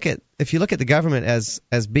 if you look at the government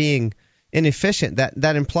as being inefficient,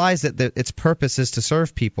 that implies that its purpose is to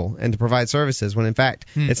serve people and to provide services, when in fact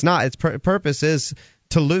it's not. Its purpose is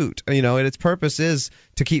to loot, and its purpose is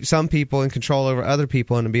to keep some people in control over other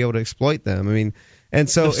people and to be able to exploit them. I mean, and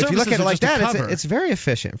so if you look at it like that, it's very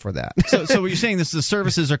efficient for that. So what you're saying is the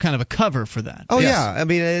services are kind of a cover for that. Oh yes. Yeah, I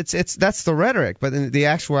mean that's the rhetoric, but the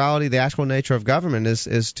actuality, the actual nature of government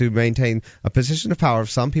is to maintain a position of power of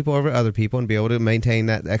some people over other people and be able to maintain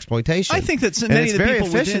that exploitation. I think that many of the people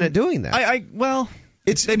very efficient at doing that.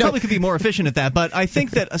 They probably could be more efficient at that, but I think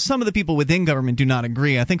that some of the people within government do not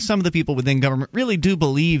agree. I think some of the people within government really do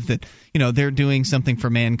believe that they're doing something for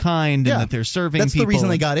mankind and that they're serving That's people. That's the reason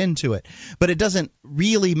they got into it. But it doesn't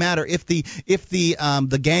really matter if the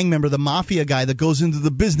gang member, the mafia guy that goes into the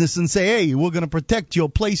business and say, hey, we're going to protect your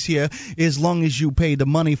place here as long as you pay the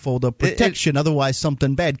money for the protection. Otherwise,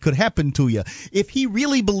 something bad could happen to you. If he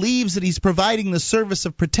really believes that he's providing the service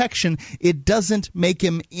of protection, it doesn't make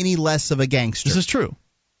him any less of a gangster. This is true.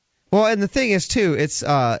 Well, and the thing is too, it's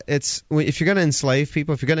if you're going to enslave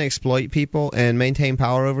people, if you're going to exploit people and maintain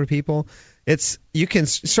power over people, you can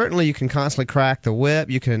constantly crack the whip,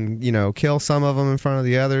 you can kill some of them in front of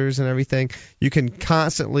the others and everything. You can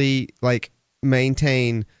constantly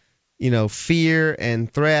maintain fear and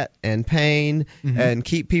threat and pain and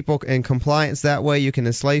keep people in compliance that way. You can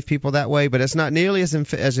enslave people that way, but it's not nearly as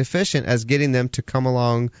efficient as getting them to come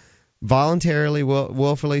along voluntarily,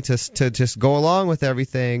 willfully, to just go along with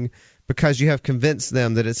everything because you have convinced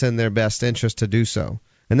them that it's in their best interest to do so.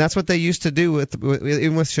 And that's what they used to do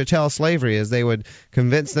even with chattel slavery, is they would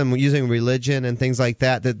convince them using religion and things like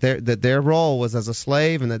that their role was as a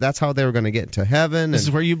slave, and that's how they were going to get to heaven. This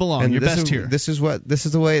is where you belong. And you're best here. This is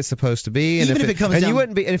the way it's supposed to be. And even if it comes down, you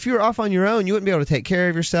wouldn't be, and if you were off on your own, you wouldn't be able to take care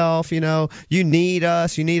of yourself. You need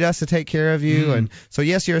us. You need us to take care of you. And so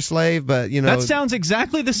yes, you're a slave, but that sounds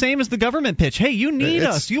exactly the same as the government pitch. Hey, you need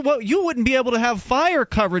us. You wouldn't be able to have fire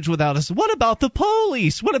coverage without us. What about the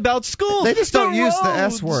police? What about schools? They just don't use the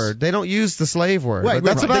S word. They don't use the slave word. Right,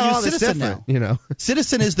 that's about all that's different. Now.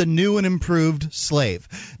 Citizen is the new and improved slave.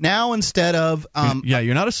 Now instead of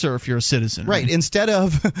you're not a serf, you're a citizen. Right. Instead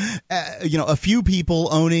of a few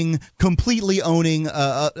people completely owning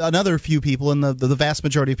another few people, and the vast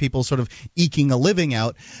majority of people sort of eking a living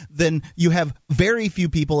out, then you have very few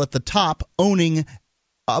people at the top owning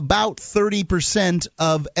about 30%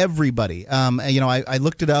 of everybody. I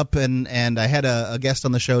looked it up, and I had a guest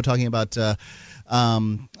on the show talking about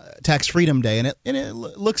Tax Freedom Day, and it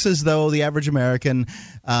looks as though the average American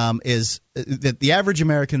pays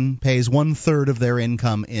 1/3 of their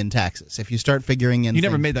income in taxes. If you start figuring in, you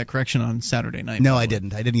never made that correction on Saturday night. No, I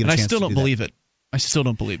didn't. I didn't get a chance to do that. I still don't believe it. I still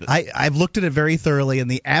don't believe it. I've looked at it very thoroughly,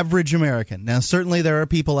 and the average American. Now, certainly there are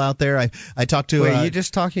people out there. I talked to. Wait, are you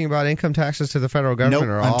just talking about income taxes to the federal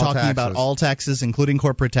government, or all taxes? I'm talking about all taxes, including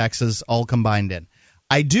corporate taxes, all combined in.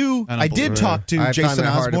 I did talk to Jason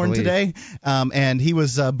Osborne today, and he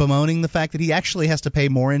was bemoaning the fact that he actually has to pay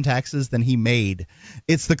more in taxes than he made.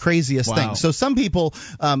 It's the craziest thing. So some people,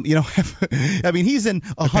 he's in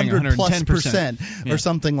 100+% or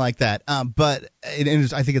something like that. But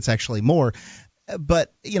I think it's actually more.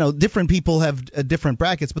 But different people have different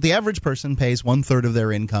brackets, but the average person pays 1/3 of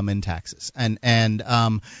their income in taxes, and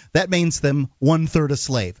that makes them 1/3 a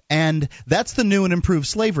slave, and that's the new and improved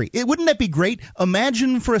slavery. Wouldn't that be great?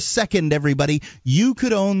 Imagine for a second, everybody, you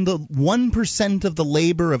could own the 1% of the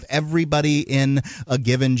labor of everybody in a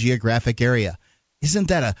given geographic area. Isn't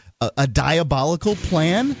that a diabolical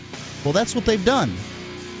plan? Well, that's what they've done.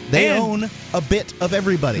 They own a bit of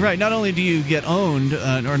everybody. Right. Not only do you get owned,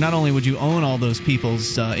 or not only would you own all those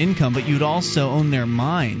people's income, but you'd also own their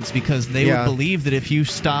minds, because they would believe that if you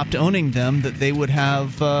stopped owning them, that they would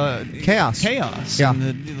have chaos. Yeah.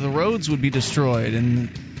 And the roads would be destroyed, and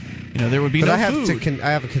there would be no food.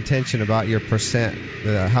 I have a contention about your percent,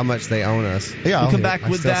 how much they own us. Yeah, we'll come back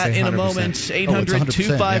with that in a moment.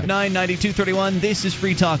 800-259-9231. This is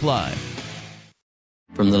Free Talk Live.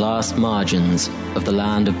 From the last margins of the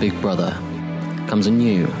land of Big Brother comes a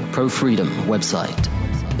new pro-freedom website.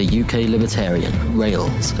 The UK Libertarian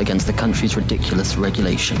rails against the country's ridiculous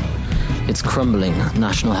regulation, its crumbling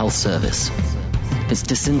National Health Service, its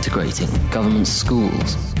disintegrating government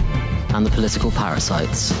schools, and the political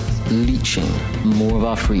parasites leeching more of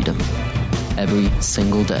our freedom every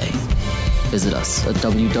single day. Visit us at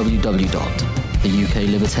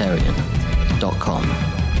www.theuklibertarian.com.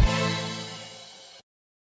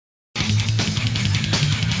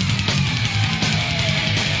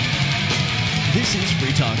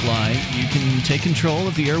 Talk Live. You can take control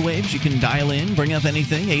of the airwaves. You can dial in, bring up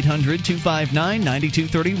anything.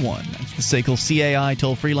 800-259-9231. That's the SACL CAI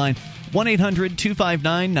toll-free line.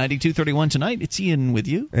 1-800-259-9231. Tonight, it's Ian with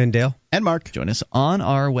you. And Dale. And Mark. Join us on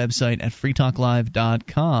our website at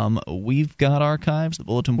freetalklive.com. We've got archives, the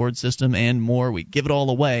bulletin board system, and more. We give it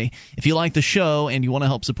all away. If you like the show and you want to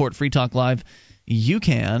help support Free Talk Live, you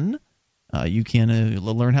can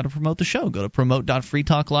learn how to promote the show. Go to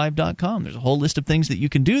promote.freetalklive.com. There's a whole list of things that you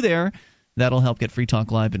can do there that'll help get Free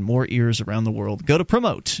Talk Live in more ears around the world. Go to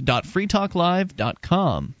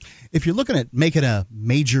promote.freetalklive.com. If you're looking at making a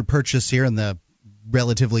major purchase here in the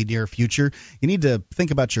relatively near future, you need to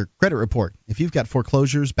think about your credit report. If you've got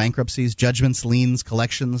foreclosures, bankruptcies, judgments, liens,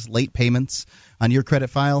 collections, late payments on your credit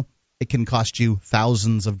file, it can cost you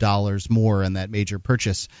thousands of dollars more in that major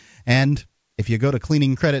purchase. And if you go to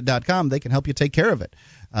cleaningcredit.com, they can help you take care of it.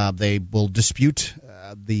 They will dispute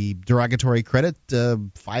the derogatory credit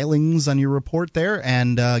filings on your report there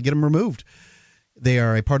and get them removed. They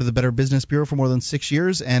are a part of the Better Business Bureau for more than 6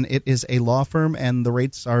 years, and it is a law firm, and the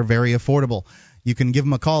rates are very affordable. You can give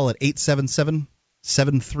them a call at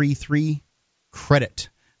 877-733-CREDIT.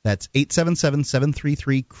 That's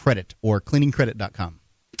 877-733-CREDIT or cleaningcredit.com.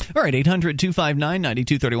 All right,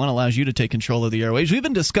 800-259-9231 allows you to take control of the airwaves. We've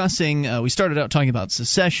been discussing, we started out talking about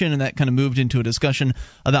secession, and that kind of moved into a discussion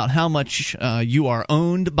about how much you are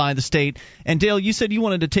owned by the state. And Dale, you said you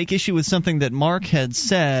wanted to take issue with something that Mark had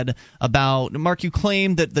said about, Mark, you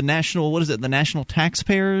claimed that the National, what is it, the National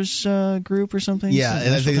Taxpayers Group or something? Yeah,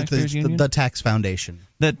 and I think it's the Tax Foundation.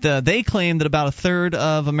 That they claim that about a third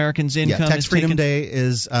of Americans' income Tax Freedom Day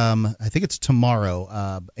is, I think it's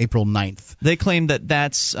tomorrow, April 9th. They claim that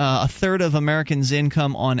that's a third of Americans'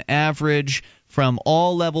 income on average from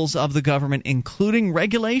all levels of the government, including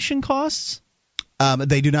regulation costs?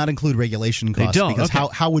 They do not include regulation costs. They don't. Because okay.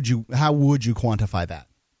 how would you quantify that?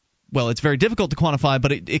 Well, it's very difficult to quantify,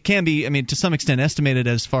 but it can be, I mean, to some extent estimated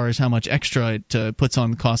as far as how much extra it puts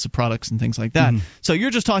on the cost of products and things like that. Mm-hmm. So you're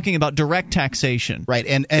just talking about direct taxation. Right,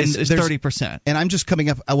 and is 30%. And I'm just coming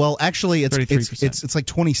up, well, actually, it's 33%. It's like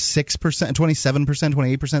 26%, 27%,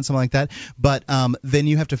 28%, something like that. But then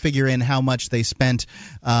you have to figure in how much they spent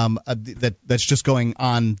that's just going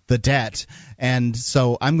on the debt. And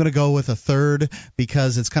so I'm going to go with a third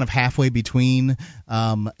because it's kind of halfway between,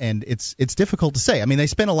 and it's difficult to say. I mean, they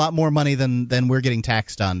spend a lot more money than we're getting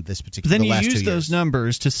taxed on this particular then you last 2 use years. Those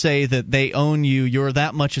numbers to say that they own you, you're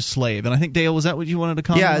that much a slave. And I think, Dale, was that what you wanted to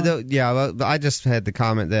comment on? Yeah, I just had the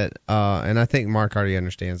comment that and I think Mark already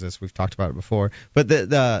understands this, we've talked about it before, but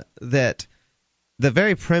that the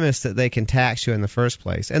very premise that they can tax you in the first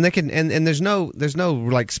place, and they can, and there's no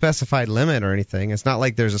like specified limit or anything. It's not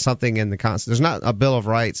like there's something in the there's not a Bill of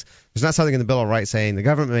Rights. There's not something in the Bill of Rights saying the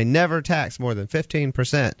government may never tax more than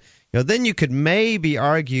 15%. Then you could maybe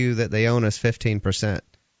argue that they own us 15%.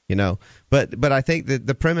 But I think that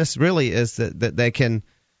the premise really is that they can.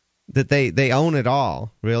 That they own it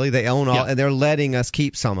all, really. They own all, and they're letting us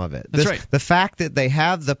keep some of it. That's right. The fact that they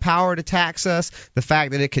have the power to tax us, the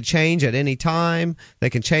fact that it could change at any time, they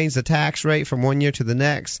can change the tax rate from one year to the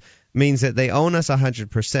next, means that they own us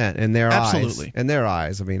 100% in their eyes. Absolutely. In their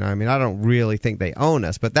eyes. I mean, I don't really think they own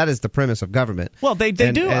us, but that is the premise of government. Well, they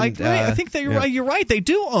do. I think that you're right. They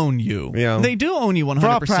do own you. They do own you 100%. For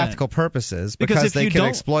all practical purposes, because they can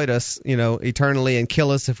exploit us, eternally and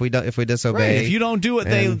kill us if we disobey. Right. If you don't do what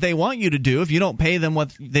they want you to do, if you don't pay them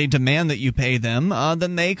what they demand that you pay them,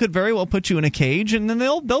 then they could very well put you in a cage, and then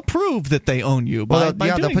they'll prove that they own you by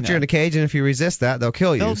doing they'll put you in a cage, and if you resist that, they'll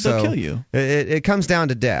kill you. They'll kill you. It comes down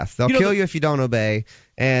to death. They'll kill you if you don't obey,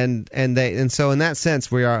 and so in that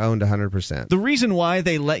sense, we are owned 100%. The reason why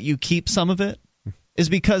they let you keep some of it is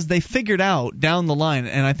because they figured out down the line,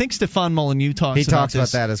 and I think Stefan Molyneux talks about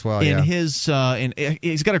that as well. In his,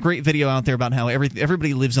 he's got a great video out there about how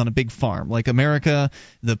everybody lives on a big farm, like America.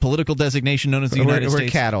 The political designation known as the United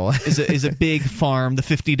States cattle is a big farm. The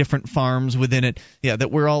 50 different farms within it. Yeah, that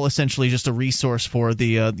we're all essentially just a resource for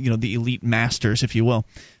the the elite masters, if you will.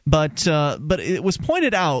 But it was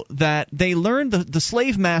pointed out that they learned the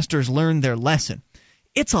slave masters learned their lesson.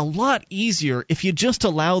 It's a lot easier if you just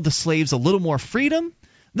allow the slaves a little more freedom.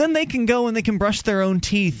 Then they can go and they can brush their own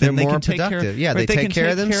teeth. They're and they more can productive. They take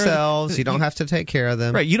care of themselves. You don't have to take care of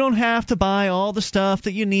them. Right. You don't have to buy all the stuff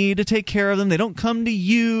that you need to take care of them. They don't come to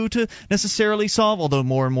you to necessarily solve. Although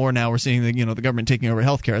more and more now we're seeing the government taking over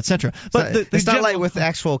healthcare, etc. But it's not like with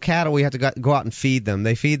actual cattle we have to go out and feed them.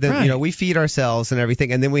 They feed them. Right. We feed ourselves and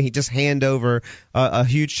everything, and then we just hand over a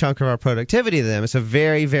huge chunk of our productivity to them. It's a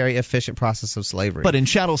very, very efficient process of slavery. But in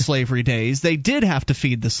chattel slavery days, they did have to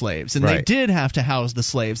feed the slaves, and they did have to house the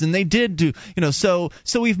slaves. slaves, and they did do, so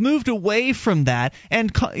we've moved away from that,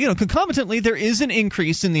 and concomitantly there is an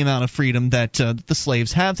increase in the amount of freedom that the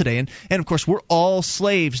slaves have today, and of course we're all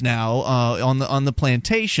slaves now on the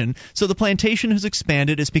plantation. So the plantation has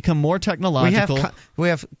expanded, it's become more technological. We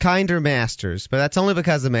have kinder masters, but that's only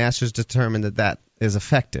because the masters determined that is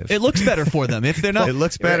effective. It looks better for them if they're not. It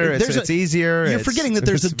looks better. It's easier. You're forgetting that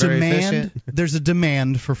there's a demand. There's a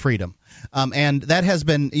demand for freedom, and that has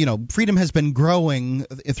been, freedom has been growing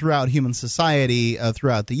throughout human society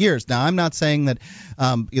throughout the years. Now, I'm not saying that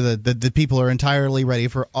the people are entirely ready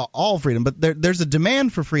for all freedom, but there's a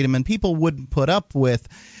demand for freedom, and people wouldn't put up with,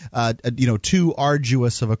 too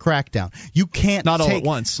arduous of a crackdown. You can't all at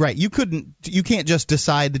once, right? You can't just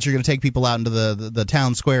decide that you're going to take people out into the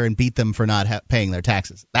town square and beat them for not paying their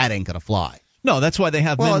taxes. That ain't gonna fly. No, that's why they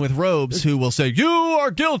have men with robes who will say, "You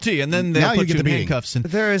are guilty," and then they'll put you in handcuffs.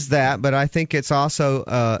 There is that, but I think it's also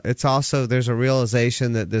there's a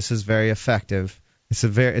realization that this is very effective. It's a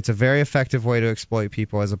very effective way to exploit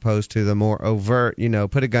people, as opposed to the more overt,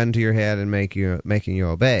 put a gun to your head and making you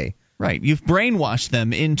obey. Right. You've brainwashed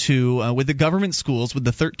them into, with the government schools, with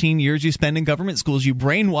the 13 years you spend in government schools, you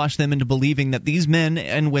brainwash them into believing that these men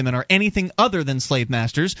and women are anything other than slave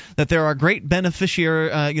masters, that there are great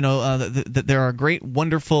that there are great,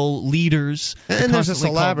 wonderful leaders. And there's this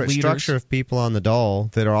elaborate structure of people on the dole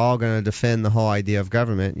that are all going to defend the whole idea of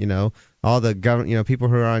government, all the government, people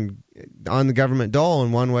who are on the government dole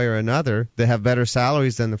in one way or another, they have better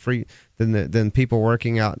salaries than than people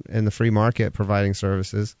working out in the free market providing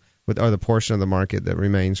services. Or the portion of the market that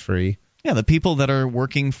remains free. Yeah, the people that are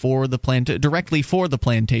working for directly for the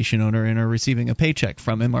plantation owner and are receiving a paycheck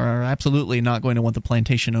from him are absolutely not going to want the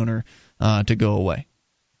plantation owner to go away.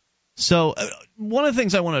 So one of the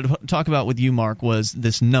things I wanted to talk about with you, Mark, was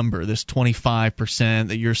this number, this 25%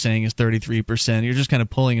 that you're saying is 33%. You're just kind of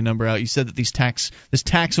pulling a number out. You said that this tax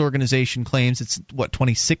organization claims it's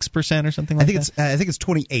 26% or something like that. I think it's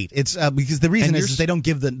 28. It's because the reason is they don't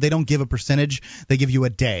give a percentage. They give you a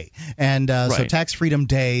day, and so Tax Freedom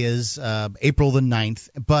Day is April the 9th,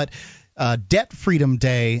 but Debt Freedom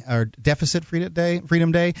Day or Deficit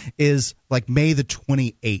Freedom Day is like May the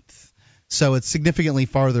 28th. So it's significantly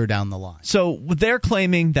farther down the line. So they're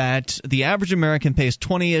claiming that the average American pays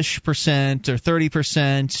 20-ish% or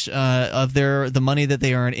 30% of the money that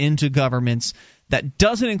they earn into governments. That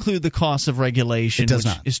doesn't include the cost of regulation, which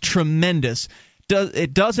is tremendous.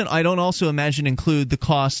 It doesn't, I don't also imagine, include the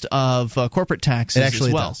cost of corporate taxes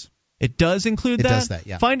as well. Does. It does include that? It does that,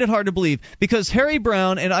 yeah. Find it hard to believe, because Harry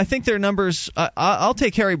Brown, and I think their numbers, I'll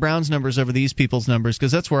take Harry Brown's numbers over these people's numbers,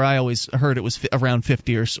 because that's where I always heard it was around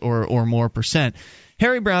 50 or more percent.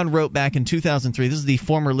 Harry Brown wrote back in 2003, this is the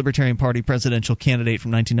former Libertarian Party presidential candidate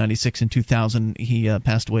from 1996 and 2000. He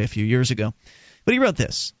passed away a few years ago. But he wrote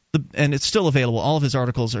this, and it's still available. All of his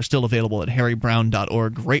articles are still available at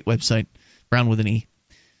harrybrown.org. Great website, Brown with an E.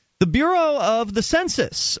 The Bureau of the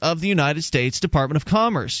Census of the United States Department of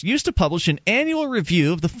Commerce used to publish an annual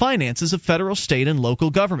review of the finances of federal, state, and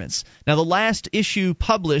local governments. Now, the last issue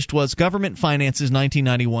published was Government Finances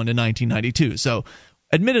 1991 to 1992. So,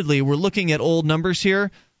 admittedly, we're looking at old numbers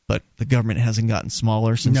here, but the government hasn't gotten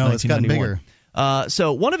smaller since 1991. It's gotten bigger.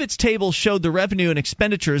 So, one of its tables showed the revenue and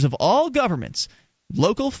expenditures of all governments,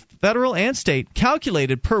 local, federal, and state,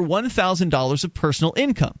 calculated per $1,000 of personal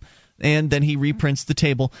income. And then he reprints the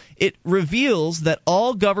table. It reveals that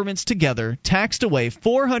all governments together taxed away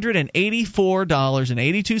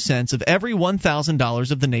 $484.82 of every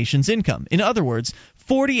 $1,000 of the nation's income. In other words,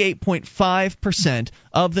 48.5%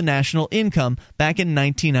 of the national income back in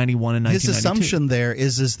 1991 and 1992. His assumption there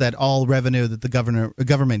is that all revenue that the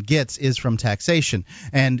government gets is from taxation.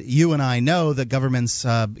 And you and I know that governments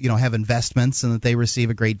have investments and that they receive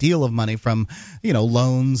a great deal of money from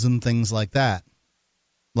loans and things like that.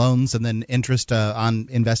 Loans and then interest on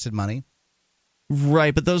invested money.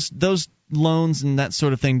 Right, but those loans and that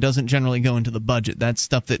sort of thing doesn't generally go into the budget. That's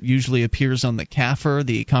stuff that usually appears on the CAFR,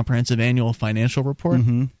 the Comprehensive Annual Financial Report.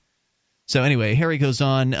 Mm-hmm. So anyway, Harry goes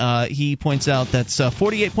on. He points out that's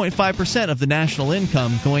 48.5% of the national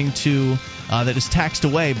income going to that is taxed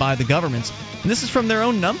away by the governments. And this is from their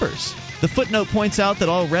own numbers. The footnote points out that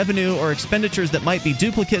all revenue or expenditures that might be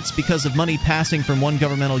duplicates because of money passing from one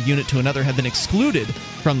governmental unit to another have been excluded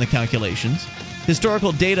from the calculations.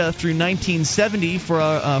 Historical data through 1970 for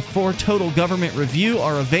a total government review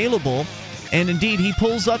are available. And indeed, he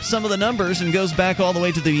pulls up some of the numbers and goes back all the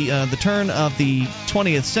way to the turn of the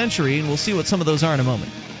 20th century, and we'll see what some of those are in a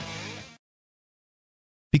moment.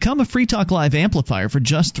 Become a Free Talk Live amplifier for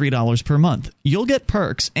just $3 per month. You'll get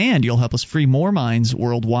perks, and you'll help us free more minds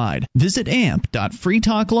worldwide. Visit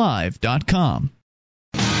amp.freetalklive.com.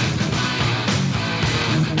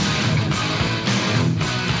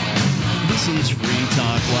 is Free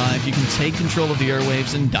Talk Live. You can take control of the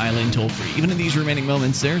airwaves and dial in toll-free. Even in these remaining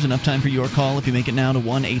moments, there's enough time for your call if you make it now to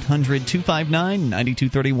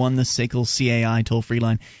 1-800-259-9231, the SACL CAI toll-free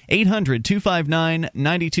line.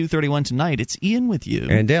 800-259-9231 tonight. It's Ian with you.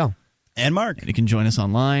 And Dale. And Mark. And you can join us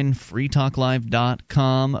online,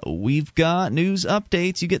 freetalklive.com. We've got news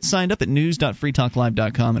updates. You get signed up at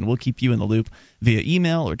news.freetalklive.com, and we'll keep you in the loop via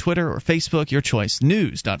email or Twitter or Facebook, your choice,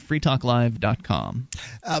 news.freetalklive.com.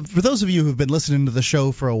 For those of you who've been listening to the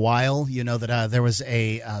show for a while, you know that there was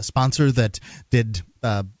a sponsor that did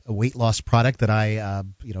a weight loss product that I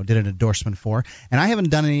did an endorsement for, and I haven't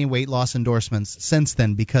done any weight loss endorsements since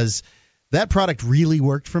then because that product really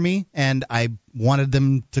worked for me, and I wanted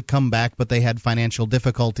them to come back, but they had financial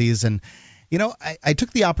difficulties. And, I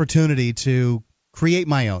took the opportunity to create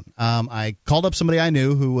my own. I called up somebody I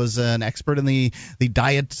knew who was an expert in the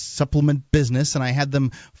diet supplement business, and I had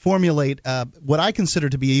them formulate what I consider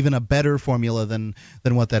to be even a better formula than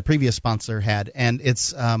what that previous sponsor had. And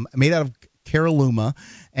it's made out of Caroluma,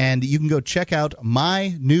 and you can go check out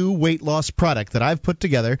my new weight loss product that I've put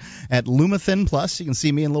together at LumaThin Plus. You can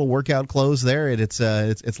see me in little workout clothes there. It's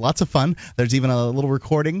lots of fun. There's even a little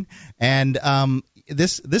recording, and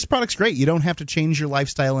this product's great. You don't have to change your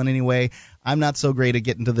lifestyle in any way. I'm not so great at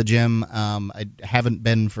getting to the gym. I haven't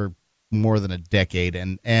been for more than a decade,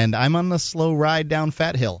 and I'm on a slow ride down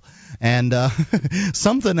Fat Hill, and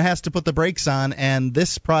something has to put the brakes on, and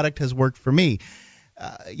this product has worked for me.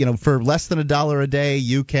 For less than $1 a day,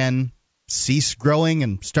 you can cease growing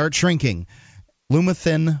and start shrinking.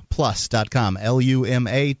 LumaThinPlus.com,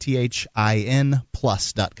 LumaThin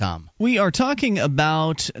Plus.com. We are talking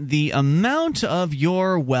about the amount of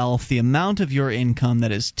your wealth, the amount of your income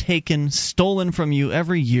that is stolen from you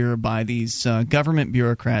every year by these government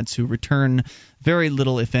bureaucrats who return very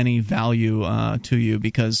little, if any, value to you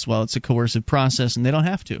because, well, it's a coercive process and they don't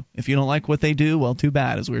have to. If you don't like what they do, well, too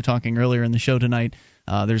bad. As we were talking earlier in the show tonight,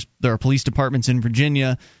 there are police departments in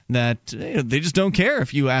Virginia that they just don't care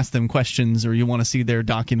if you ask them questions or you want to see their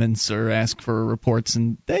documents or ask for reports,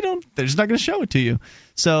 and they're just not going to show it to you.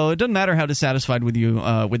 So it doesn't matter how dissatisfied with you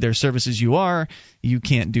with their services you are, you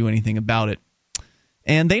can't do anything about it,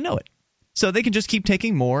 and they know it. So they can just keep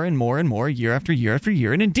taking more and more and more year after year after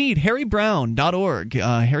year. And indeed, HarryBrown.org,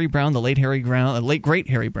 Harry Brown, the late great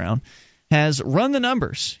Harry Brown, has run the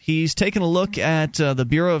numbers. He's taken a look at the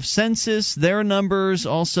Bureau of Census, their numbers,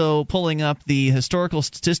 also pulling up the historical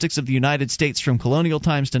statistics of the United States from colonial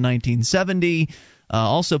times to 1970,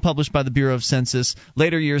 also published by the Bureau of Census.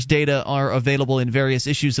 Later years' data are available in various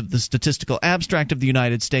issues of the Statistical Abstract of the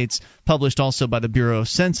United States, published also by the Bureau of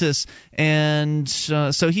Census. And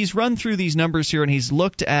so he's run through these numbers here, and he's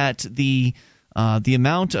looked at the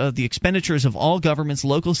amount of the expenditures of all governments,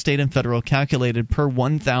 local, state, and federal, calculated per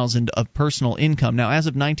 1,000 of personal income. Now, as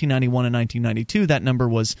of 1991 and 1992, that number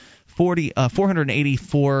was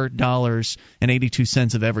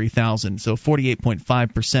 $484.82 of every thousand, so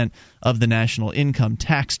 48.5% of the national income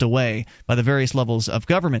taxed away by the various levels of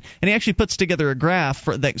government. And he actually puts together a graph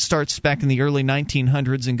that starts back in the early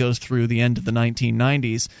 1900s and goes through the end of the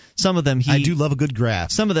 1990s. Some of them I do love a good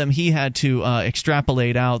graph. Some of them he had to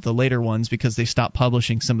extrapolate out, the later ones, because they stopped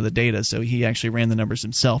publishing some of the data, so he actually ran the numbers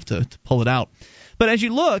himself to pull it out. But as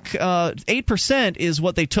you look, 8% is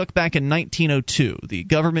what they took back in 1902. The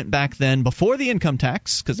government back then, before the income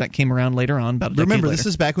tax, because that came around later on, about a decade Remember, later. This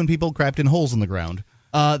is back when people crapped in holes in the ground.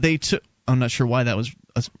 They took. I'm not sure why that was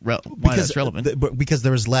that's relevant. Because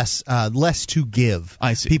there was less to give.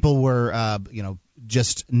 I see. People were,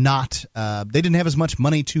 just not. They didn't have as much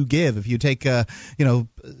money to give. If you take, so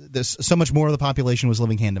much more of the population was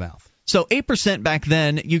living hand to mouth. So 8% back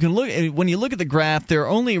then, you can look when you look at the graph, there are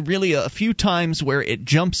only really a few times where it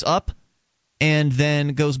jumps up and then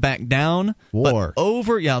goes back down. War. But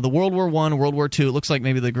the World War I, World War II, it looks like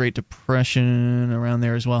maybe the Great Depression around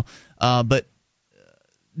there as well. But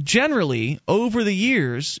generally, over the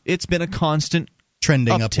years, it's been a constant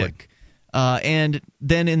trending uptick. Upward. And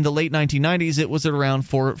then in the late 1990s, it was at around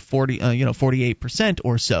 48%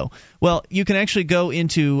 or so. Well, you can actually go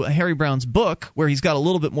into Harry Brown's book, where he's got a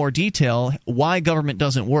little bit more detail, Why Government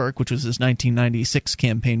Doesn't Work, which was his 1996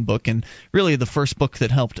 campaign book, and really the first book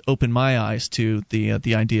that helped open my eyes to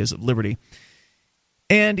the ideas of liberty.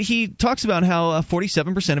 And he talks about how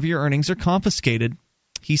 47% of your earnings are confiscated.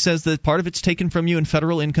 He says that part of it's taken from you in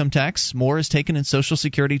federal income tax, more is taken in Social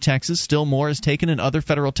Security taxes, still more is taken in other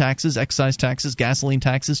federal taxes, excise taxes, gasoline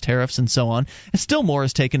taxes, tariffs, and so on, and still more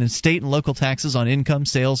is taken in state and local taxes on income,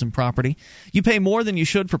 sales, and property. You pay more than you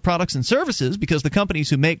should for products and services because the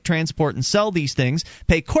companies who make, transport, and sell these things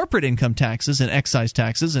pay corporate income taxes and excise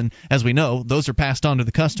taxes, and as we know, those are passed on to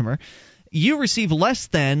the customer. you receive less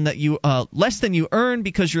than you earn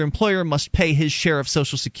because your employer must pay his share of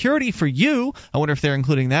Social Security for you. I wonder if they're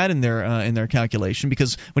including that in their calculation,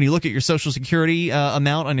 because when you look at your Social Security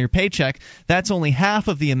amount on your paycheck, that's only half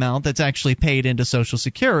of the amount that's actually paid into Social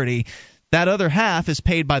Security. That other half is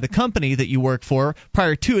paid by the company that you work for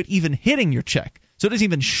prior to it even hitting your check. So it doesn't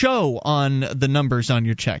even show on the numbers on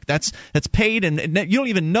your check. That's paid, and you don't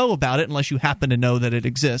even know about it unless you happen to know that it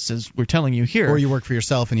exists, as we're telling you here. Or you work for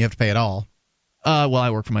yourself and you have to pay it all. Well,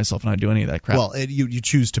 I work for myself and I don't do any of that crap. Well, you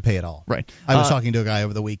choose to pay it all. Right. I was talking to a guy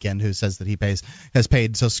over the weekend who says that he has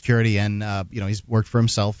paid Social Security, and he's worked for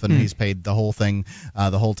himself, and he's paid the whole thing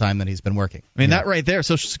the whole time that he's been working. I mean, that right there,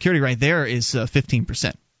 Social Security right there is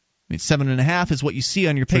 15%. I mean, 7.5 is what you see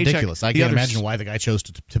on your paycheck. Ridiculous. I can't imagine why the guy chose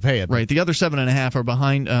to pay it. Right. The other 7.5 are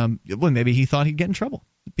behind. Well, maybe he thought he'd get in trouble.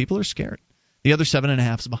 People are scared. The other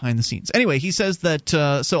 7.5 is behind the scenes. Anyway, he says that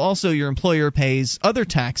so also your employer pays other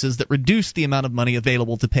taxes that reduce the amount of money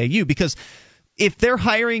available to pay you, because if they're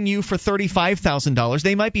hiring you for $35,000,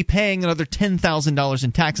 they might be paying another $10,000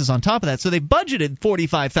 in taxes on top of that. So they budgeted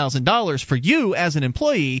 $45,000 for you as an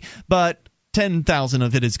employee, but $10,000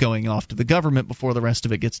 of it is going off to the government before the rest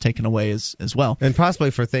of it gets taken away as well. And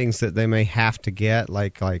possibly for things that they may have to get,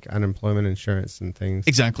 like unemployment insurance and things.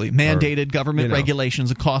 Exactly. Mandated government regulations,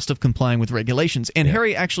 the cost of complying with regulations. And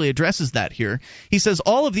Harry actually addresses that here. He says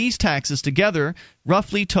all of these taxes together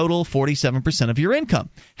roughly total 47% of your income.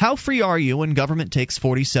 How free are you when government takes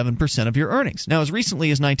 47% of your earnings? Now, as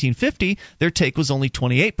recently as 1950, their take was only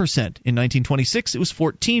 28%. In 1926, it was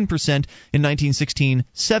 14%. In 1916,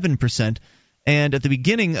 7%. And at the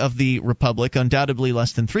beginning of the Republic, undoubtedly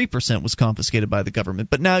less than 3% was confiscated by the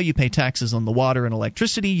government. But now you pay taxes on the water and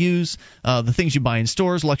electricity you use, the things you buy in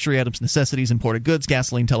stores, luxury items, necessities, imported goods,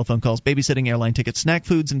 gasoline, telephone calls, babysitting, airline tickets, snack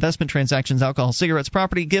foods, investment transactions, alcohol, cigarettes,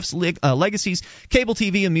 property, gifts, legacies, cable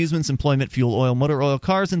TV, amusements, employment, fuel, oil, motor oil,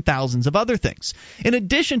 cars, and thousands of other things. In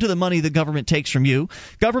addition to the money the government takes from you,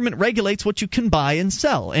 government regulates what you can buy and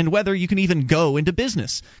sell, and whether you can even go into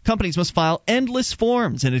business. Companies must file endless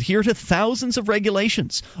forms and adhere to thousands of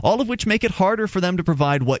regulations, all of which make it harder for them to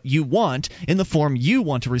provide what you want in the form you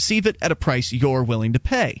want to receive it at a price you're willing to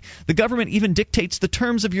pay. The government even dictates the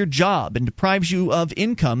terms of your job and deprives you of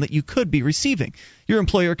income that you could be receiving. Your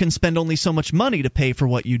employer can spend only so much money to pay for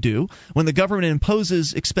what you do. When the government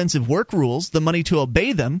imposes expensive work rules, the money to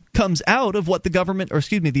obey them comes out of what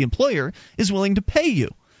the employer is willing to pay you.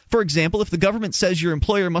 For example, if the government says your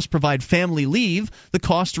employer must provide family leave, the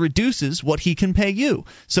cost reduces what he can pay you.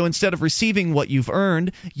 So instead of receiving what you've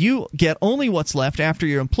earned, you get only what's left after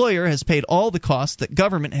your employer has paid all the costs that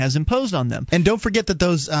government has imposed on them. And don't forget that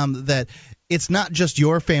that it's not just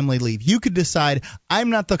your family leave. You could decide, I'm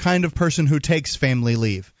not the kind of person who takes family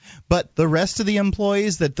leave. But the rest of the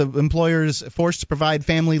employees that the employer is forced to provide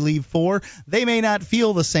family leave for, they may not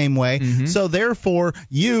feel the same way. Mm-hmm. So therefore,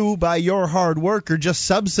 you, by your hard work, are just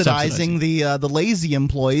subsidizing the lazy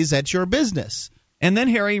employees at your business. And then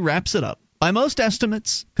Harry wraps it up. By most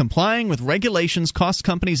estimates, complying with regulations costs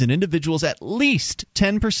companies and individuals at least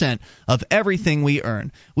 10% of everything we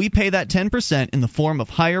earn. We pay that 10% in the form of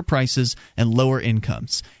higher prices and lower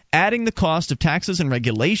incomes. Adding the cost of taxes and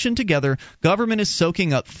regulation together, government is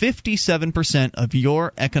soaking up 57% of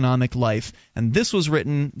your economic life. And this was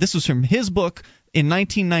from his book in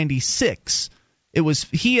 1996.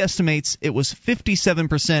 He estimates it was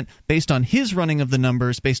 57% based on his running of the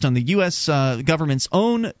numbers, based on the U.S. Government's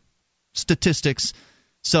own statistics.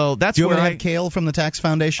 So that's where I have Cale from the Tax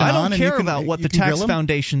Foundation. I don't care about what the Tax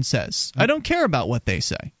Foundation says. I don't care about what they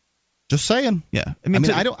say. Just saying. Yeah. I'm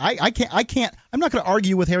not going to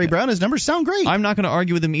argue with Harry Brown. His numbers sound great. I'm not going to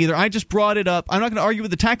argue with him either. I just brought it up. I'm not going to argue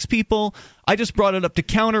with the tax people. I just brought it up to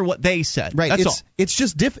counter what they said. Right. That's all. It's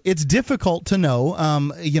just it's difficult to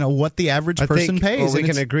know what the average person pays. What we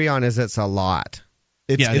can agree on is it's a lot.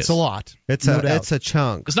 It's a lot. It's a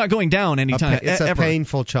chunk. It's not going down anytime. It's ever. A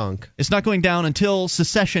painful chunk. It's not going down until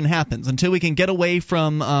secession happens, until we can get away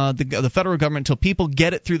from the federal government, until people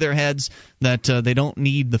get it through their heads that they don't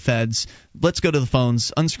need the feds. Let's go to the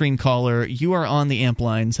phones. Unscreened caller, you are on the amp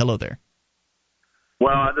lines. Hello there.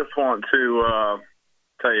 Well, I just want to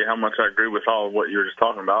tell you how much I agree with all of what you were just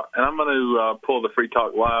talking about, and I'm going to pull the Free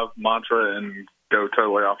Talk Live mantra and go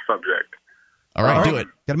totally off subject. All right, do it.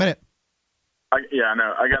 Got a minute. I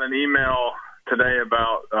know. I got an email today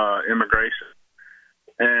about immigration,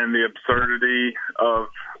 and the absurdity of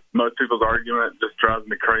most people's argument just drives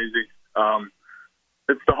me crazy.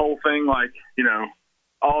 It's the whole thing, like,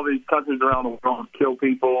 all these countries around the world kill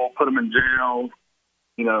people, put them in jail,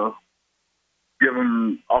 give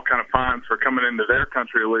them all kind of fines for coming into their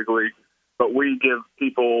country illegally, but we give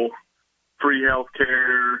people free health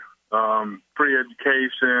care, free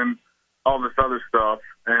education, all this other stuff,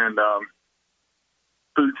 and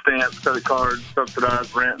food stamps, credit cards,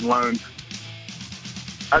 subsidized rent and loans.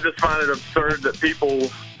 I just find it absurd that people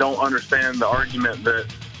don't understand the argument that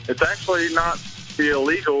it's actually not the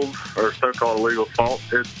illegals or so-called illegals' fault.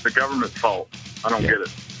 It's the government's fault. I don't get it.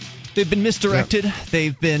 They've been misdirected. Yeah.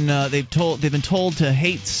 They've been told to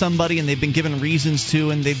hate somebody, and they've been given reasons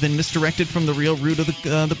to, and they've been misdirected from the real root of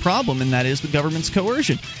the problem, and that is the government's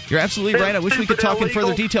coercion. You're absolutely right. I wish we could talk in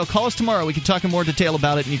further detail. Call us tomorrow. We can talk in more detail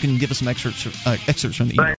about it, and you can give us some excerpts from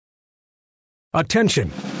the email. Attention,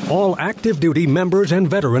 all active duty members and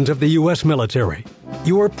veterans of the U.S. military.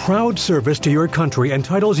 Your proud service to your country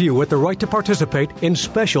entitles you with the right to participate in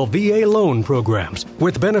special VA loan programs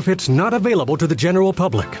with benefits not available to the general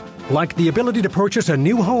public, like the ability to purchase a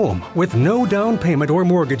new home with no down payment or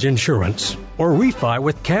mortgage insurance, or refi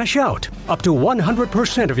with cash out up to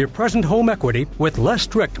 100% of your present home equity with less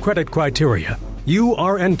strict credit criteria. You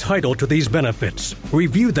are entitled to these benefits.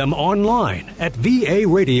 Review them online at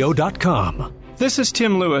varadio.com. This is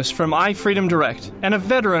Tim Lewis from iFreedom Direct and a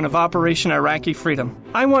veteran of Operation Iraqi Freedom.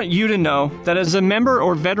 I want you to know that as a member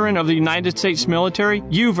or veteran of the United States military,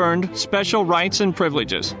 you've earned special rights and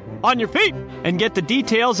privileges. On your feet! And get the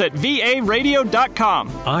details at varadio.com.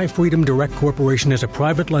 iFreedom Direct Corporation is a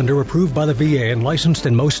private lender approved by the VA and licensed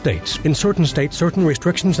in most states. In certain states, certain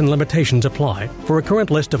restrictions and limitations apply. For a current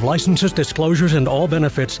list of licenses, disclosures, and all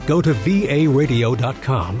benefits, go to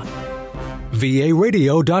varadio.com.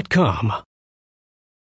 varadio.com.